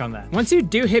my take on that. Once you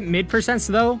do hit mid percents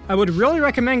though, I would really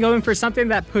recommend going for something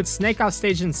that puts Snake off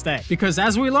stage instead, because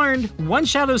as we learned, 1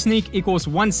 shadow sneak equals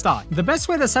 1 stock. The best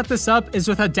way to set this up is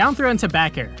with a down throw into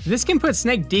back air. This can put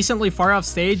Snake decently far off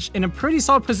stage in a pretty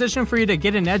solid position for you to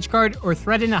get an edge guard or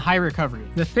threaten a high recovery.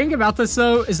 The thing about this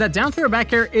though is that down throw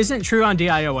back air isn't true on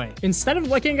DIOA. Instead of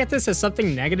looking at this as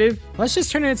something negative, let's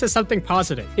just turn it into something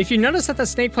positive. If you notice that the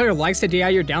Snake player likes to DI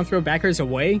your down throw back airs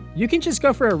away, you can just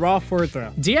go for a raw forward throw.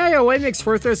 DIOA makes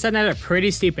forward throw set at a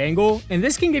pretty steep angle, and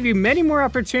this can give you many more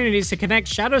opportunities to connect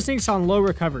shadow sneaks on low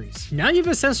recoveries. Now you've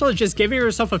essentially just given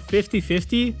yourself a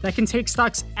 50-50 that can take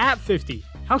stocks at 50.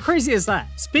 How crazy is that?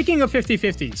 Speaking of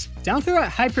 50-50s, down throw at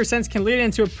high percents can lead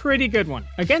into a pretty good one.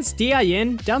 Against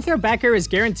DIN, down throw back air is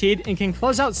guaranteed and can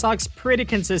close out stocks pretty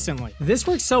consistently. This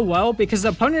works so well because the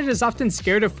opponent is often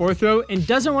scared of forward throw and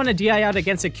doesn't want to DI out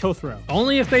against a kill throw,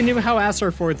 only if they knew how ass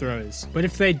our forward throw is. But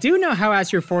if they do know how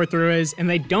ass your forward throw is and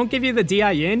they don't give you the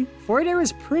DIN, forward air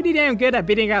is pretty damn good at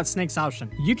beating out Snake's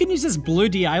option. You can use this blue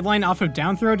DI line off of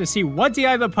down throw to see what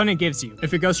DI the opponent gives you.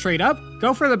 If it goes straight up,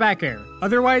 go for the back air.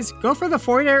 Otherwise, go for the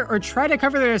forward air or try to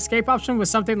cover their escape option with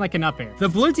something like an up air. The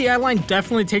blue DI line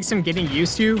definitely takes some getting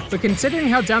used to, but considering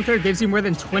how down throw gives you more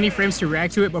than 20 frames to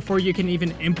react to it before you can even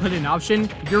input an option,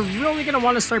 you're really going to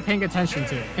want to start paying attention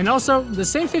to it. And also, the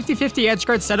same 50-50 edge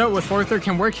guard setup with forward throw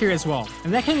can work here as well,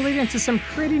 and that can lead into some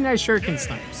pretty nice shuriken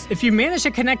snipes. If you manage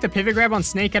to connect the pivot grab on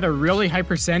Snake at a really high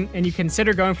percent and you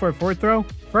consider going for a forward throw,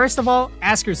 first of all,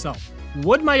 ask yourself,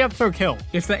 would my up throw kill?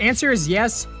 If the answer is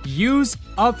yes, use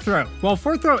up throw. While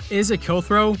forward throw is a kill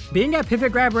throw, being at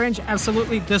pivot grab range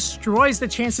absolutely destroys the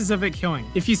chances of it killing.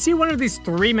 If you see one of these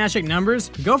 3 magic numbers,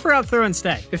 go for up throw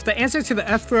instead. If the answer to the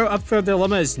F throw up throw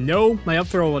dilemma is no, my up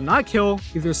throw will not kill,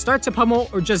 either start to pummel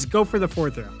or just go for the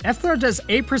forward throw. F throw does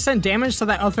 8% damage so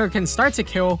that up throw can start to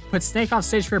kill, put Snake off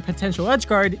stage for a potential edge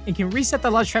guard, and can reset the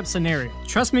ledge trap scenario.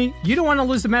 Trust me, you don't want to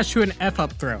lose the match to an F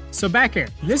up throw. So back air.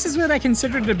 This is what I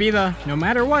consider to be the no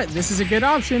matter what, this is a good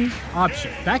option.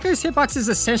 Back air's hitbox is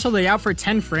essentially out for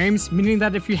 10 frames, meaning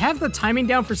that if you have the timing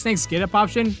down for Snake's get up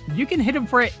option, you can hit him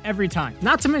for it every time.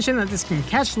 Not to mention that this can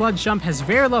catch ledge jump, has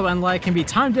very low end lag, can be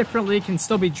timed differently, can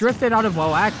still be drifted out of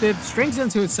while active, strings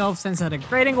into itself, sends at a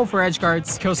great angle for edge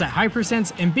guards, kills at high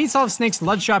percents, and beats off Snake's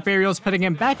ledge drop aerials, putting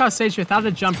him back off stage without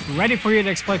a jump, ready for you to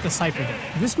exploit the cypher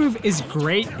hit. This move is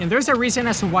great, and there's a reason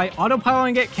as to why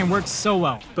autopiloting it can work so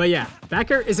well. But yeah,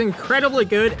 back air is incredibly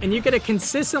good, and you get a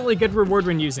consistently good reward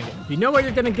when using it. You know what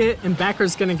you're gonna get, and back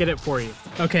air's gonna get it for you.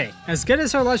 Okay, as good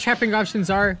as our ledge trapping options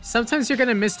are, sometimes you're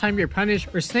gonna mistime your punish,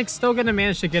 or Snake's still gonna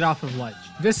manage to get off of ledge.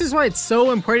 This is why it's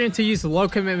so important to use low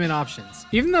commitment options.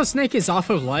 Even though Snake is off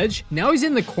of ledge, now he's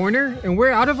in the corner, and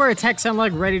we're out of our attack sound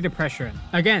leg ready to pressure him.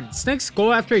 Again, Snake's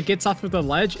goal after he gets off of the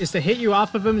ledge is to hit you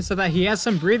off of him so that he has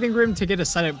some breathing room to get a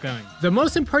setup going. The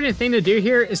most important thing to do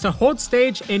here is to hold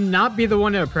stage and not be the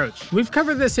one to approach. We've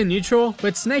covered this in neutral,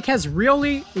 but Snake has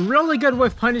really good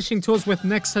whiff punishing tools with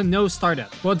next to no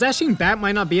startup. While dashing back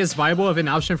might not be as viable of an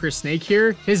option for Snake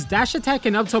here, his dash attack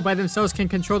and up tilt by themselves can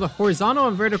control the horizontal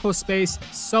and vertical space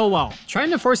so well.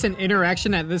 Trying to force an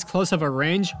interaction at this close of a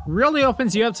range really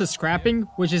opens you up to scrapping,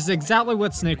 which is exactly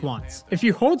what Snake wants. If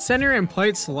you hold center and play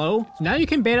it slow, now you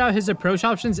can bait out his approach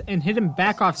options and hit him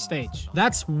back off stage.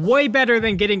 That's way better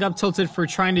than getting up tilted for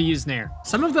trying to use Nair.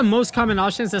 Some of the most common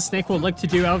options that Snake will look to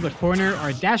do out of the corner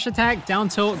are dash attack, down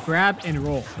tilt, grab, and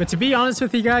roll. But to be honest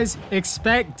with you guys,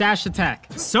 expect dash attack.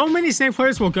 So many Snake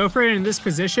players will go for it in this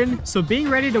position, so being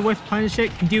ready to whiff punish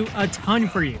it can do a ton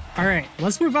for you. Alright,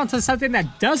 let's move on to something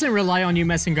that doesn't rely on you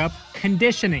messing up,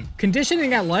 conditioning.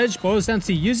 Conditioning at ledge boils down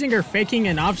to using or faking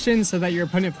an option so that your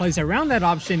opponent plays around that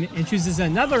option and chooses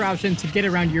another option to get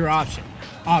around your option.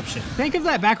 Think of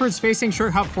that backwards facing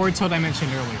short hop forward tilt I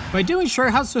mentioned earlier. By doing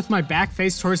short hops with my back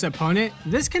face towards the opponent,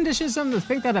 this conditions them to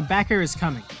think that a back air is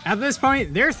coming. At this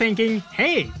point, they're thinking,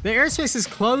 hey, the airspace is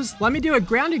closed, let me do a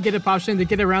grounded get up option to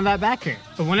get around that back air.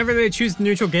 But whenever they choose the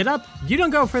neutral get up, you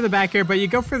don't go for the back air, but you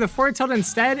go for the forward tilt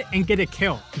instead and get a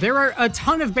kill. There are a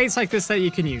ton of baits like this that you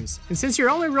can use, and since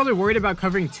you're only really worried about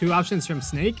covering 2 options from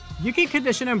Snake, you can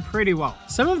condition them pretty well.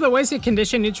 Some of the ways to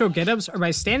condition neutral get ups are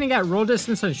by standing at roll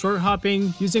distance and short hopping,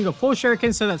 lane, using a full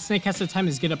shuriken so that Snake has to time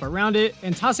his get up around it,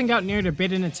 and tossing out Nair to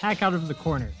bait an attack out of the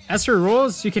corner. As for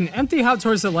rules, you can empty hop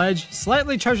towards the ledge,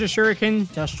 slightly charge a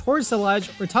shuriken, dash towards the ledge,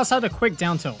 or toss out a quick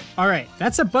down tilt. Alright,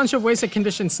 that's a bunch of ways to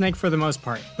condition Snake for the most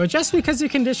part. But just because you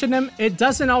condition him, it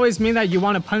doesn't always mean that you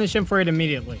want to punish him for it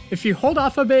immediately. If you hold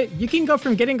off a bit, you can go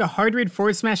from getting a hard read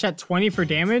forward smash at 20 for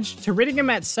damage to reading him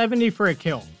at 70 for a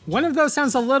kill. One of those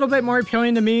sounds a little bit more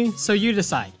appealing to me, so you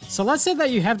decide. So let's say that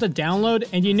you have the download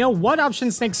and you know what option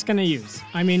Snake's gonna use.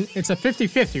 I mean, it's a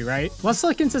 50-50, right? Let's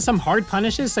look into some hard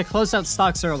punishes to close out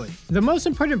stocks early. The most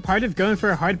important part of going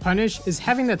for a hard punish is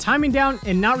having the timing down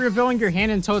and not revealing your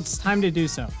hand until it's time to do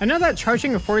so. I know that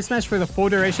charging a forward smash for the full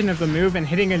duration of the move and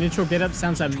hitting a neutral get up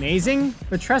sounds amazing,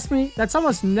 but trust me, that's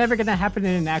almost never gonna happen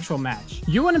in an actual match.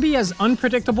 You want to be as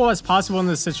unpredictable as possible in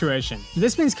this situation.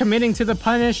 This means committing to the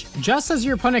punish just as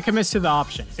your opponent commits to the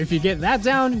option. If you get that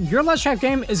down, your ledge trap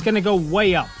game is going to go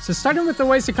way up. So starting with the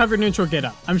ways to cover neutral get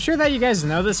up. I'm sure that you guys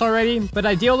know this already, but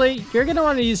ideally, you're going to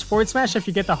want to use forward smash if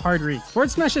you get the hard read.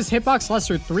 Forward smash's hitbox lasts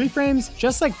for 3 frames,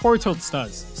 just like forward tilts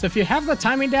does. So if you have the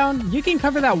timing down, you can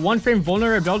cover that 1 frame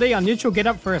vulnerability on neutral get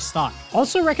up for a stock.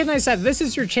 Also recognize that this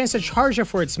is your chance to charge a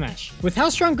forward smash. With how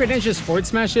strong Greninja's forward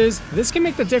smash is, this can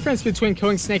make the difference between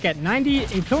killing Snake at 90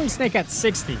 and killing Snake at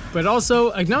 60. But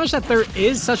also, acknowledge that there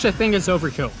is such a thing as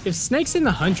overkill. If Snake's in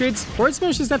the hundreds, forward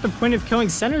smash is at the point of killing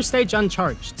center stage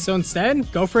uncharged. So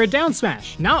instead, go for a down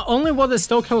smash. Not only will this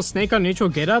still kill Snake on neutral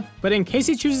get up, but in case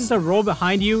he chooses to roll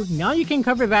behind you, now you can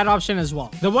cover that option as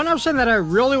well. The one option that I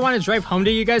really want to drive home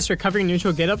to you guys for covering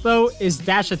neutral get up though is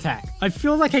dash attack. I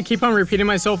feel like I keep on repeating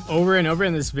myself over and over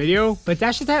in this video, but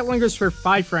dash attack lingers for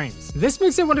 5 frames. This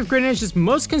makes it one of Greninja's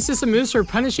most consistent moves for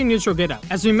punishing neutral get up.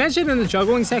 As we mentioned in the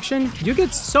juggling section, you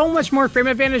get so much more frame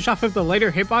advantage off of the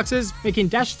later hitboxes, making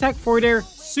dash attack forward air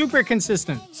super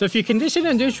consistent. So if you condition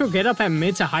a neutral get up at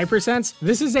mid to high percents,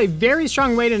 this is a very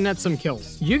strong way to net some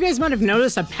kills. You guys might have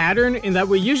noticed a pattern in that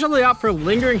we usually opt for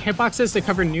lingering hitboxes to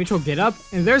cover neutral get up,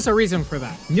 and there's a reason for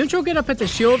that. Neutral get up at the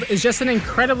shield is just an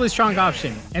incredibly strong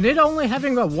option, and it only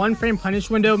having a 1 frame punish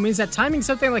window means that timing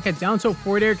something like a down tilt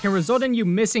forward air can result in you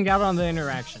missing out on the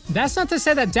interaction. That's not to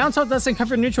say that down tilt doesn't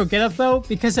cover neutral get up though,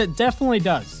 because it definitely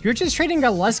does. You're just trading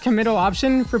a less committal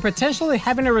option for potentially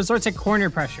having to resort to corner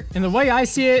pressure. And the way I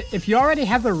see it, if you already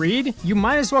have the read, you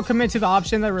might as well commit to the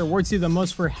option that rewards you the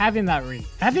most for having that read.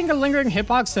 Having a lingering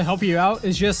hitbox to help you out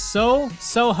is just so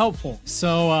helpful.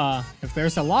 So if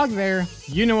there's a log there,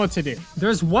 you know what to do.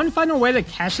 There's one final way to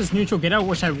cash this neutral get out,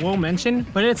 which I will mention,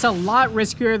 but it's a lot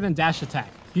riskier than dash attack.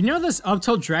 You know this up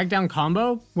tilt drag down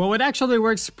combo? Well, it actually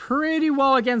works pretty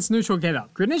well against neutral get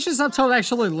up. Greninja's up tilt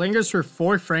actually lingers for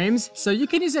 4 frames, so you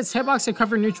can use its hitbox to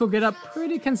cover neutral get up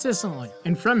pretty consistently.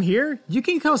 And from here, you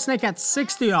can kill Snake at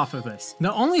 60 off of this.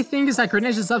 The only thing is that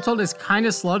Greninja's up tilt is kinda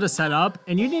slow to set up,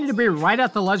 and you need to be right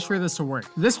at the ledge for this to work.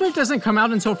 This move doesn't come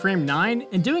out until frame 9,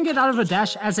 and doing it out of a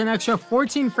dash adds an extra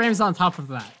 14 frames on top of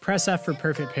that. Press F for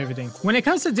perfect pivoting. When it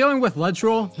comes to dealing with ledge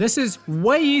roll, this is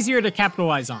way easier to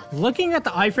capitalize on. Looking at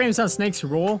the iframes on Snake's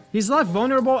roll, he's left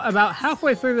vulnerable about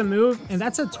halfway through the move, and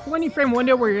that's a 20 frame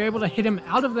window where you're able to hit him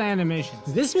out of the animation.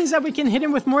 This means that we can hit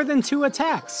him with more than 2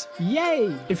 attacks.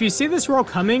 Yay! If you see this roll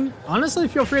coming, honestly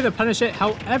feel free to punish it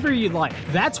however you'd like.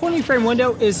 That 20 frame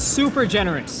window is super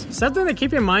generous. Something to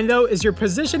keep in mind though is your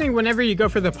positioning whenever you go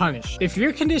for the punish. If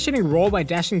you're conditioning roll by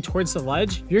dashing towards the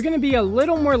ledge, you're going to be a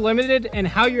little more limited in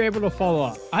how you're able to follow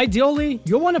up. Ideally,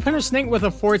 you'll want to punish Snake with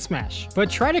a forward smash, but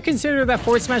try to consider that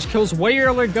forward smash kills way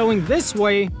earlier going this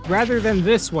way rather than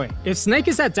this way. If Snake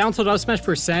is at down tilt up smash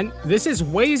percent, this is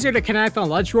way easier to connect on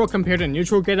ledge roll compared to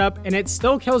neutral get up, and it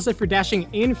still kills if you're dashing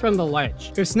in from the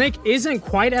ledge. If Snake isn't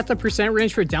quite at the percent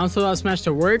range for down tilt up smash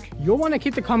to work, you'll want to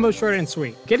keep the combo short and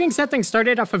sweet. Getting something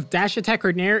started off of dash attack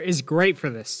or nair is great for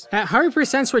this. At higher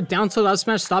percents where down tilt up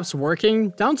smash stops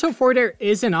working, down tilt forward air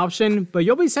is an option, but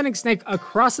you'll be sending Snake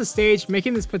across the stage,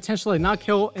 making this potentially not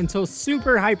kill until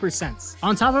super high percents.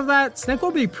 On top of that, Snake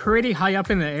will be pretty high up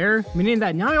in the air, meaning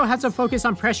that now you'll have to focus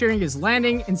on pressuring his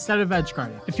landing instead of edge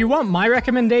guarding. If you want my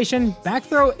recommendation, back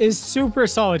throw is super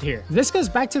solid here. This goes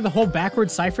back to the whole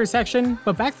backward cipher section,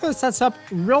 but back throw sets up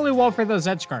really well for those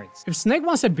edge guards. If Snake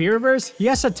wants a B reverse, he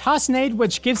has to toss nade,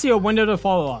 which gives you a window to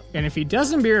follow up. And if he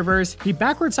doesn't B reverse, he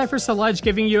backward ciphers to ledge,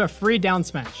 giving you a free down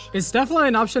smash. It's definitely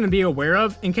an option to be aware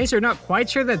of in case you're not quite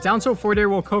sure that down tilt forward air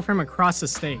will go from across the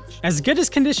stage. As good as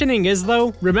conditioning is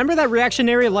though, remember that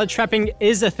reactionary ledge trapping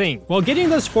is a thing. While getting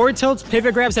those forward tilts,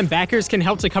 pivot grabs, and backers can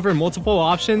help to cover multiple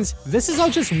options, this is all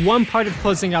just one part of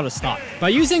closing out a stock. By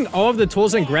using all of the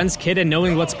tools in Gren's kit and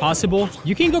knowing what's possible,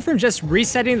 you can go from just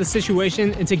resetting the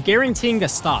situation into guaranteeing a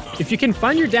stock. If you can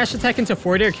find your dash attack into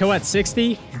forward air kill at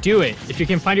 60, do it. If you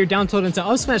can find your down tilt into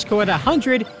up smash kill at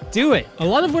 100, do it. A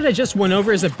lot of what I just went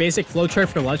over is a basic flowchart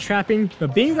for ledge trapping,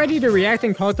 but being ready to react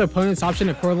and call out the opponent's option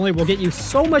accordingly will get you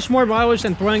so much more mileage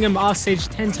than throwing him off stage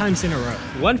 10 times in a row.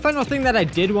 One final thing that I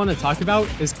did want to talk about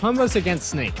is combos against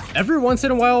Snake. Every once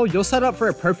in a while, you'll set up for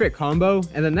a perfect combo,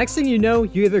 and the next thing you know,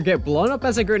 you either get blown up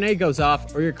as a grenade goes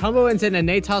off, or your combo ends in a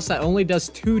nade toss that only does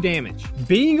 2 damage.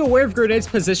 Being aware of grenades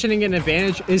positioning and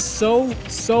advantage is so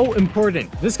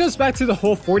important. This goes back to the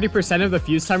whole 40% of the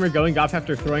fuse timer going off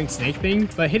after throwing Snake thing,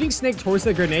 but hitting Snake towards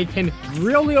the grenade can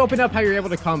really open up how you're able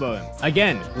to combo him.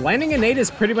 Again, landing a nade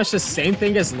is pretty much the same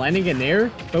thing as landing an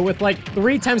air, but with like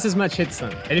 3 times as much hit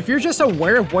stun. And if you're just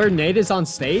aware of where nade is on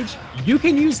stage, you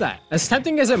can use that. As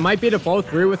tempting as it might be to follow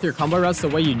through with your combo routes the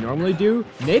way you normally do,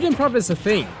 nade improv is a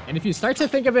thing. And if you start to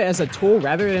think of it as a tool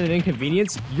rather than an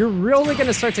inconvenience, you're really going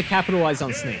to start to capitalize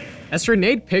on Snake. As for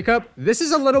nade pickup, this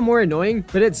is a little more annoying,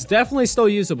 but it's definitely still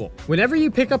usable. Whenever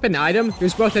you pick up an item,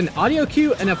 there's both an audio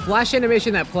cue and a flash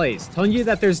animation that plays, telling you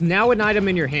that there's now an item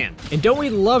in your hand. And don't we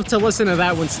love to listen to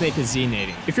that when Snake is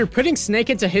Z-nading? If you're putting Snake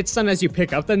into hit stun as you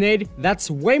pick up the nade, that's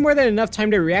way more than enough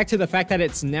time to react to the fact that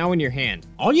it's now in your hand.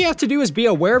 All you have to do is be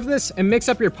aware of this and mix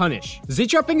up your punish.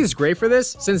 Z-dropping is great for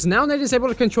this, since now nade is able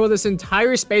to control this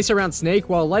entire space around Snake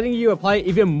while letting you apply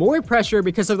even more pressure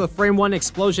because of the frame 1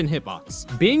 explosion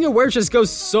hitbox. Being aware just goes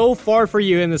so far for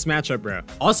you in this matchup, bro.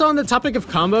 Also, on the topic of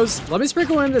combos, let me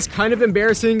sprinkle in this kind of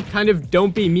embarrassing, kind of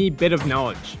don't be me bit of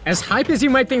knowledge. As hype as you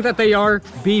might think that they are,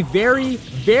 be very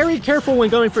careful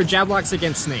when going for jab locks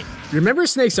against Snake. Remember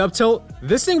Snake's up tilt?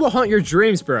 This thing will haunt your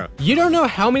dreams, bro. You don't know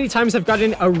how many times I've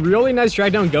gotten a really nice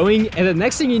drag down going, and the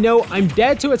next thing you know, I'm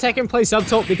dead to attack and place up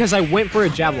tilt because I went for a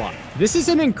jab lock. This is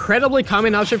an incredibly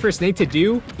common option for Snake to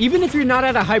do, even if you're not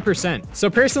at a high percent. So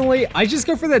personally, I just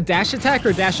go for the dash attack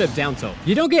or dash up down tilt.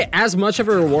 You don't get as much of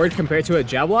a reward compared to a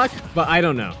jab lock, but I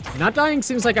don't know. Not dying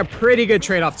seems like a pretty good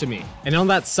trade-off to me. And on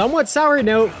that somewhat sour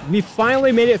note, we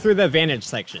finally made it through the advantage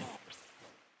section.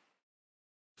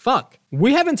 Fuck.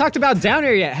 We haven't talked about down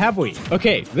air yet, have we?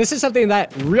 Okay, this is something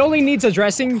that really needs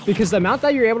addressing because the amount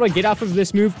that you're able to get off of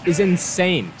this move is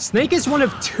insane. Snake is one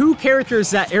of 2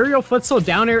 characters that aerial footstool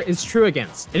down air is true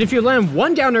against. And if you land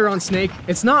 1 down air on Snake,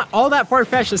 it's not all that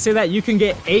far-fetched to say that you can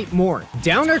get 8 more.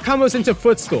 Down air combos into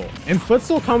footstool, and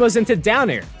footstool combos into down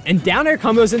air, and down air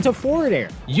combos into forward air.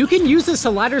 You can use this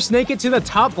to ladder Snake into the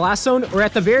top blast zone, or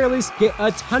at the very least, get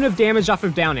a ton of damage off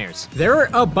of down airs. There are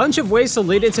a bunch of ways to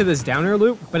lead into this down air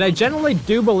loop, but I generally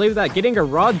do believe that getting a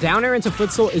raw down air into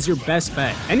footstool is your best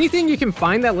bet. Anything you can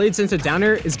find that leads into down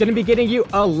air is going to be getting you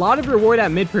a lot of reward at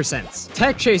mid percents.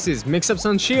 Tech chases, mix-ups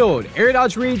on shield, air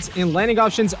dodge reads, and landing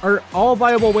options are all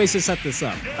viable ways to set this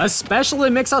up.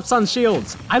 Especially mix-ups on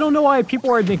shields. I don't know why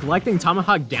people are neglecting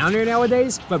tomahawk down air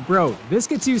nowadays, but bro, this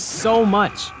gets you so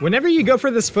much. Whenever you go for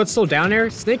this footstool down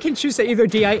air, Snake can choose to either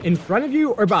DI in front of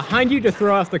you or behind you to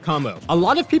throw off the combo. A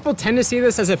lot of people tend to see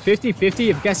this as a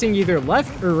 50-50 of guessing either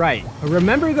left or right.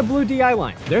 Remember the blue DI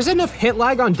line. There's enough hit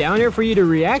lag on down air for you to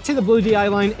react to the blue DI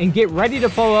line and get ready to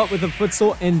follow up with a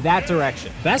footstool in that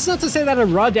direction. That's not to say that a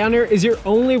raw down air is your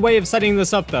only way of setting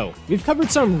this up though. We've covered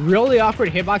some really awkward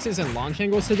hitboxes and launch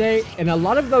angles today, and a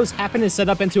lot of those happen to set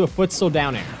up into a footstool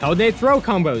down air. Held nade throw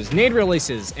combos, nade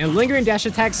releases, and lingering dash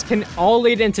attacks can all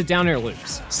lead into down air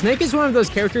loops. Snake is one of those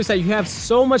characters that you have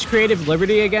so much creative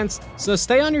liberty against, so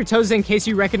stay on your toes in case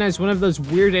you recognize one of those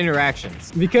weird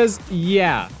interactions. Because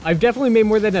yeah, I've definitely made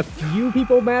more than a few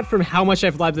people mad from how much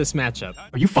I've loved this matchup.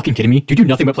 Are you fucking kidding me? Do you do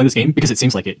nothing but play this game? Because it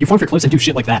seems like it. You farm for clips and do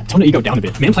shit like that. Tone the ego down a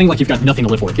bit. Man playing like you've got nothing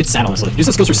to live for. It's sad, honestly. Use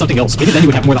the skills for something else. Maybe then you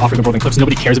would have more to offer the world than clips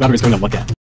nobody cares about or is going to look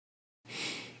at.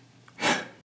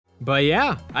 But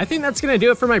yeah, I think that's gonna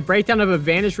do it for my breakdown of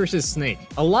advantage versus Snake.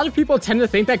 A lot of people tend to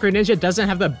think that Greninja doesn't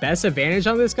have the best advantage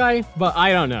on this guy, but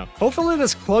I don't know. Hopefully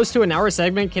this close to an hour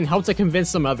segment can help to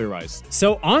convince them otherwise.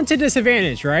 So on to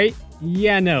disadvantage, right?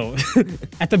 Yeah, no.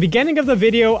 At the beginning of the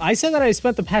video, I said that I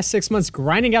spent the past 6 months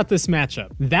grinding out this matchup.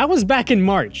 That was back in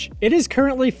March. It is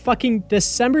currently fucking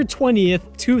December 20th,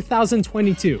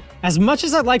 2022. As much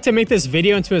as I'd like to make this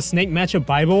video into a Snake matchup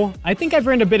bible, I think I've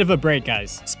earned a bit of a break,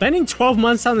 guys. Spending 12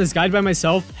 months on this guide by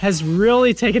myself has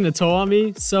really taken a toll on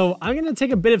me, so I'm gonna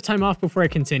take a bit of time off before I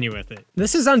continue with it.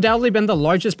 This has undoubtedly been the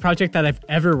largest project that I've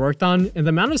ever worked on, and the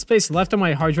amount of space left on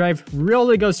my hard drive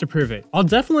really goes to prove it. I'll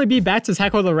definitely be back to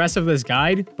tackle the rest of this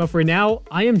guide, but for now,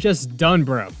 I am just done,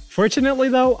 bro. Fortunately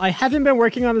though, I haven't been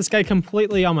working on this guy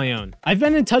completely on my own. I've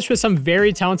been in touch with some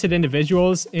very talented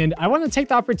individuals, and I want to take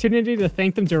the opportunity to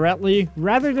thank them directly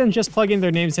rather than just plugging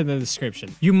their names in the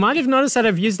description. You might have noticed that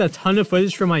I've used a ton of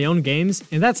footage from my own games,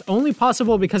 and that's only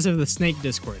possible because of the Snake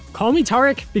Discord. Call me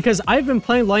Tarek because I've been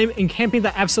playing lame and camping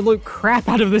the absolute crap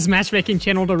out of this matchmaking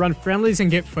channel to run friendlies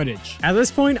and get footage. At this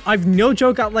point, I've no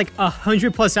joke got like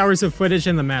 100+ hours of footage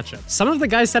in the matchup. Some of the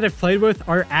guys that I've played with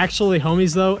are actually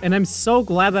homies though, and I'm so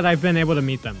glad that I've been able to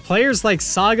meet them. Players like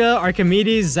Saga,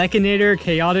 Archimedes, Zekinator,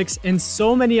 Chaotix, and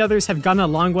so many others have gone a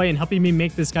long way in helping me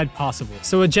make this guide possible.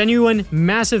 So a genuine,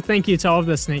 massive thank you to all of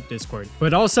the Snake Discord.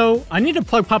 But also, I need to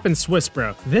plug Poppin' Swiss,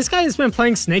 bro. This guy has been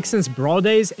playing Snake since Brawl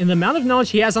days, and the amount of knowledge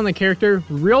he has on the character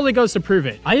really goes to prove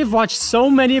it. I have watched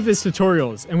so many of his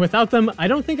tutorials, and without them, I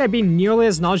don't think I'd be nearly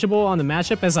as knowledgeable on the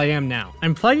matchup as I am now.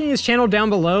 I'm plugging his channel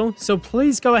down below, so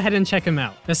please go ahead and check him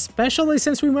out, especially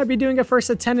since we might be doing a first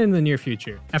to 10 in the near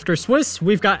future. After Swiss,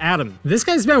 we've got Adam. This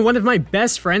guy's been one of my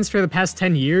best friends for the past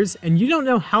 10 years, and you don't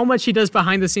know how much he does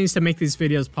behind the scenes to make these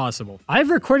videos possible. I have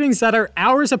recordings that are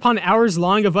hours upon hours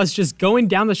long of us just going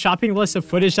down the shopping list of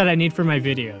footage that I need for my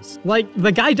videos. Like,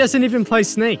 the guy doesn't even play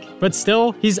Snake, but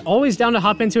still, he's always down to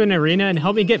hop into an arena and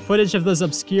help me get footage of those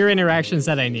obscure interactions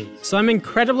that I need. So I'm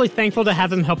incredibly thankful to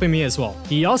have him helping me as well.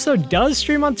 He also does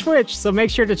stream on Twitch, so make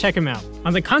sure to check him out.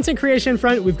 On the content creation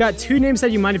front, we've got two names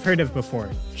that you might have heard of before,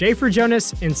 J for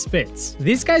Jonas and Spitz.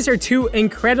 These guys are two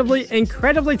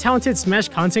incredibly talented Smash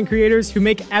content creators who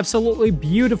make absolutely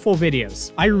beautiful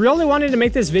videos. I really wanted to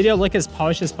make this video look as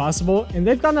polished as possible, and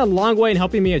they've gone a long way in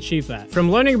helping me achieve that.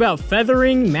 From learning about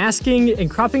feathering, masking,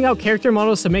 and cropping out character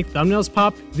models to make thumbnails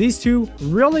pop, these two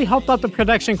really helped out the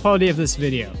production quality of this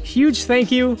video. Huge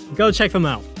thank you, go check them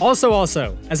out. Also,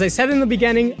 as I said in the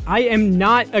beginning, I am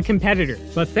not a competitor,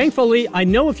 but thankfully, I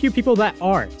know a few people that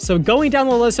are. So going down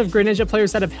the list of Greninja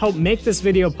players that have helped make this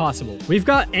video possible. We've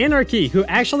got Anarchy, who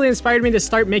actually inspired me to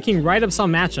start making write-ups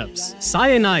on matchups.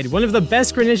 Cyanide, one of the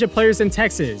best Greninja players in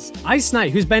Texas. Ice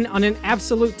Knight, who's been on an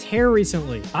absolute tear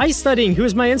recently. Ice Studying, who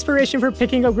is my inspiration for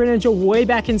picking up Greninja way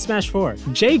back in Smash 4.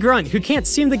 Jay Grunt, who can't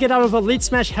seem to get out of Elite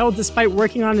Smash hell despite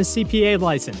working on his CPA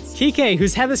license. Kike,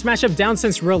 who's had this matchup down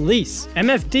since release.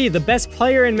 MFD, the best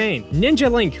player in main.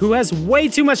 Ninja Link, who has way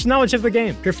too much knowledge of the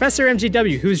game. Professor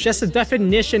MGW, who's just a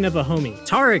definition of a homie.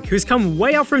 Tarek, who's come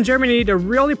way out from Germany to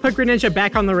really put Greninja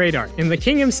back on the radar. And the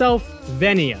king himself,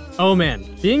 Venia. Oh man,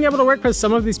 being able to work with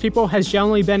some of these people has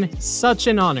genuinely been such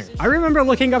an honor. I remember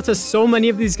looking up to so many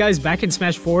of these guys back in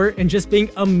Smash 4 and just being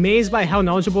amazed by how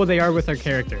knowledgeable they are with their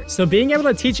character. So being able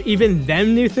to teach even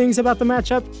them new things about the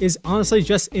matchup is honestly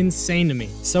just insane to me.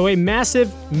 So a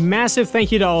massive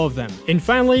thank you to all of them. And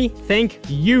finally, thank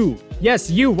you.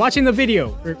 Yes, you watching the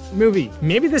video, or movie.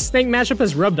 Maybe this Snake matchup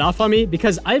has rubbed off on me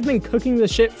because I've been cooking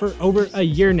this shit for over a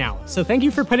year now. So thank you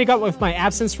for putting up with my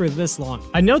absence for this long.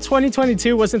 I know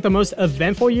 2022 wasn't the most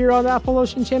eventful year on the Apple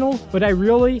Ocean channel, but I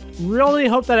really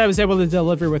hope that I was able to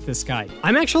deliver with this guide.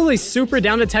 I'm actually super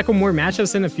down to tackle more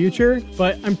matchups in the future,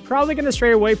 but I'm probably gonna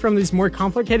stray away from these more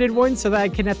complicated ones so that I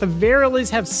can at the very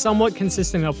least have somewhat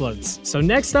consistent uploads. So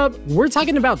next up, we're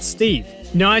talking about Steve.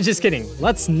 No, I'm just kidding.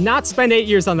 Let's not spend 8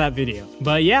 years on that video.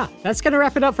 But yeah, that's gonna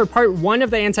wrap it up for part 1 of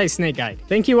the Anti-Snake Guide.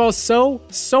 Thank you all so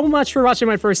much for watching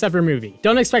my first ever movie.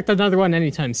 Don't expect another one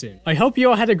anytime soon. I hope you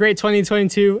all had a great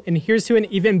 2022, and here's to an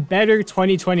even better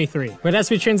 2023. But as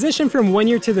we transition from one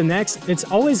year to the next, it's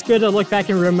always good to look back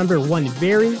and remember one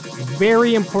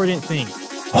very important thing.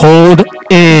 Hold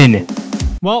in.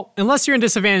 Well, unless you're in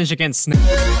disadvantage against Snake.